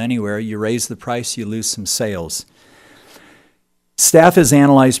sold anywhere, you raise the price, you lose some sales. Staff has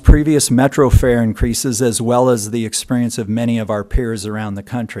analyzed previous Metro fare increases as well as the experience of many of our peers around the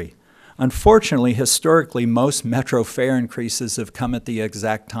country. Unfortunately, historically, most Metro fare increases have come at the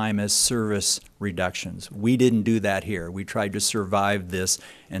exact time as service reductions. We didn't do that here. We tried to survive this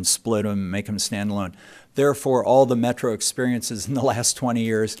and split them and make them stand alone. Therefore, all the Metro experiences in the last 20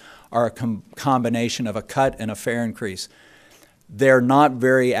 years are a combination of a cut and a fare increase. They're not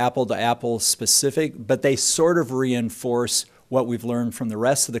very apple-to-apple specific, but they sort of reinforce what we've learned from the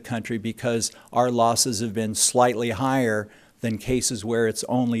rest of the country because our losses have been slightly higher than cases where it's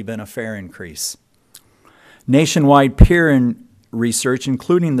only been a fare increase. Nationwide peer research,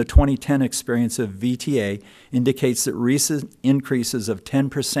 including the 2010 experience of VTA, indicates that recent increases of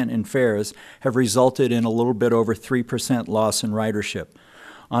 10% in fares have resulted in a little bit over 3% loss in ridership.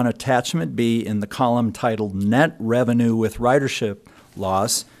 On attachment B in the column titled Net Revenue with Ridership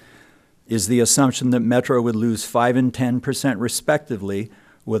Loss is the assumption that Metro would lose 5% and 10% respectively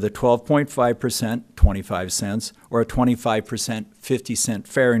with a 12.5%, 25 cents, or a 25%, 50-cent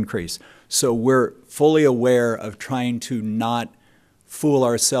fare increase. So we're fully aware of trying to not fool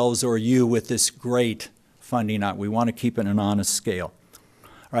ourselves or you with this great funding out. We want to keep it an honest scale.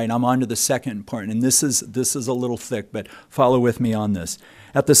 All right, I'm on to the second part, and this is a little thick, but follow with me on this.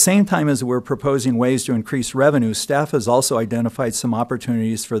 At the same time as we're proposing ways to increase revenue, staff has also identified some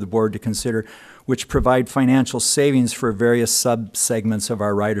opportunities for the board to consider which provide financial savings for various sub-segments of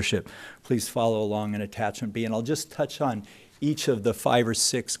our ridership. Please follow along in attachment B, and I'll just touch on each of the 5 or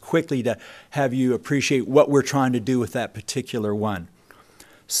 6 quickly to have you appreciate what we're trying to do with that particular one.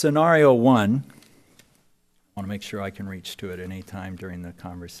 Scenario 1, I want to make sure I can reach to it any time during the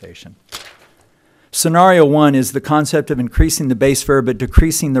conversation. Scenario 1 is the concept of increasing the base fare but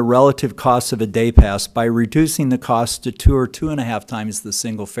decreasing the relative cost of a day pass by reducing the cost to 2 or 2.5 times the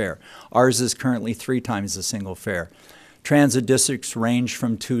single fare. Ours is currently 3 times the single fare. Transit districts range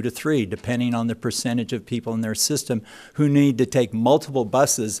from 2 to 3, depending on the percentage of people in their system who need to take multiple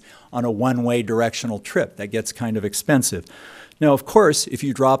buses on a one-way directional trip. That gets kind of expensive. Now, of course, if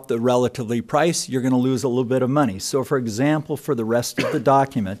you drop the relatively price, you're going to lose a little bit of money. So, for example, for the rest of the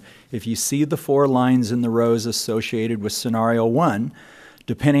document, if you see the 4 lines in the rows associated with scenario 1,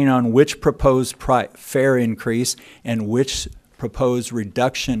 depending on which proposed fare increase and which proposed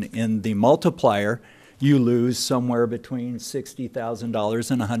reduction in the multiplier, you lose somewhere between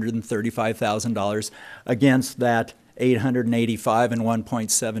 $60,000 and $135,000 against that $885 and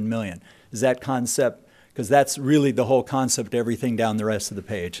 $1.7 million. Is that concept? Because that's really the whole concept, everything down the rest of the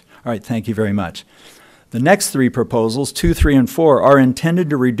page. All right, thank you very much. The next 3 proposals, 2, 3, and 4, are intended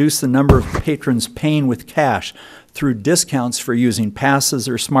to reduce the number of patrons paying with cash through discounts for using passes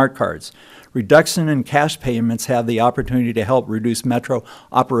or smart cards. Reduction in cash payments have the opportunity to help reduce Metro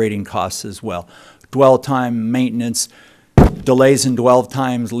operating costs as well. Dwell time, maintenance, delays in dwell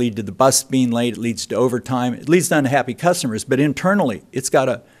times lead to the bus being late, it leads to overtime, it leads to unhappy customers, but internally it's got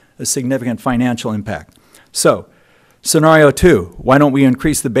a significant financial impact. So, scenario 2, why don't we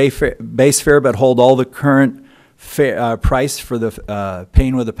increase the base fare but hold all the current price for the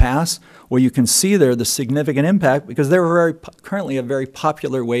paying with a pass? Well, you can see there the significant impact because they're currently a very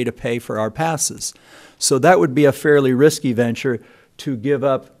popular way to pay for our passes. So that would be a fairly risky venture to give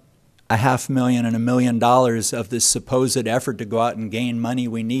up $500,000 and $1 million of this supposed effort to go out and gain money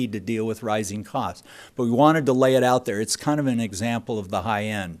we need to deal with rising costs. But we wanted to lay it out there. It's kind of an example of the high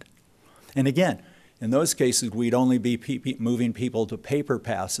end. And again, in those cases, we'd only be moving people to paper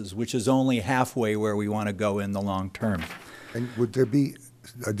passes, which is only halfway where we want to go in the long term. And would there be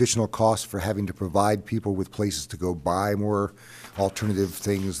additional costs for having to provide people with places to go buy more alternative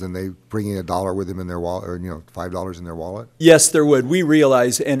things than they bringing $1 with them in their wallet, or $5 in their wallet? Yes, there would. We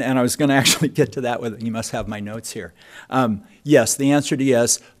realize, and I was going to actually get to that with you. Must have my notes here. Yes, the answer to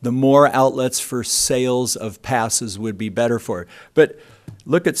yes. The more outlets for sales of passes would be better for it. But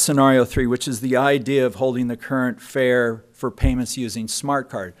look at scenario 3, which is the idea of holding the current fare for payments using smart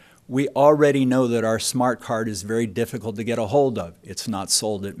card. We already know that our smart card is very difficult to get a hold of. It's not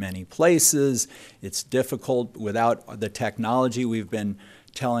sold at many places. It's difficult without the technology we've been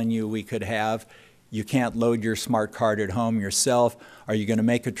telling you we could have. You can't load your smart card at home yourself. Are you going to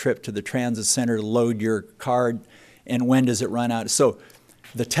make a trip to the transit center to load your card? And when does it run out? So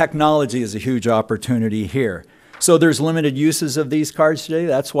the technology is a huge opportunity here. So there's limited uses of these cards today.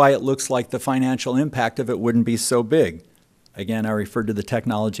 That's why it looks like the financial impact of it wouldn't be so big. Again, I referred to the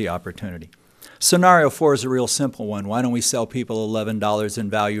technology opportunity. Scenario 4 is a real simple one. Why don't we sell people $11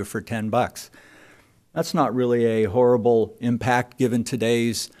 in value for $10? That's not really a horrible impact given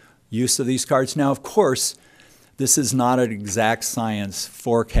today's use of these cards. Now, of course, this is not an exact science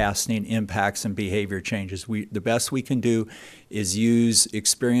forecasting impacts and behavior changes. The best we can do is use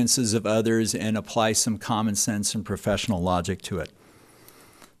experiences of others and apply some common sense and professional logic to it.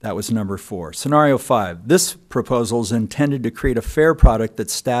 That was number 4. Scenario 5. This proposal is intended to create a fair product that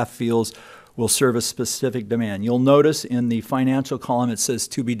staff feels will serve a specific demand. You'll notice in the financial column it says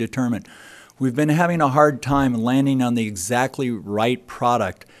to be determined. We've been having a hard time landing on the exactly right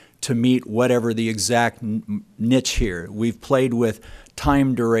product to meet whatever the exact niche here. We've played with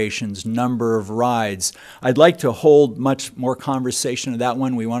time durations, number of rides. I'd like to hold much more conversation of that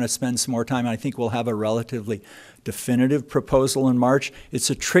one. We want to spend some more time. I think we'll have a relatively definitive proposal in March. It's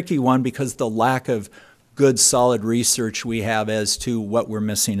a tricky one because the lack of good, solid research we have as to what we're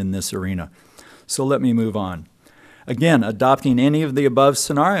missing in this arena. So let me move on. Again, adopting any of the above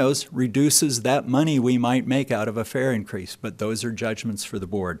scenarios reduces that money we might make out of a fare increase, but those are judgments for the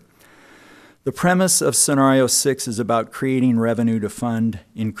board. The premise of scenario 6 is about creating revenue to fund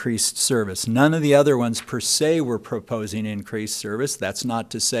increased service. None of the other ones per se were proposing increased service. That's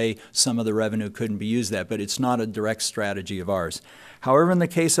not to say some of the revenue couldn't be used that, but it's not a direct strategy of ours. However, in the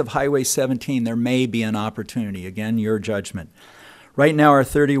case of Highway 17, there may be an opportunity. Again, your judgment. Right now, our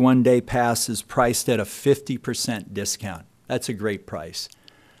 31-day pass is priced at a 50% discount. That's a great price.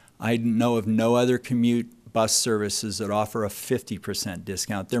 I know of no other commute bus services that offer a 50%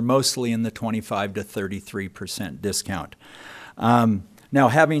 discount. They're mostly in the 25 to 33% discount. Now,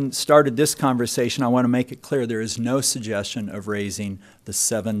 having started this conversation, I want to make it clear there is no suggestion of raising the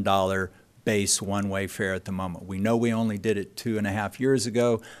 $7 base one-way fare at the moment. We know we only did it 2.5 years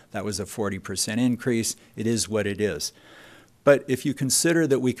ago. That was a 40% increase. It is what it is. But if you consider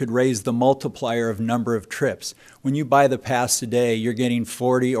that we could raise the multiplier of number of trips, when you buy the pass today, you're getting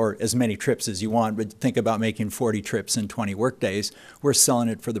 40 or as many trips as you want, but think about making 40 trips in 20 workdays. We're selling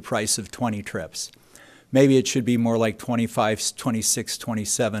it for the price of 20 trips. Maybe it should be more like 25, 26,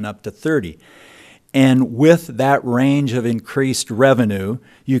 27, up to 30. And with that range of increased revenue,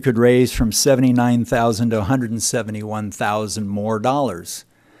 you could raise from $79,000 to $171,000 more dollars.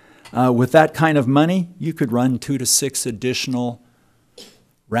 With that kind of money, you could run 2 to 6 additional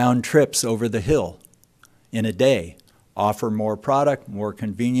round trips over the hill in a day, offer more product, more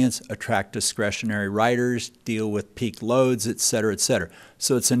convenience, attract discretionary riders, deal with peak loads, et cetera, et cetera.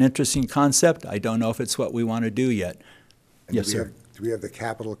 So it's an interesting concept. I don't know if it's what we want to do yet. And yes, sir. Do we have the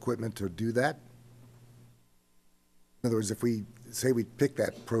capital equipment to do that? In other words, if we say we pick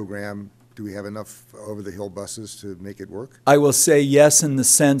that program, do we have enough over-the-hill buses to make it work? I will say yes in the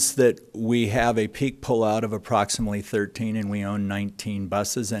sense that we have a peak pullout of approximately 13 and we own 19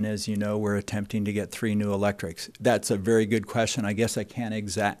 buses. And as you know, we're attempting to get 3 new electrics. That's a very good question. I guess I can't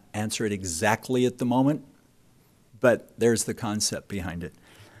answer it exactly at the moment, but there's the concept behind it.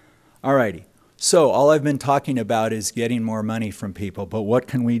 All righty. So all I've been talking about is getting more money from people, but what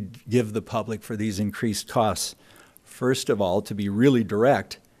can we give the public for these increased costs? First of all, to be really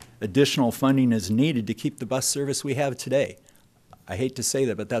direct, additional funding is needed to keep the bus service we have today. I hate to say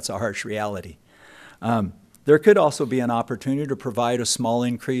that, but that's a harsh reality. There could also be an opportunity to provide a small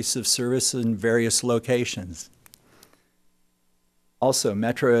increase of service in various locations. Also,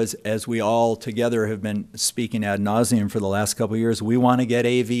 Metro, as we all together have been speaking ad nauseum for the last couple of years, we want to get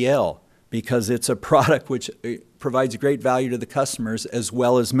AVL because it's a product which provides great value to the customers as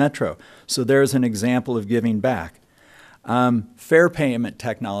well as Metro. So there's an example of giving back. Fare payment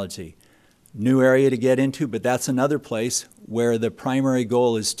technology, new area to get into, but that's another place where the primary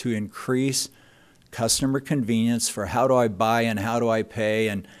goal is to increase customer convenience for how do I buy and how do I pay,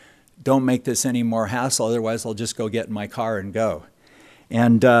 and don't make this any more hassle, otherwise I'll just go get in my car and go.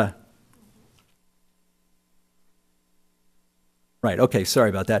 And right, okay,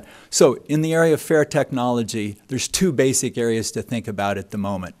 sorry about that. So in the area of fare technology, there's 2 basic areas to think about at the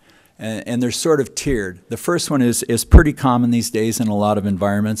moment. And they're sort of tiered. The first one is pretty common these days in a lot of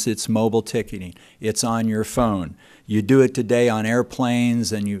environments. It's mobile ticketing. It's on your phone. You do it today on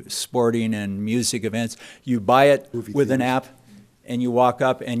airplanes and sporting and music events. You buy it with an app and you walk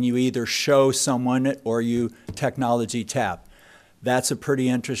up and you either show someone it or you technology tap. That's a pretty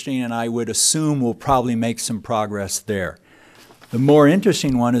interesting, and I would assume we'll probably make some progress there. The more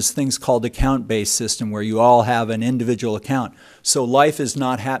interesting one is things called account-based system, where you all have an individual account. So life is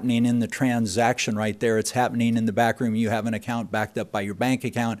not happening in the transaction right there. It's happening in the back room. You have an account backed up by your bank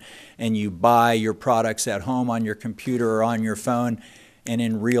account, and you buy your products at home on your computer or on your phone, and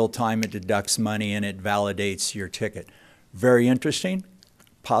in real time it deducts money and it validates your ticket. Very interesting.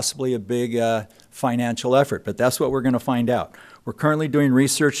 possibly a big financial effort, but that's what we're going to find out. We're currently doing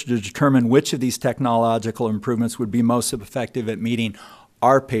research to determine which of these technological improvements would be most effective at meeting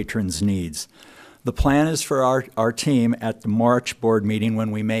our patrons' needs. The plan is for our team at the March board meeting, when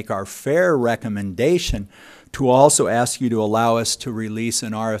we make our fare recommendation, to also ask you to allow us to release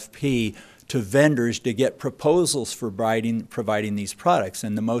an RFP to vendors to get proposals for providing these products.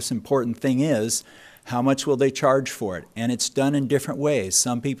 And the most important thing is, how much will they charge for it? And it's done in different ways.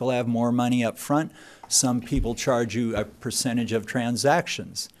 Some people have more money up front. Some people charge you a percentage of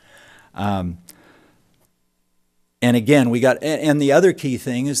transactions. And again, and the other key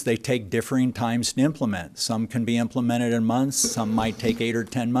thing is they take differing times to implement. Some can be implemented in months, some might take 8 or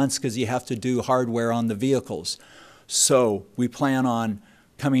 10 months because you have to do hardware on the vehicles. So we plan on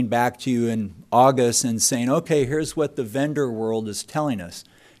coming back to you in August and saying, okay, here's what the vendor world is telling us.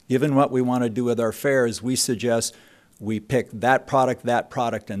 Given what we want to do with our fares, we suggest we pick that product,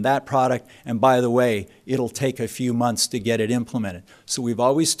 and that product, and by the way, it'll take a few months to get it implemented. So we've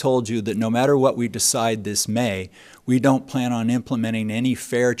always told you that no matter what we decide this May, we don't plan on implementing any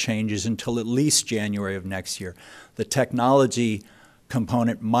fare changes until at least January of next year. The technology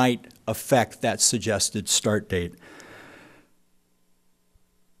component might affect that suggested start date.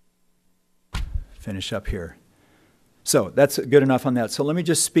 Finish up here. So that's good enough on that. So let me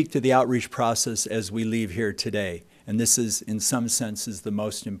just speak to the outreach process as we leave here today. And this is, in some senses, the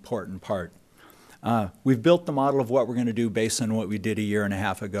most important part. We've built the model of what we're going to do based on what we did a year and a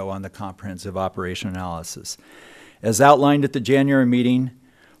half ago on the comprehensive operation analysis. As outlined at the January meeting,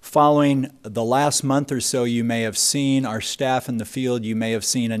 following the last month or so, you may have seen our staff in the field, you may have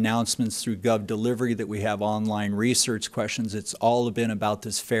seen announcements through Gov Delivery that we have online research questions. It's all been about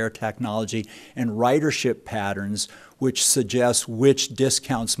this fare technology and ridership patterns, which suggests which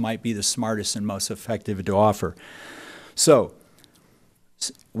discounts might be the smartest and most effective to offer. So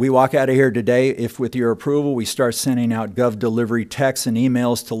we walk out of here today, if with your approval, we start sending out Gov Delivery texts and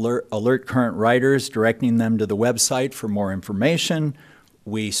emails to alert current riders, directing them to the website for more information.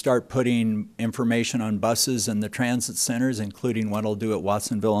 We start putting information on buses and the transit centers, including what I'll do at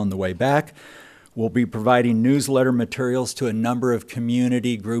Watsonville on the way back. We'll be providing newsletter materials to a number of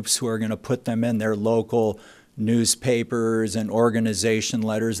community groups who are going to put them in their local newspapers and organization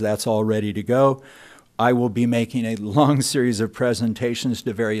letters. That's all ready to go. I will be making a long series of presentations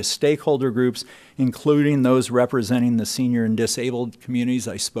to various stakeholder groups, including those representing the senior and disabled communities.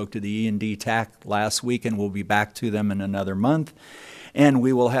 I spoke to the E&D TAC last week, and we'll be back to them in another month. And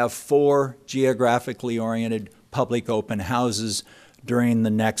we will have 4 geographically oriented public open houses during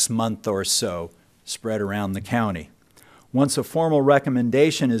the next month or so, spread around the county. Once a formal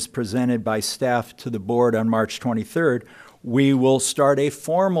recommendation is presented by staff to the board on March 23rd, we will start a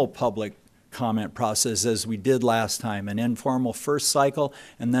formal public comment process as we did last time, an informal first cycle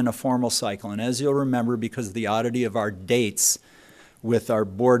and then a formal cycle. And as you'll remember, because of the oddity of our dates with our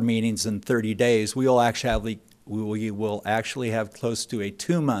board meetings in 30 days, we will actually have close to a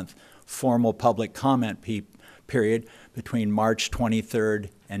 2-month formal public comment period between March 23rd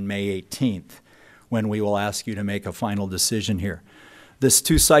and May 18th, when we will ask you to make a final decision here. This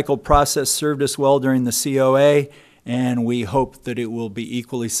 2-cycle process served us well during the COA, and we hope that it will be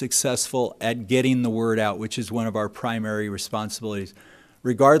equally successful at getting the word out, which is one of our primary responsibilities.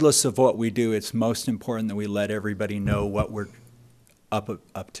 Regardless of what we do, it's most important that we let everybody know what we're up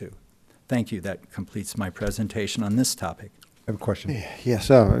to. Thank you. That completes my presentation on this topic. I have a question. Yes,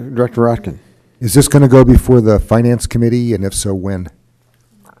 Director Rotkin. Is this going to go before the Finance Committee, and if so, when?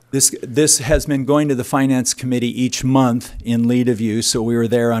 This has been going to the Finance Committee each month in lead of you, so we were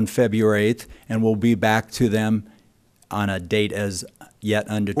there on February 8th, and we'll be back to them on a date as yet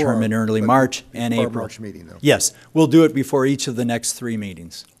undetermined, early March and April. March meeting, though. Yes, we'll do it before each of the next 3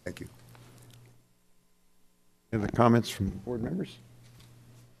 meetings. Thank you. Any other comments from board members?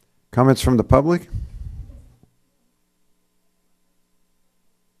 Comments from the public?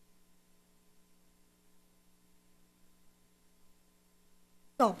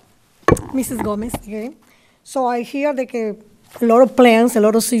 So, Mrs. Gomez again. So I hear like a lot of plans, a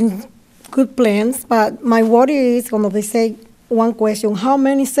lot of things, good plans, but my worry is when they say one question, how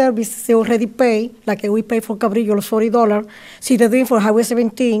many services they already pay, like we pay for Cabrillo, $40, see they're doing for Highway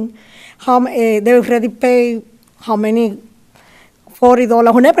 17, they already pay how many,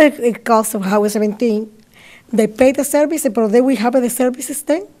 $40, whenever it costs of Highway 17, they pay the service, but they will have the services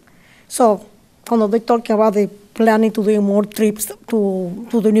then. So when they talk about the planning to do more trips to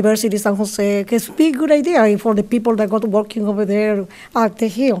the University of San Jose, it's a big good idea for the people that got working over there at the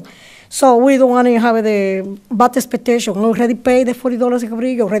Hill. So we don't want to have the bad expectation. I already paid the $40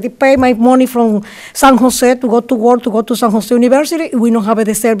 every year. Already paid my money from San Jose to go to work, to go to San Jose University. We don't have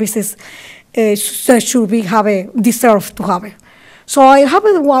the services that should be deserve to have it. So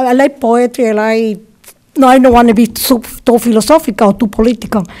I like poetry. I don't want to be too philosophical, too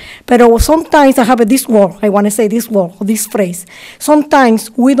political, but sometimes I have this word. I want to say this word, this phrase. Sometimes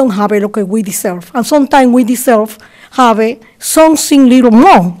we don't have it like we deserve, and sometimes we deserve have something little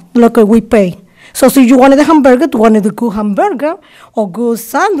more like we pay. So if you wanted a hamburger, you wanted a good hamburger, or good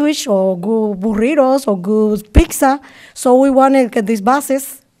sandwich, or good burritos, or good pizza. So we want to get these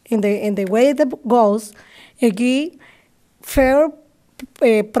buses in the way that goes, and give fair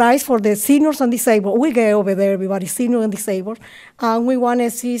price for the seniors and disabled. We get over there, everybody, senior and disabled, and we want to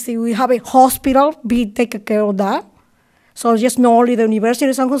see we have a hospital be taken care of that. So just not only the University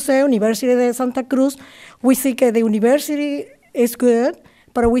of San Jose, University of Santa Cruz, we see that the university is good,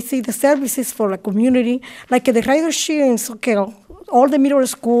 but we see the services for the community, like the ridership in Soquel, all the middle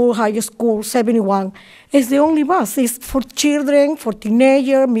school, high school, 71, is the only bus. It's for children, for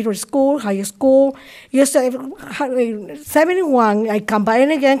teenagers, middle school, high school. Yes, 71, I come by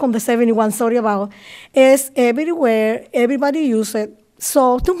and again on the 71, sorry about, is everywhere, everybody use it.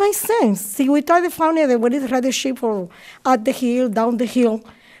 So to make sense, see, we try to find it, what is ridership for up the hill, down the hill,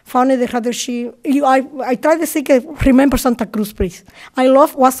 found the ridership. I try to think, remember Santa Cruz, please. I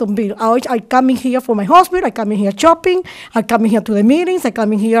love Watsonville. I come in here for my husband, I come in here shopping, I come in here to the meetings, I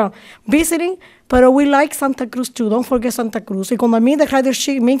come in here visiting, but we like Santa Cruz too. Don't forget Santa Cruz. Because I mean the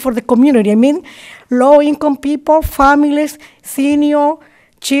ridership, I mean for the community. I mean low-income people, families, senior,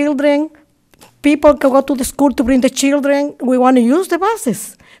 children, people can go to the school to bring the children. We want to use the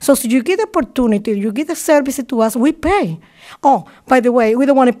buses. So you get the opportunity, you get the services to us, we pay. Oh, by the way, we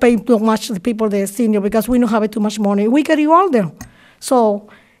don't want to pay too much to the people that are senior because we don't have too much money. We get you all there. So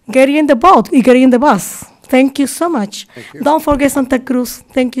get in the boat, you get in the bus. Thank you so much. Don't forget Santa Cruz.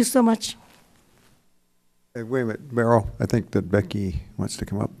 Thank you so much. Hey, wait a minute, Beryl. I think that Becky wants to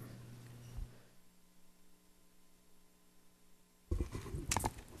come up.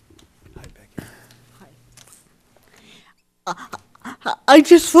 I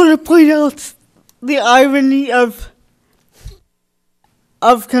just want to point out the irony of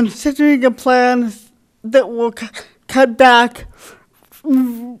considering a plan that will cut back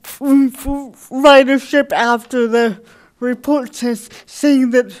ridership after the report says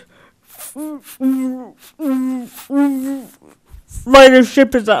saying that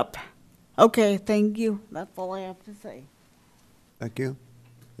ridership is up. Okay, thank you. That's all I have to say. Thank you.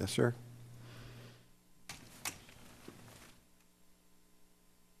 Yes, sir.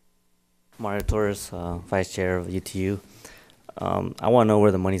 Mario Torres, Vice Chair of UTU. I want to know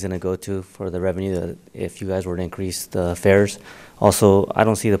where the money's going to go to for the revenue if you guys were to increase the fares. Also, I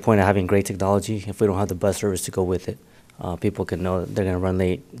don't see the point of having great technology if we don't have the bus service to go with it. People can know that they're going to run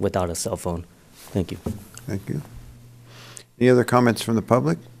late without a cell phone. Thank you. Thank you. Any other comments from the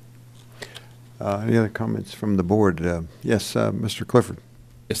public? Any other comments from the board? Yes, Mr. Clifford.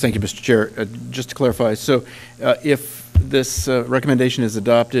 Yes, thank you, Mr. Chair. Just to clarify, so if this recommendation is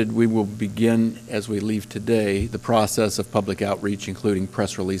adopted, we will begin, as we leave today, the process of public outreach, including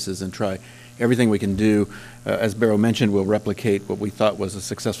press releases, and try everything we can do. As Barrow mentioned, we'll replicate what we thought was a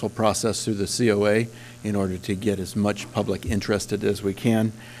successful process through the COA in order to get as much public interested as we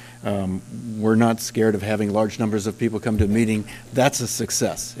can. We're not scared of having large numbers of people come to a meeting. That's a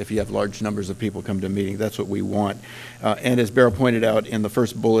success. If you have large numbers of people come to a meeting, that's what we want. And as Barrow pointed out in the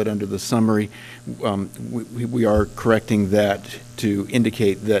first bullet under the summary, we are correcting that to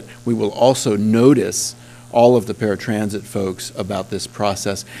indicate that we will also notice all of the paratransit folks about this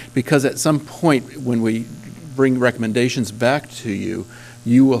process, because at some point when we bring recommendations back to you,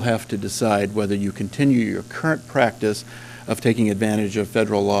 you will have to decide whether you continue your current practice of taking advantage of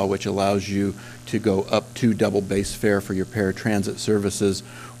federal law, which allows you to go up to double base fare for your paratransit services,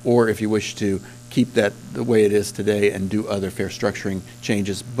 or if you wish to keep that the way it is today and do other fare structuring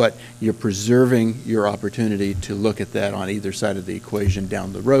changes. But you're preserving your opportunity to look at that on either side of the equation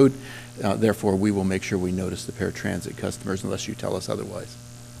down the road. Therefore, we will make sure we notice the paratransit customers unless you tell us otherwise.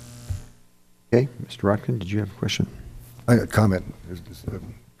 Okay, Mr. Rotkin, did you have a question? I got a comment. Is it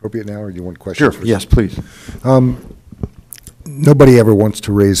appropriate now, or do you want questions? Sure, yes, please. Nobody ever wants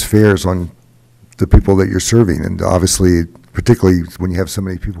to raise fares on the people that you're serving, and obviously, particularly when you have so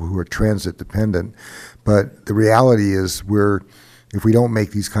many people who are transit dependent. But the reality is, if we don't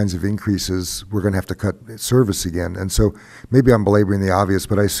make these kinds of increases, we're going to have to cut service again. And so maybe I'm belaboring the obvious,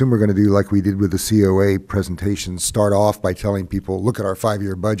 but I assume we're going to do like we did with the COA presentation, start off by telling people, look at our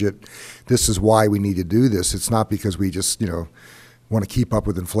 5-year budget. This is why we need to do this. It's not because we just, want to keep up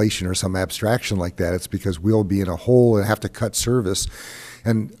with inflation or some abstraction like that. It's because we'll be in a hole and have to cut service.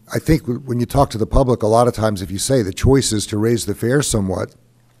 And I think when you talk to the public, a lot of times if you say the choice is to raise the fare somewhat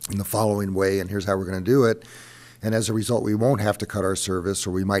in the following way, and here's how we're going to do it, and as a result, we won't have to cut our service, or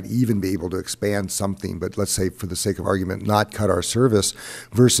we might even be able to expand something, but let's say, for the sake of argument, not cut our service,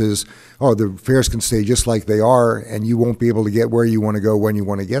 versus, oh, the fares can stay just like they are, and you won't be able to get where you want to go when you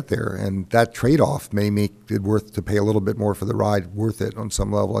want to get there. And that trade-off may make it worth to pay a little bit more for the ride, worth it on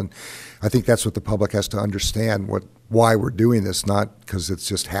some level. And I think that's what the public has to understand, why we're doing this, not because it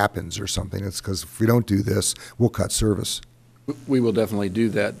just happens or something. It's because if we don't do this, we'll cut service. We will definitely do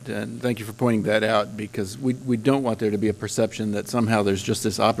that, and thank you for pointing that out, because we don't want there to be a perception that somehow there's just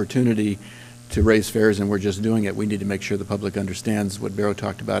this opportunity to raise fares and we're just doing it. We need to make sure the public understands what Barrow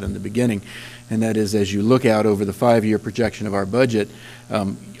talked about in the beginning, and that is, as you look out over the 5-year projection of our budget,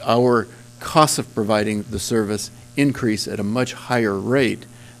 our costs of providing the service increase at a much higher rate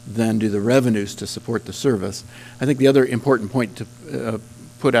than do the revenues to support the service. I think the other important point to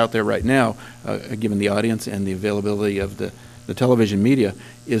put out there right now, given the audience and the availability of the television media,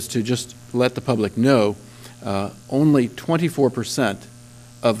 is to just let the public know only 24%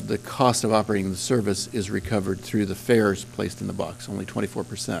 of the cost of operating the service is recovered through the fares placed in the box, only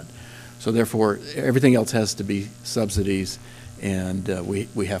 24%. So therefore, everything else has to be subsidies, and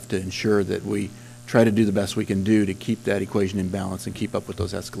we have to ensure that we try to do the best we can do to keep that equation in balance and keep up with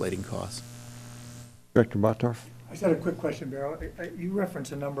those escalating costs. Director Bottorff? I just had a quick question, Barrow. You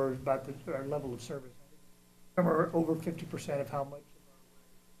referenced a number about our level of service. Somewhere over 50% of how much.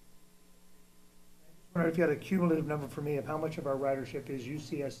 I wonder if you had a cumulative number for me of how much of our ridership is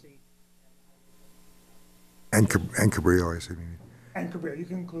UCSC. And Cabrillo, I see. And Cabrillo, you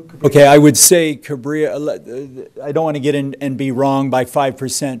can include Cabrillo. Okay, I would say Cabrillo, I don't want to get in and be wrong by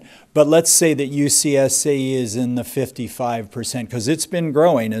 5%, but let's say that UCSC is in the 55%, because it's been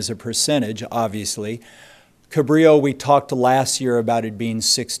growing as a percentage, obviously. Cabrillo, we talked last year about it being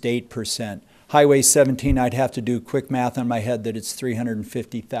 6 to 8%. Highway 17, I'd have to do quick math in my head that it's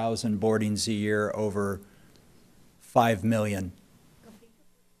 350,000 boardings a year over 5 million.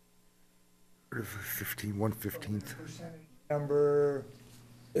 1/15th. Number.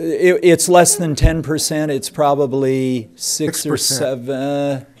 It's less than 10%. It's probably 6 or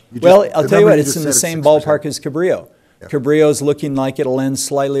 7. Well, I'll tell you what, it's in the same ballpark as Cabrillo. Yeah. Cabrillo's looking like it'll end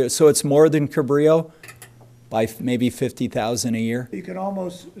slightly. So it's more than Cabrillo by maybe 50,000 a year. You can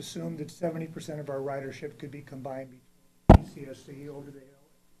almost assume that 70% of our ridership could be combined between CSC over the hill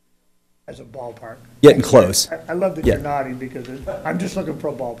as a ballpark. Getting close. I love that you're nodding, because I'm just looking for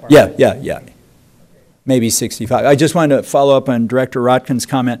a ballpark. Yeah. Maybe 65. I just wanted to follow up on Director Rotkin's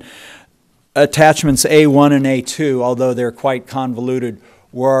comment. Attachments A1 and A2, although they're quite convoluted,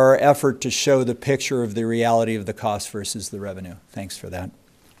 were our effort to show the picture of the reality of the cost versus the revenue. Thanks for that.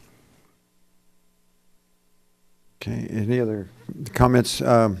 Okay, any other comments?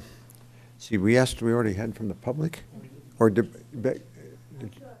 See, we already had from the public? Or did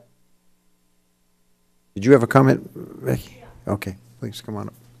you have a comment, Becky? Okay, please come on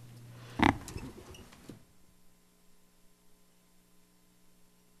up.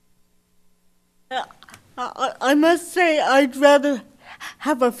 I must say I'd rather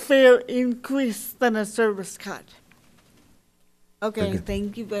have a fare increase than a service cut. Okay,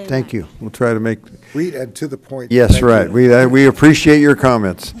 thank you very much. Thank you. We'll try to make... Read and to the point. Yes, right. We appreciate your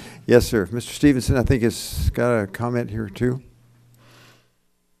comments. Yes, sir. Mr. Stevenson, I think, has got a comment here, too.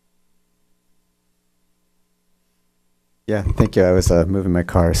 Yeah, thank you. I was moving my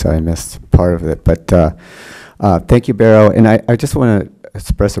car, so I missed part of it. But thank you, Barrow. And I just want to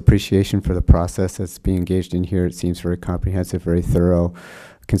express appreciation for the process that's being engaged in here. It seems very comprehensive, very thorough,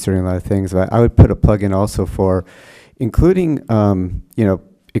 considering a lot of things. But I would put a plug in also for including,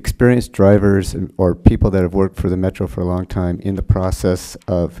 experienced drivers or people that have worked for the Metro for a long time in the process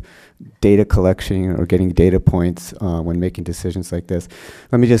of data collection or getting data points when making decisions like this.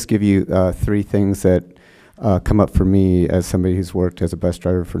 Let me just give you 3 things that come up for me as somebody who's worked as a bus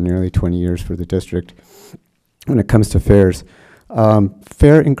driver for nearly 20 years for the district. When it comes to fares,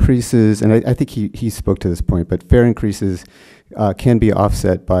 fare increases, and I think he spoke to this point, but fare increases can be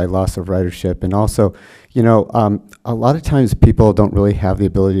offset by loss of ridership. And also, a lot of times people don't really have the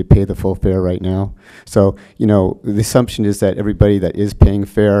ability to pay the full fare right now. So, the assumption is that everybody that is paying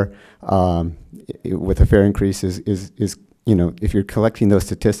fare with a fare increase is if you're collecting those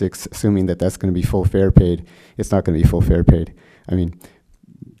statistics, assuming that that's going to be full fare paid, it's not going to be full fare paid. I mean,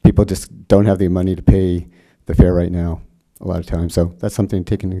 people just don't have the money to pay the fare right now a lot of times. So that's something to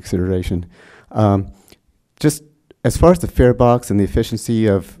take into consideration. Just as far as the fare box and the efficiency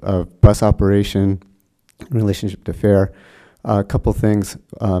of bus operation in relationship to fare, A couple things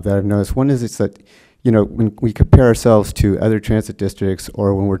that I've noticed. One is it's that, when we compare ourselves to other transit districts,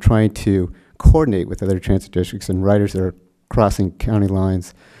 or when we're trying to coordinate with other transit districts and riders that are crossing county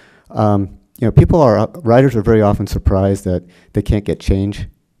lines, riders are very often surprised that they can't get change,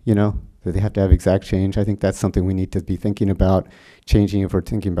 that they have to have exact change. I think that's something we need to be thinking about changing if we're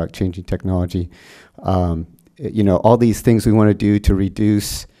thinking about changing technology. All these things we want to do to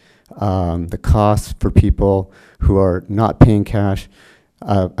reduce the costs for people who are not paying cash.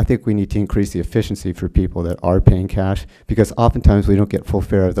 I think we need to increase the efficiency for people that are paying cash, because oftentimes we don't get full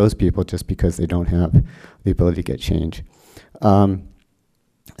fare of those people just because they don't have the ability to get change. And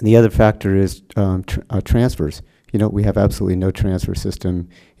the other factor is transfers. We have absolutely no transfer system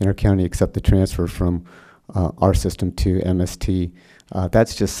in our county except the transfer from our system to MST.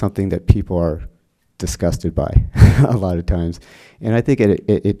 That's just something that people are disgusted by a lot of times. And I think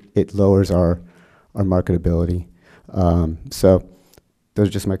it lowers our marketability. So those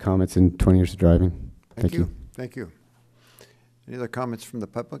are just my comments in 20 years of driving. Thank you. Thank you. Any other comments from the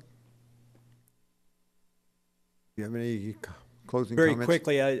public? Do you have any closing comments? Very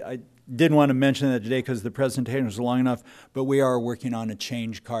quickly, I didn't want to mention that today because the presentation was long enough, but we are working on a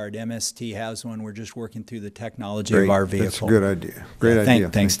change card. MST has one. We're just working through the technology of our vehicle. That's a good idea. Great idea.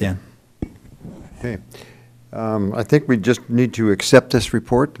 Thanks, Dan. Okay. I think we just need to accept this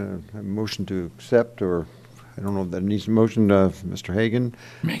report. A motion to accept, or I don't know if that needs a motion. Mr. Hagan.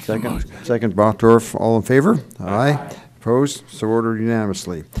 Make the motion. Second, Botdorf. All in favor? Aye. Opposed? So ordered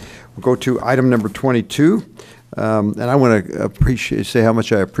unanimously. We'll go to item number 22. And I want to say how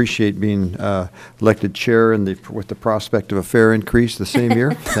much I appreciate being elected chair with the prospect of a fare increase the same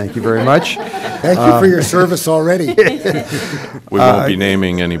year. Thank you very much. Thank you for your service already. We won't be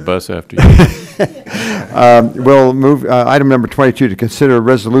naming any bus after you. We'll move item number 22 to consider a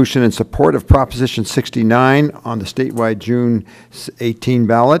resolution in support of Proposition 69 on the statewide June 18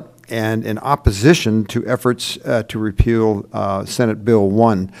 ballot, and in opposition to efforts to repeal Senate Bill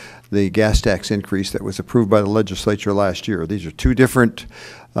 1, the gas tax increase that was approved by the legislature last year. These are two different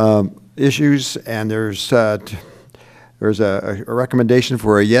issues, and there's a recommendation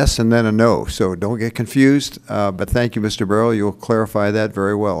for a yes and then a no, so don't get confused. But thank you, Mr. Burrow. You'll clarify that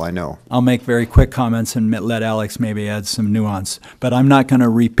very well, I know. I'll make very quick comments and let Alex maybe add some nuance. But I'm not going to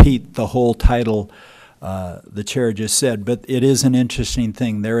repeat the whole title the chair just said, but it is an interesting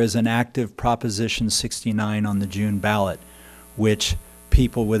thing. There is an active Proposition 69 on the June ballot, which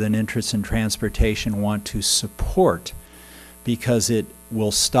people with an interest in transportation want to support because it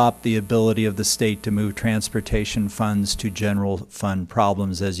will stop the ability of the state to move transportation funds to general fund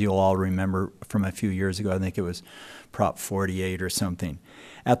problems, as you'll all remember from a few years ago. I think it was Prop 48 or something.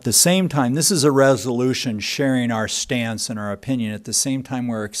 At the same time, this is a resolution sharing our stance and our opinion. At the same time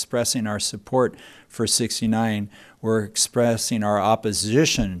we're expressing our support for 69, we're expressing our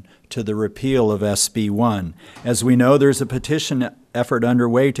opposition to the repeal of SB 1. As we know, there's a petition effort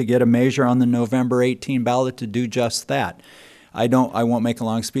underway to get a measure on the November 18 ballot to do just that. I won't make a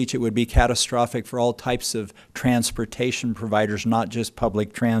long speech. It would be catastrophic for all types of transportation providers, not just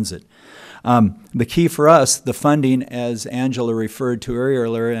public transit. The key for us, the funding, as Angela referred to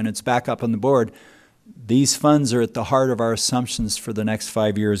earlier, and it's back up on the board, these funds are at the heart of our assumptions for the next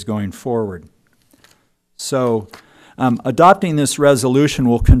 5 years going forward. So adopting this resolution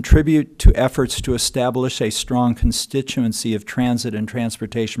will contribute to efforts to establish a strong constituency of transit and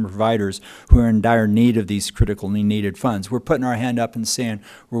transportation providers who are in dire need of these critically needed funds. We're putting our hand up and saying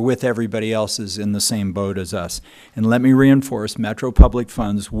we're with everybody else is in the same boat as us. And let me reinforce, Metro public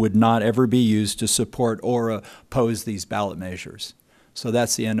funds would not ever be used to support or oppose these ballot measures. So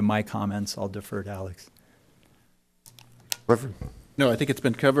that's the end of my comments. I'll defer to Alex. Clifford? No, I think it's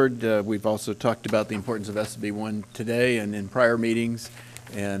been covered. We've also talked about the importance of SB 1 today and in prior meetings,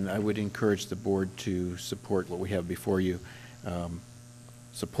 and I would encourage the board to support what we have before you.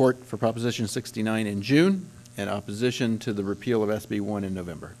 Support for Proposition 69 in June and opposition to the repeal of SB 1 in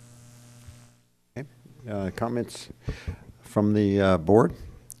November. Okay. Comments from the board?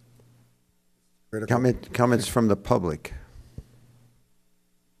 Comments from the public?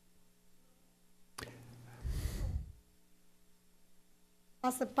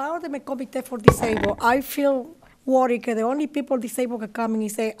 As a part of the committee for disabled, I feel worried that the only people disabled can come in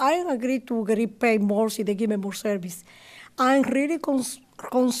and say, I agree to get paid more if they give me more service. I'm really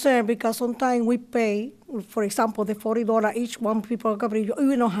concerned because sometimes we pay, for example, the $40 each one people coverage,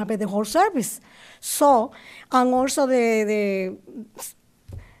 we don't have the whole service. So, and also so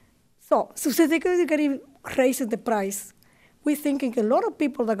they could raise the price. We're thinking a lot of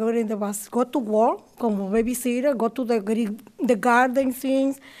people that go in the bus go to work, come babysitter, go to the garden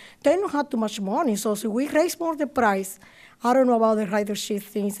things. They don't have too much money. So we raise more the price, I don't know about the ridership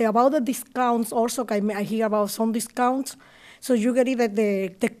things. About the discounts, also, I hear about some discounts. So you get either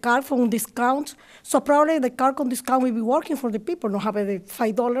the card from discounts. So probably the card on discount will be working for the people. Not have the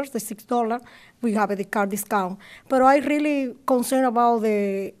 $5, the $6. We have the card discount. But I really concerned about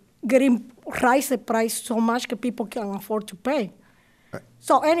the rise the price so much that people can afford to pay. Right.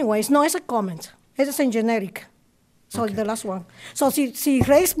 So anyways, no, it's a comment. It's just in generic. So the last one. So she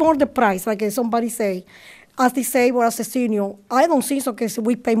raise more the price, like somebody say, as disabled, as a senior, I don't think so because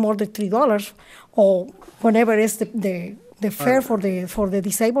we pay more than $3 or whenever it's the fare for the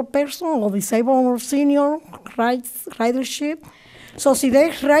disabled person or disabled or senior ridership. So if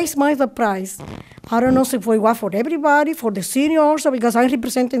they raise the price, I don't know if we want for everybody, for the senior also, because I'm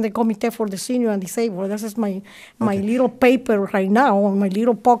representing the committee for the senior and disabled. This is my little paper right now, my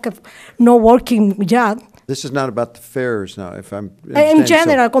little pocket, not working yet. This is not about the fares now, if I'm... In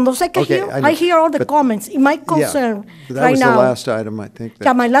general, cuando sé que I hear all the comments. My concern that right was now... the last item, I think.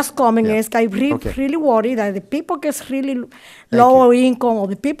 Yeah, my last comment is I really worry that the people get really lower income or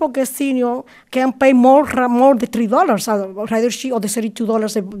the people get senior can pay more than $3, ridership or the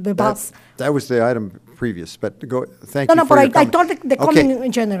 $32 the bus. That was the item previous, but thank you for your comment. I thought the comment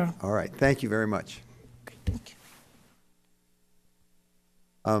in general. All right, thank you very much. Okay, thank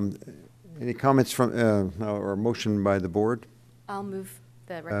you. Any comments from, or a motion by the board? I'll move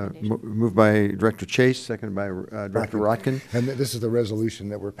the recommendation. Moved by Director Chase, seconded by Director Rotkin. And this is the resolution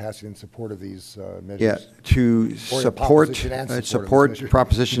that we're passing in support of these measures. Yeah, to support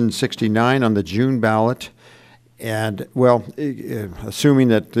Proposition 69 on the June ballot. And, well, assuming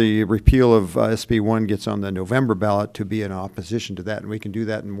that the repeal of SB 1 gets on the November ballot, to be in opposition to that. And we can do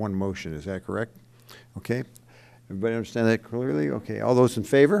that in one motion. Is that correct? Okay. Everybody understand that clearly? Okay, all those in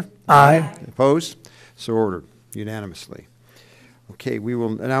favor? Aye. Opposed? So ordered, unanimously. Okay, we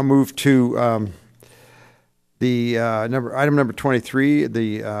will now move to the item number 23,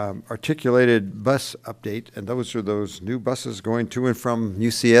 the articulated bus update, and those are those new buses going to and from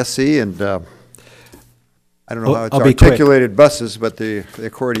UCSC, and I don't know how it's articulated buses, but the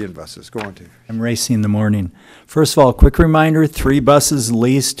accordion buses going to. I'm racing the morning. First of all, quick reminder, 3 buses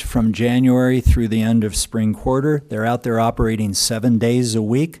leased from January through the end of spring quarter. They're out there operating 7 days a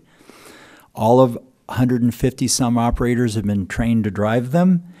week. All of 150 some operators have been trained to drive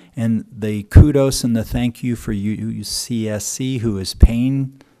them, and the kudos and the thank you for UCSC, who is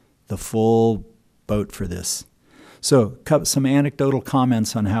paying the full boat for this. So some anecdotal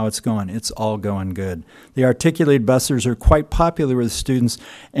comments on how it's going. It's all going good. The articulated buses are quite popular with students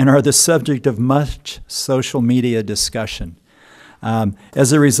and are the subject of much social media discussion.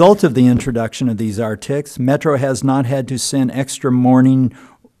 As a result of the introduction of these artics, Metro has not had to send extra morning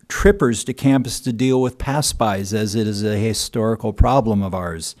trippers to campus to deal with pass-bys, as it is a historical problem of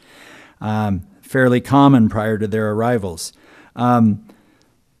ours, fairly common prior to their arrivals.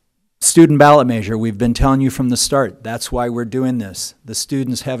 Student ballot measure, we've been telling you from the start, that's why we're doing this. The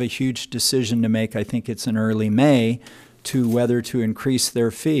students have a huge decision to make, I think it's in early May, to whether to increase their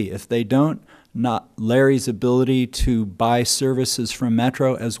fee. If they don't, Larry's ability to buy services from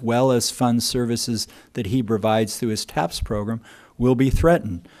Metro as well as fund services that he provides through his TAPS program will be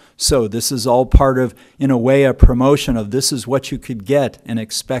threatened. So this is all part of, in a way, a promotion of this is what you could get and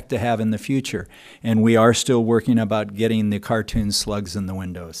expect to have in the future. And we are still working about getting the cartoon slugs in the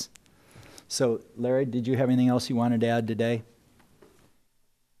windows. So, Larry, did you have anything else you wanted to add today?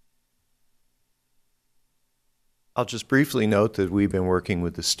 I'll just briefly note that we've been working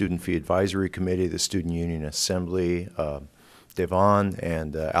with the Student Fee Advisory Committee, the Student Union Assembly, Devon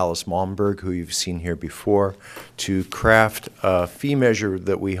and Alice Malmberg, who you've seen here before, to craft a fee measure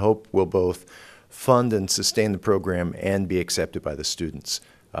that we hope will both fund and sustain the program and be accepted by the students.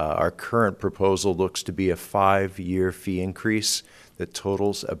 Our current proposal looks to be a 5-year fee increase that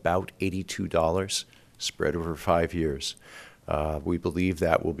totals about $82 spread over 5 years. We believe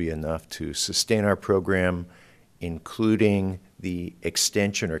that will be enough to sustain our program, including the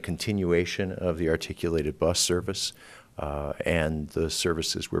extension or continuation of the articulated bus service and the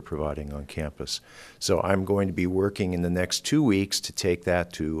services we're providing on campus. So I'm going to be working in the next 2 weeks to take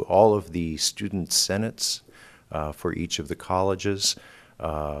that to all of the student senates for each of the colleges,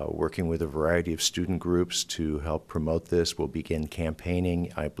 working with a variety of student groups to help promote this. We'll begin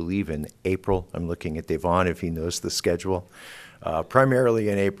campaigning, I believe, in April. I'm looking at Devon if he knows the schedule. Primarily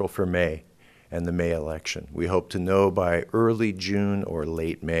in April for May and the May election. We hope to know by early June or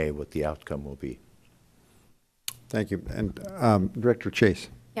late May what the outcome will be. Thank you. And Director Chase.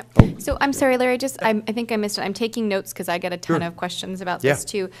 Yep. So I'm sorry, Larry, I think I missed it. I'm taking notes because I get a ton of questions about this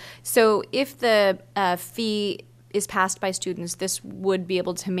too. So if the fee is passed by students, this would be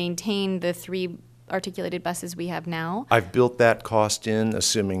able to maintain the 3 articulated buses we have now? I've built that cost in,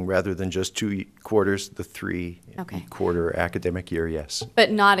 assuming rather than just 2 quarters, the 3-quarter academic year, yes.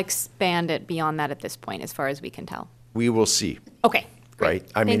 But not expand it beyond that at this point, as far as we can tell? We will see. Okay, great.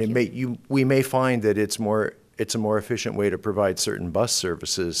 Right? I mean, Thank you. we may find that it's a more efficient way to provide certain bus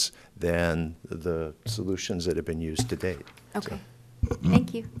services than the solutions that have been used to date. Okay,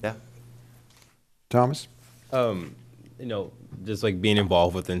 thank you. Yeah. Thomas? You know, just like being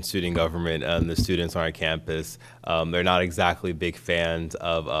involved within student government and the students on our campus, they're not exactly big fans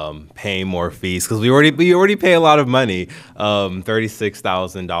of paying more fees because we already pay a lot of money.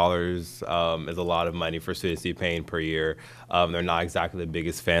 $36,000 is a lot of money for students to be paying per year. They're not exactly the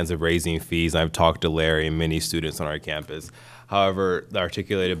biggest fans of raising fees. I've talked to Larry and many students on our campus. However, the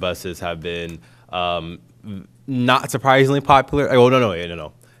articulated buses have been not surprisingly popular. Oh,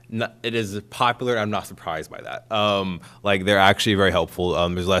 no. It is popular. I'm not surprised by that. Like, they're actually very helpful.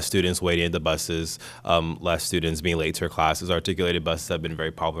 There's less students waiting at the buses, less students being late to their classes. Articulated buses have been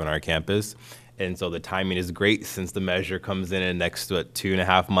very popular on our campus. And so the timing is great since the measure comes in next to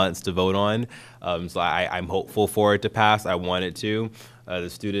 2.5 months to vote on. So I'm hopeful for it to pass. I want it to. The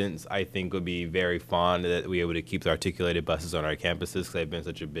students, I think, would be very fond that we're able to keep the articulated buses on our campuses because they've been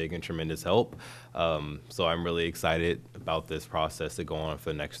such a big and tremendous help. So I'm really excited about this process to go on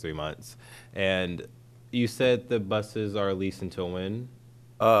for the next 3 months. And you said the buses are leased until when?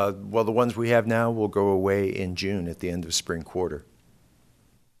 Well, the ones we have now will go away in June at the end of spring quarter.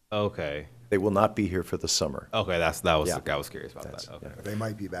 Okay. They will not be here for the summer. Okay, I was curious about that. Okay. They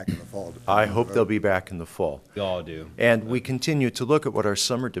might be back in the fall. I hope they'll be back in the fall. We all do. And we continue to look at what our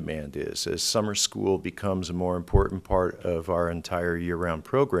summer demand is. As summer school becomes a more important part of our entire year-round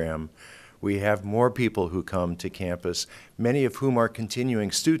program, we have more people who come to campus, many of whom are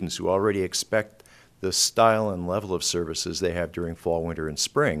continuing students who already expect the style and level of services they have during fall, winter, and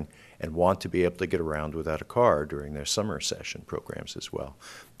spring, and want to be able to get around without a car during their summer session programs as well.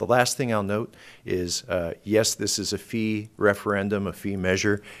 The last thing I'll note is, yes, this is a fee referendum, a fee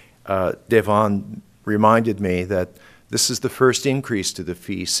measure. Devon reminded me that this is the first increase to the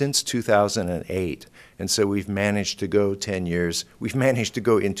fee since 2008. And so we've managed to go 10 years. We've managed to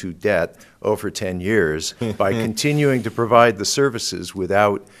go into debt over 10 years by continuing to provide the services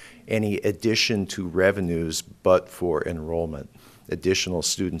without any addition to revenues but for enrollment. Additional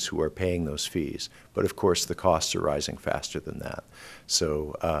students who are paying those fees. But of course, the costs are rising faster than that.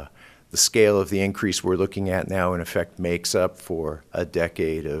 So the scale of the increase we're looking at now, in effect, makes up for a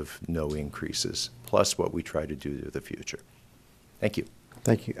decade of no increases, plus what we try to do to the future. Thank you.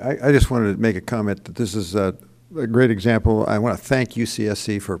 Thank you. I just wanted to make a comment that this is a great example. I want to thank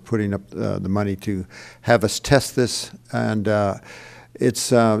UCSC for putting up the money to have us test this. And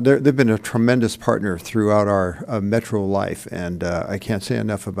they've been a tremendous partner throughout our Metro life, and I can't say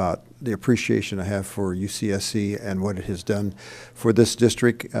enough about the appreciation I have for UCSC and what it has done for this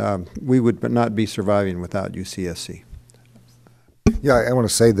district. We would not be surviving without UCSC. Yeah, I want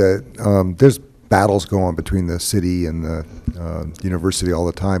to say that there's battles go on between the city and the university all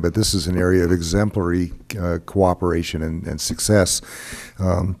the time, but this is an area of exemplary cooperation and success.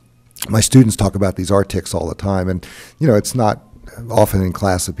 My students talk about these RTICs all the time, and it's not often in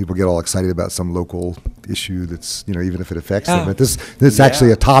class that people get all excited about some local issue that's, even if it affects them. But this is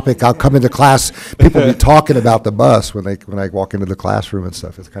actually a topic. I'll come into class, people be talking about the bus when I walk into the classroom and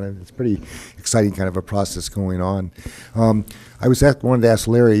stuff. It's pretty exciting kind of a process going on. I wanted to ask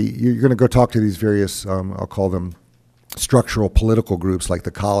Larry, you're going to go talk to these various, I'll call them structural political groups like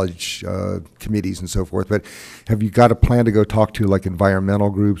the college committees and so forth, but have you got a plan to go talk to like environmental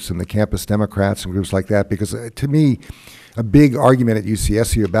groups and the campus Democrats and groups like that? Because to me, a big argument at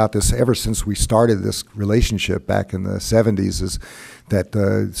UCSU about this ever since we started this relationship back in the 70s is that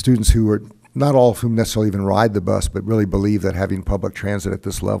students who are, not all of whom necessarily even ride the bus, but really believe that having public transit at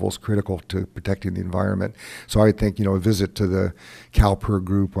this level is critical to protecting the environment. So I think, a visit to the CalPER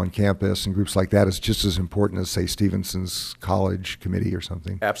group on campus and groups like that is just as important as, say, Stevenson's college committee or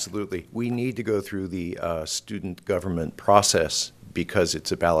something. Absolutely. We need to go through the student government process because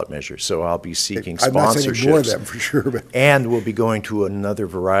it's a ballot measure. So I'll be seeking sponsorships. I'm not saying ignore them for sure. But. And we'll be going to another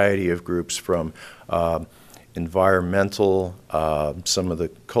variety of groups from environmental, some of the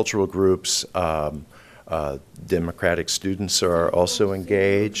cultural groups, Democratic students are also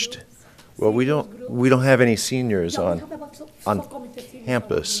engaged. Well, we don't have any seniors on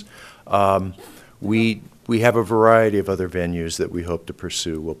campus. We have a variety of other venues that we hope to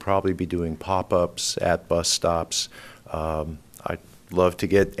pursue. We'll probably be doing pop-ups at bus stops. I'd love to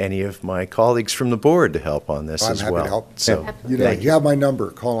get any of my colleagues from the board to help on this as well. I'm happy to help. So, you have my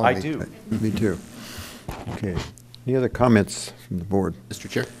number. Call on me. I do. Me too. Okay. Any other comments from the board? Mr.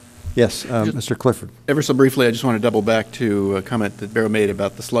 Chair? Yes, Mr. Clifford. Ever so briefly, I just want to double back to a comment that Barrow made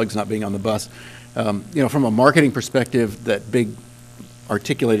about the slugs not being on the bus. From a marketing perspective, that big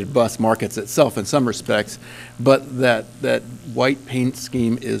articulated bus markets itself in some respects, but that white paint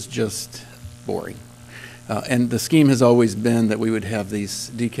scheme is just boring. And the scheme has always been that we would have these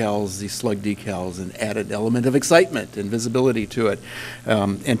decals, these slug decals, and add an element of excitement and visibility to it.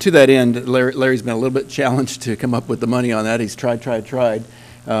 And to that end, Larry's been a little bit challenged to come up with the money on that. He's tried.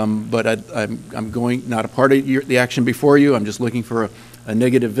 But I'm going, not a part of the action before you. I'm just looking for a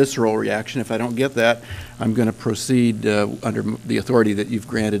negative visceral reaction. If I don't get that, I'm going to proceed under the authority that you've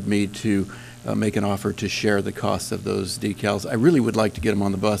granted me to make an offer to share the cost of those decals. I really would like to get them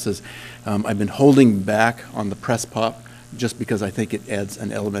on the buses. I've been holding back on the press pop just because I think it adds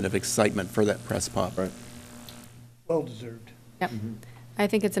an element of excitement for that press pop. Right. Well deserved. Yep. I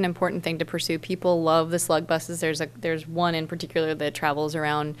think it's an important thing to pursue. People love the slug buses. There's one in particular that travels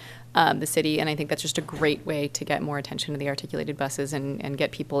around the city, and I think that's just a great way to get more attention to the articulated buses and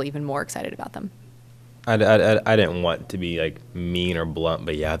get people even more excited about them. I didn't want to be like mean or blunt,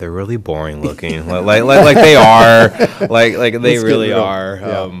 but yeah, they're really boring looking. like they are, like they really are.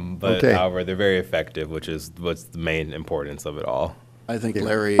 Yeah. But Okay. however, they're very effective, which is what's the main importance of it all. I think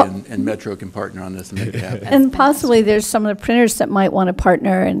Larry and Metro can partner on this and make it happen. And possibly there's some of the printers that might want to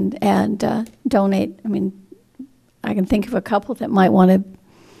partner and donate. I mean, I can think of a couple that might want to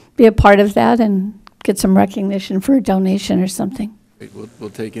be a part of that and get some recognition for a donation or something. Great.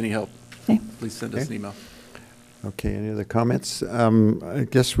 We'll take any help. Okay. Please send us an email. Okay, any other comments? I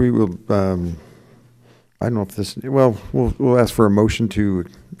guess we will, I don't know if this, well, we'll ask for a motion to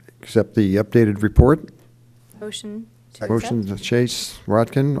accept the updated report. Motion to Motion accept. Chase,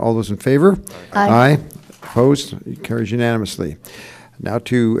 Rodkin, all those in favor? Aye. Opposed? It carries unanimously. Now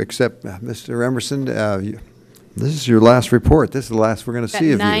to accept, Mr. Emerson, this is your last report. This is the last we're going to Got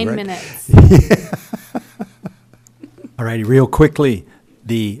see of you, 9 right? minutes. All righty, real quickly,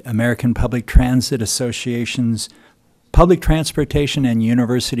 the American Public Transit Association's Public Transportation and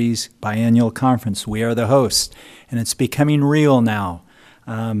Universities Biennial Conference. We are the host, and it's becoming real now.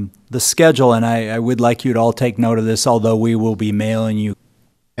 The schedule, and I would like you to all take note of this, although we will be mailing you.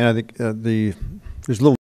 And I think there's a little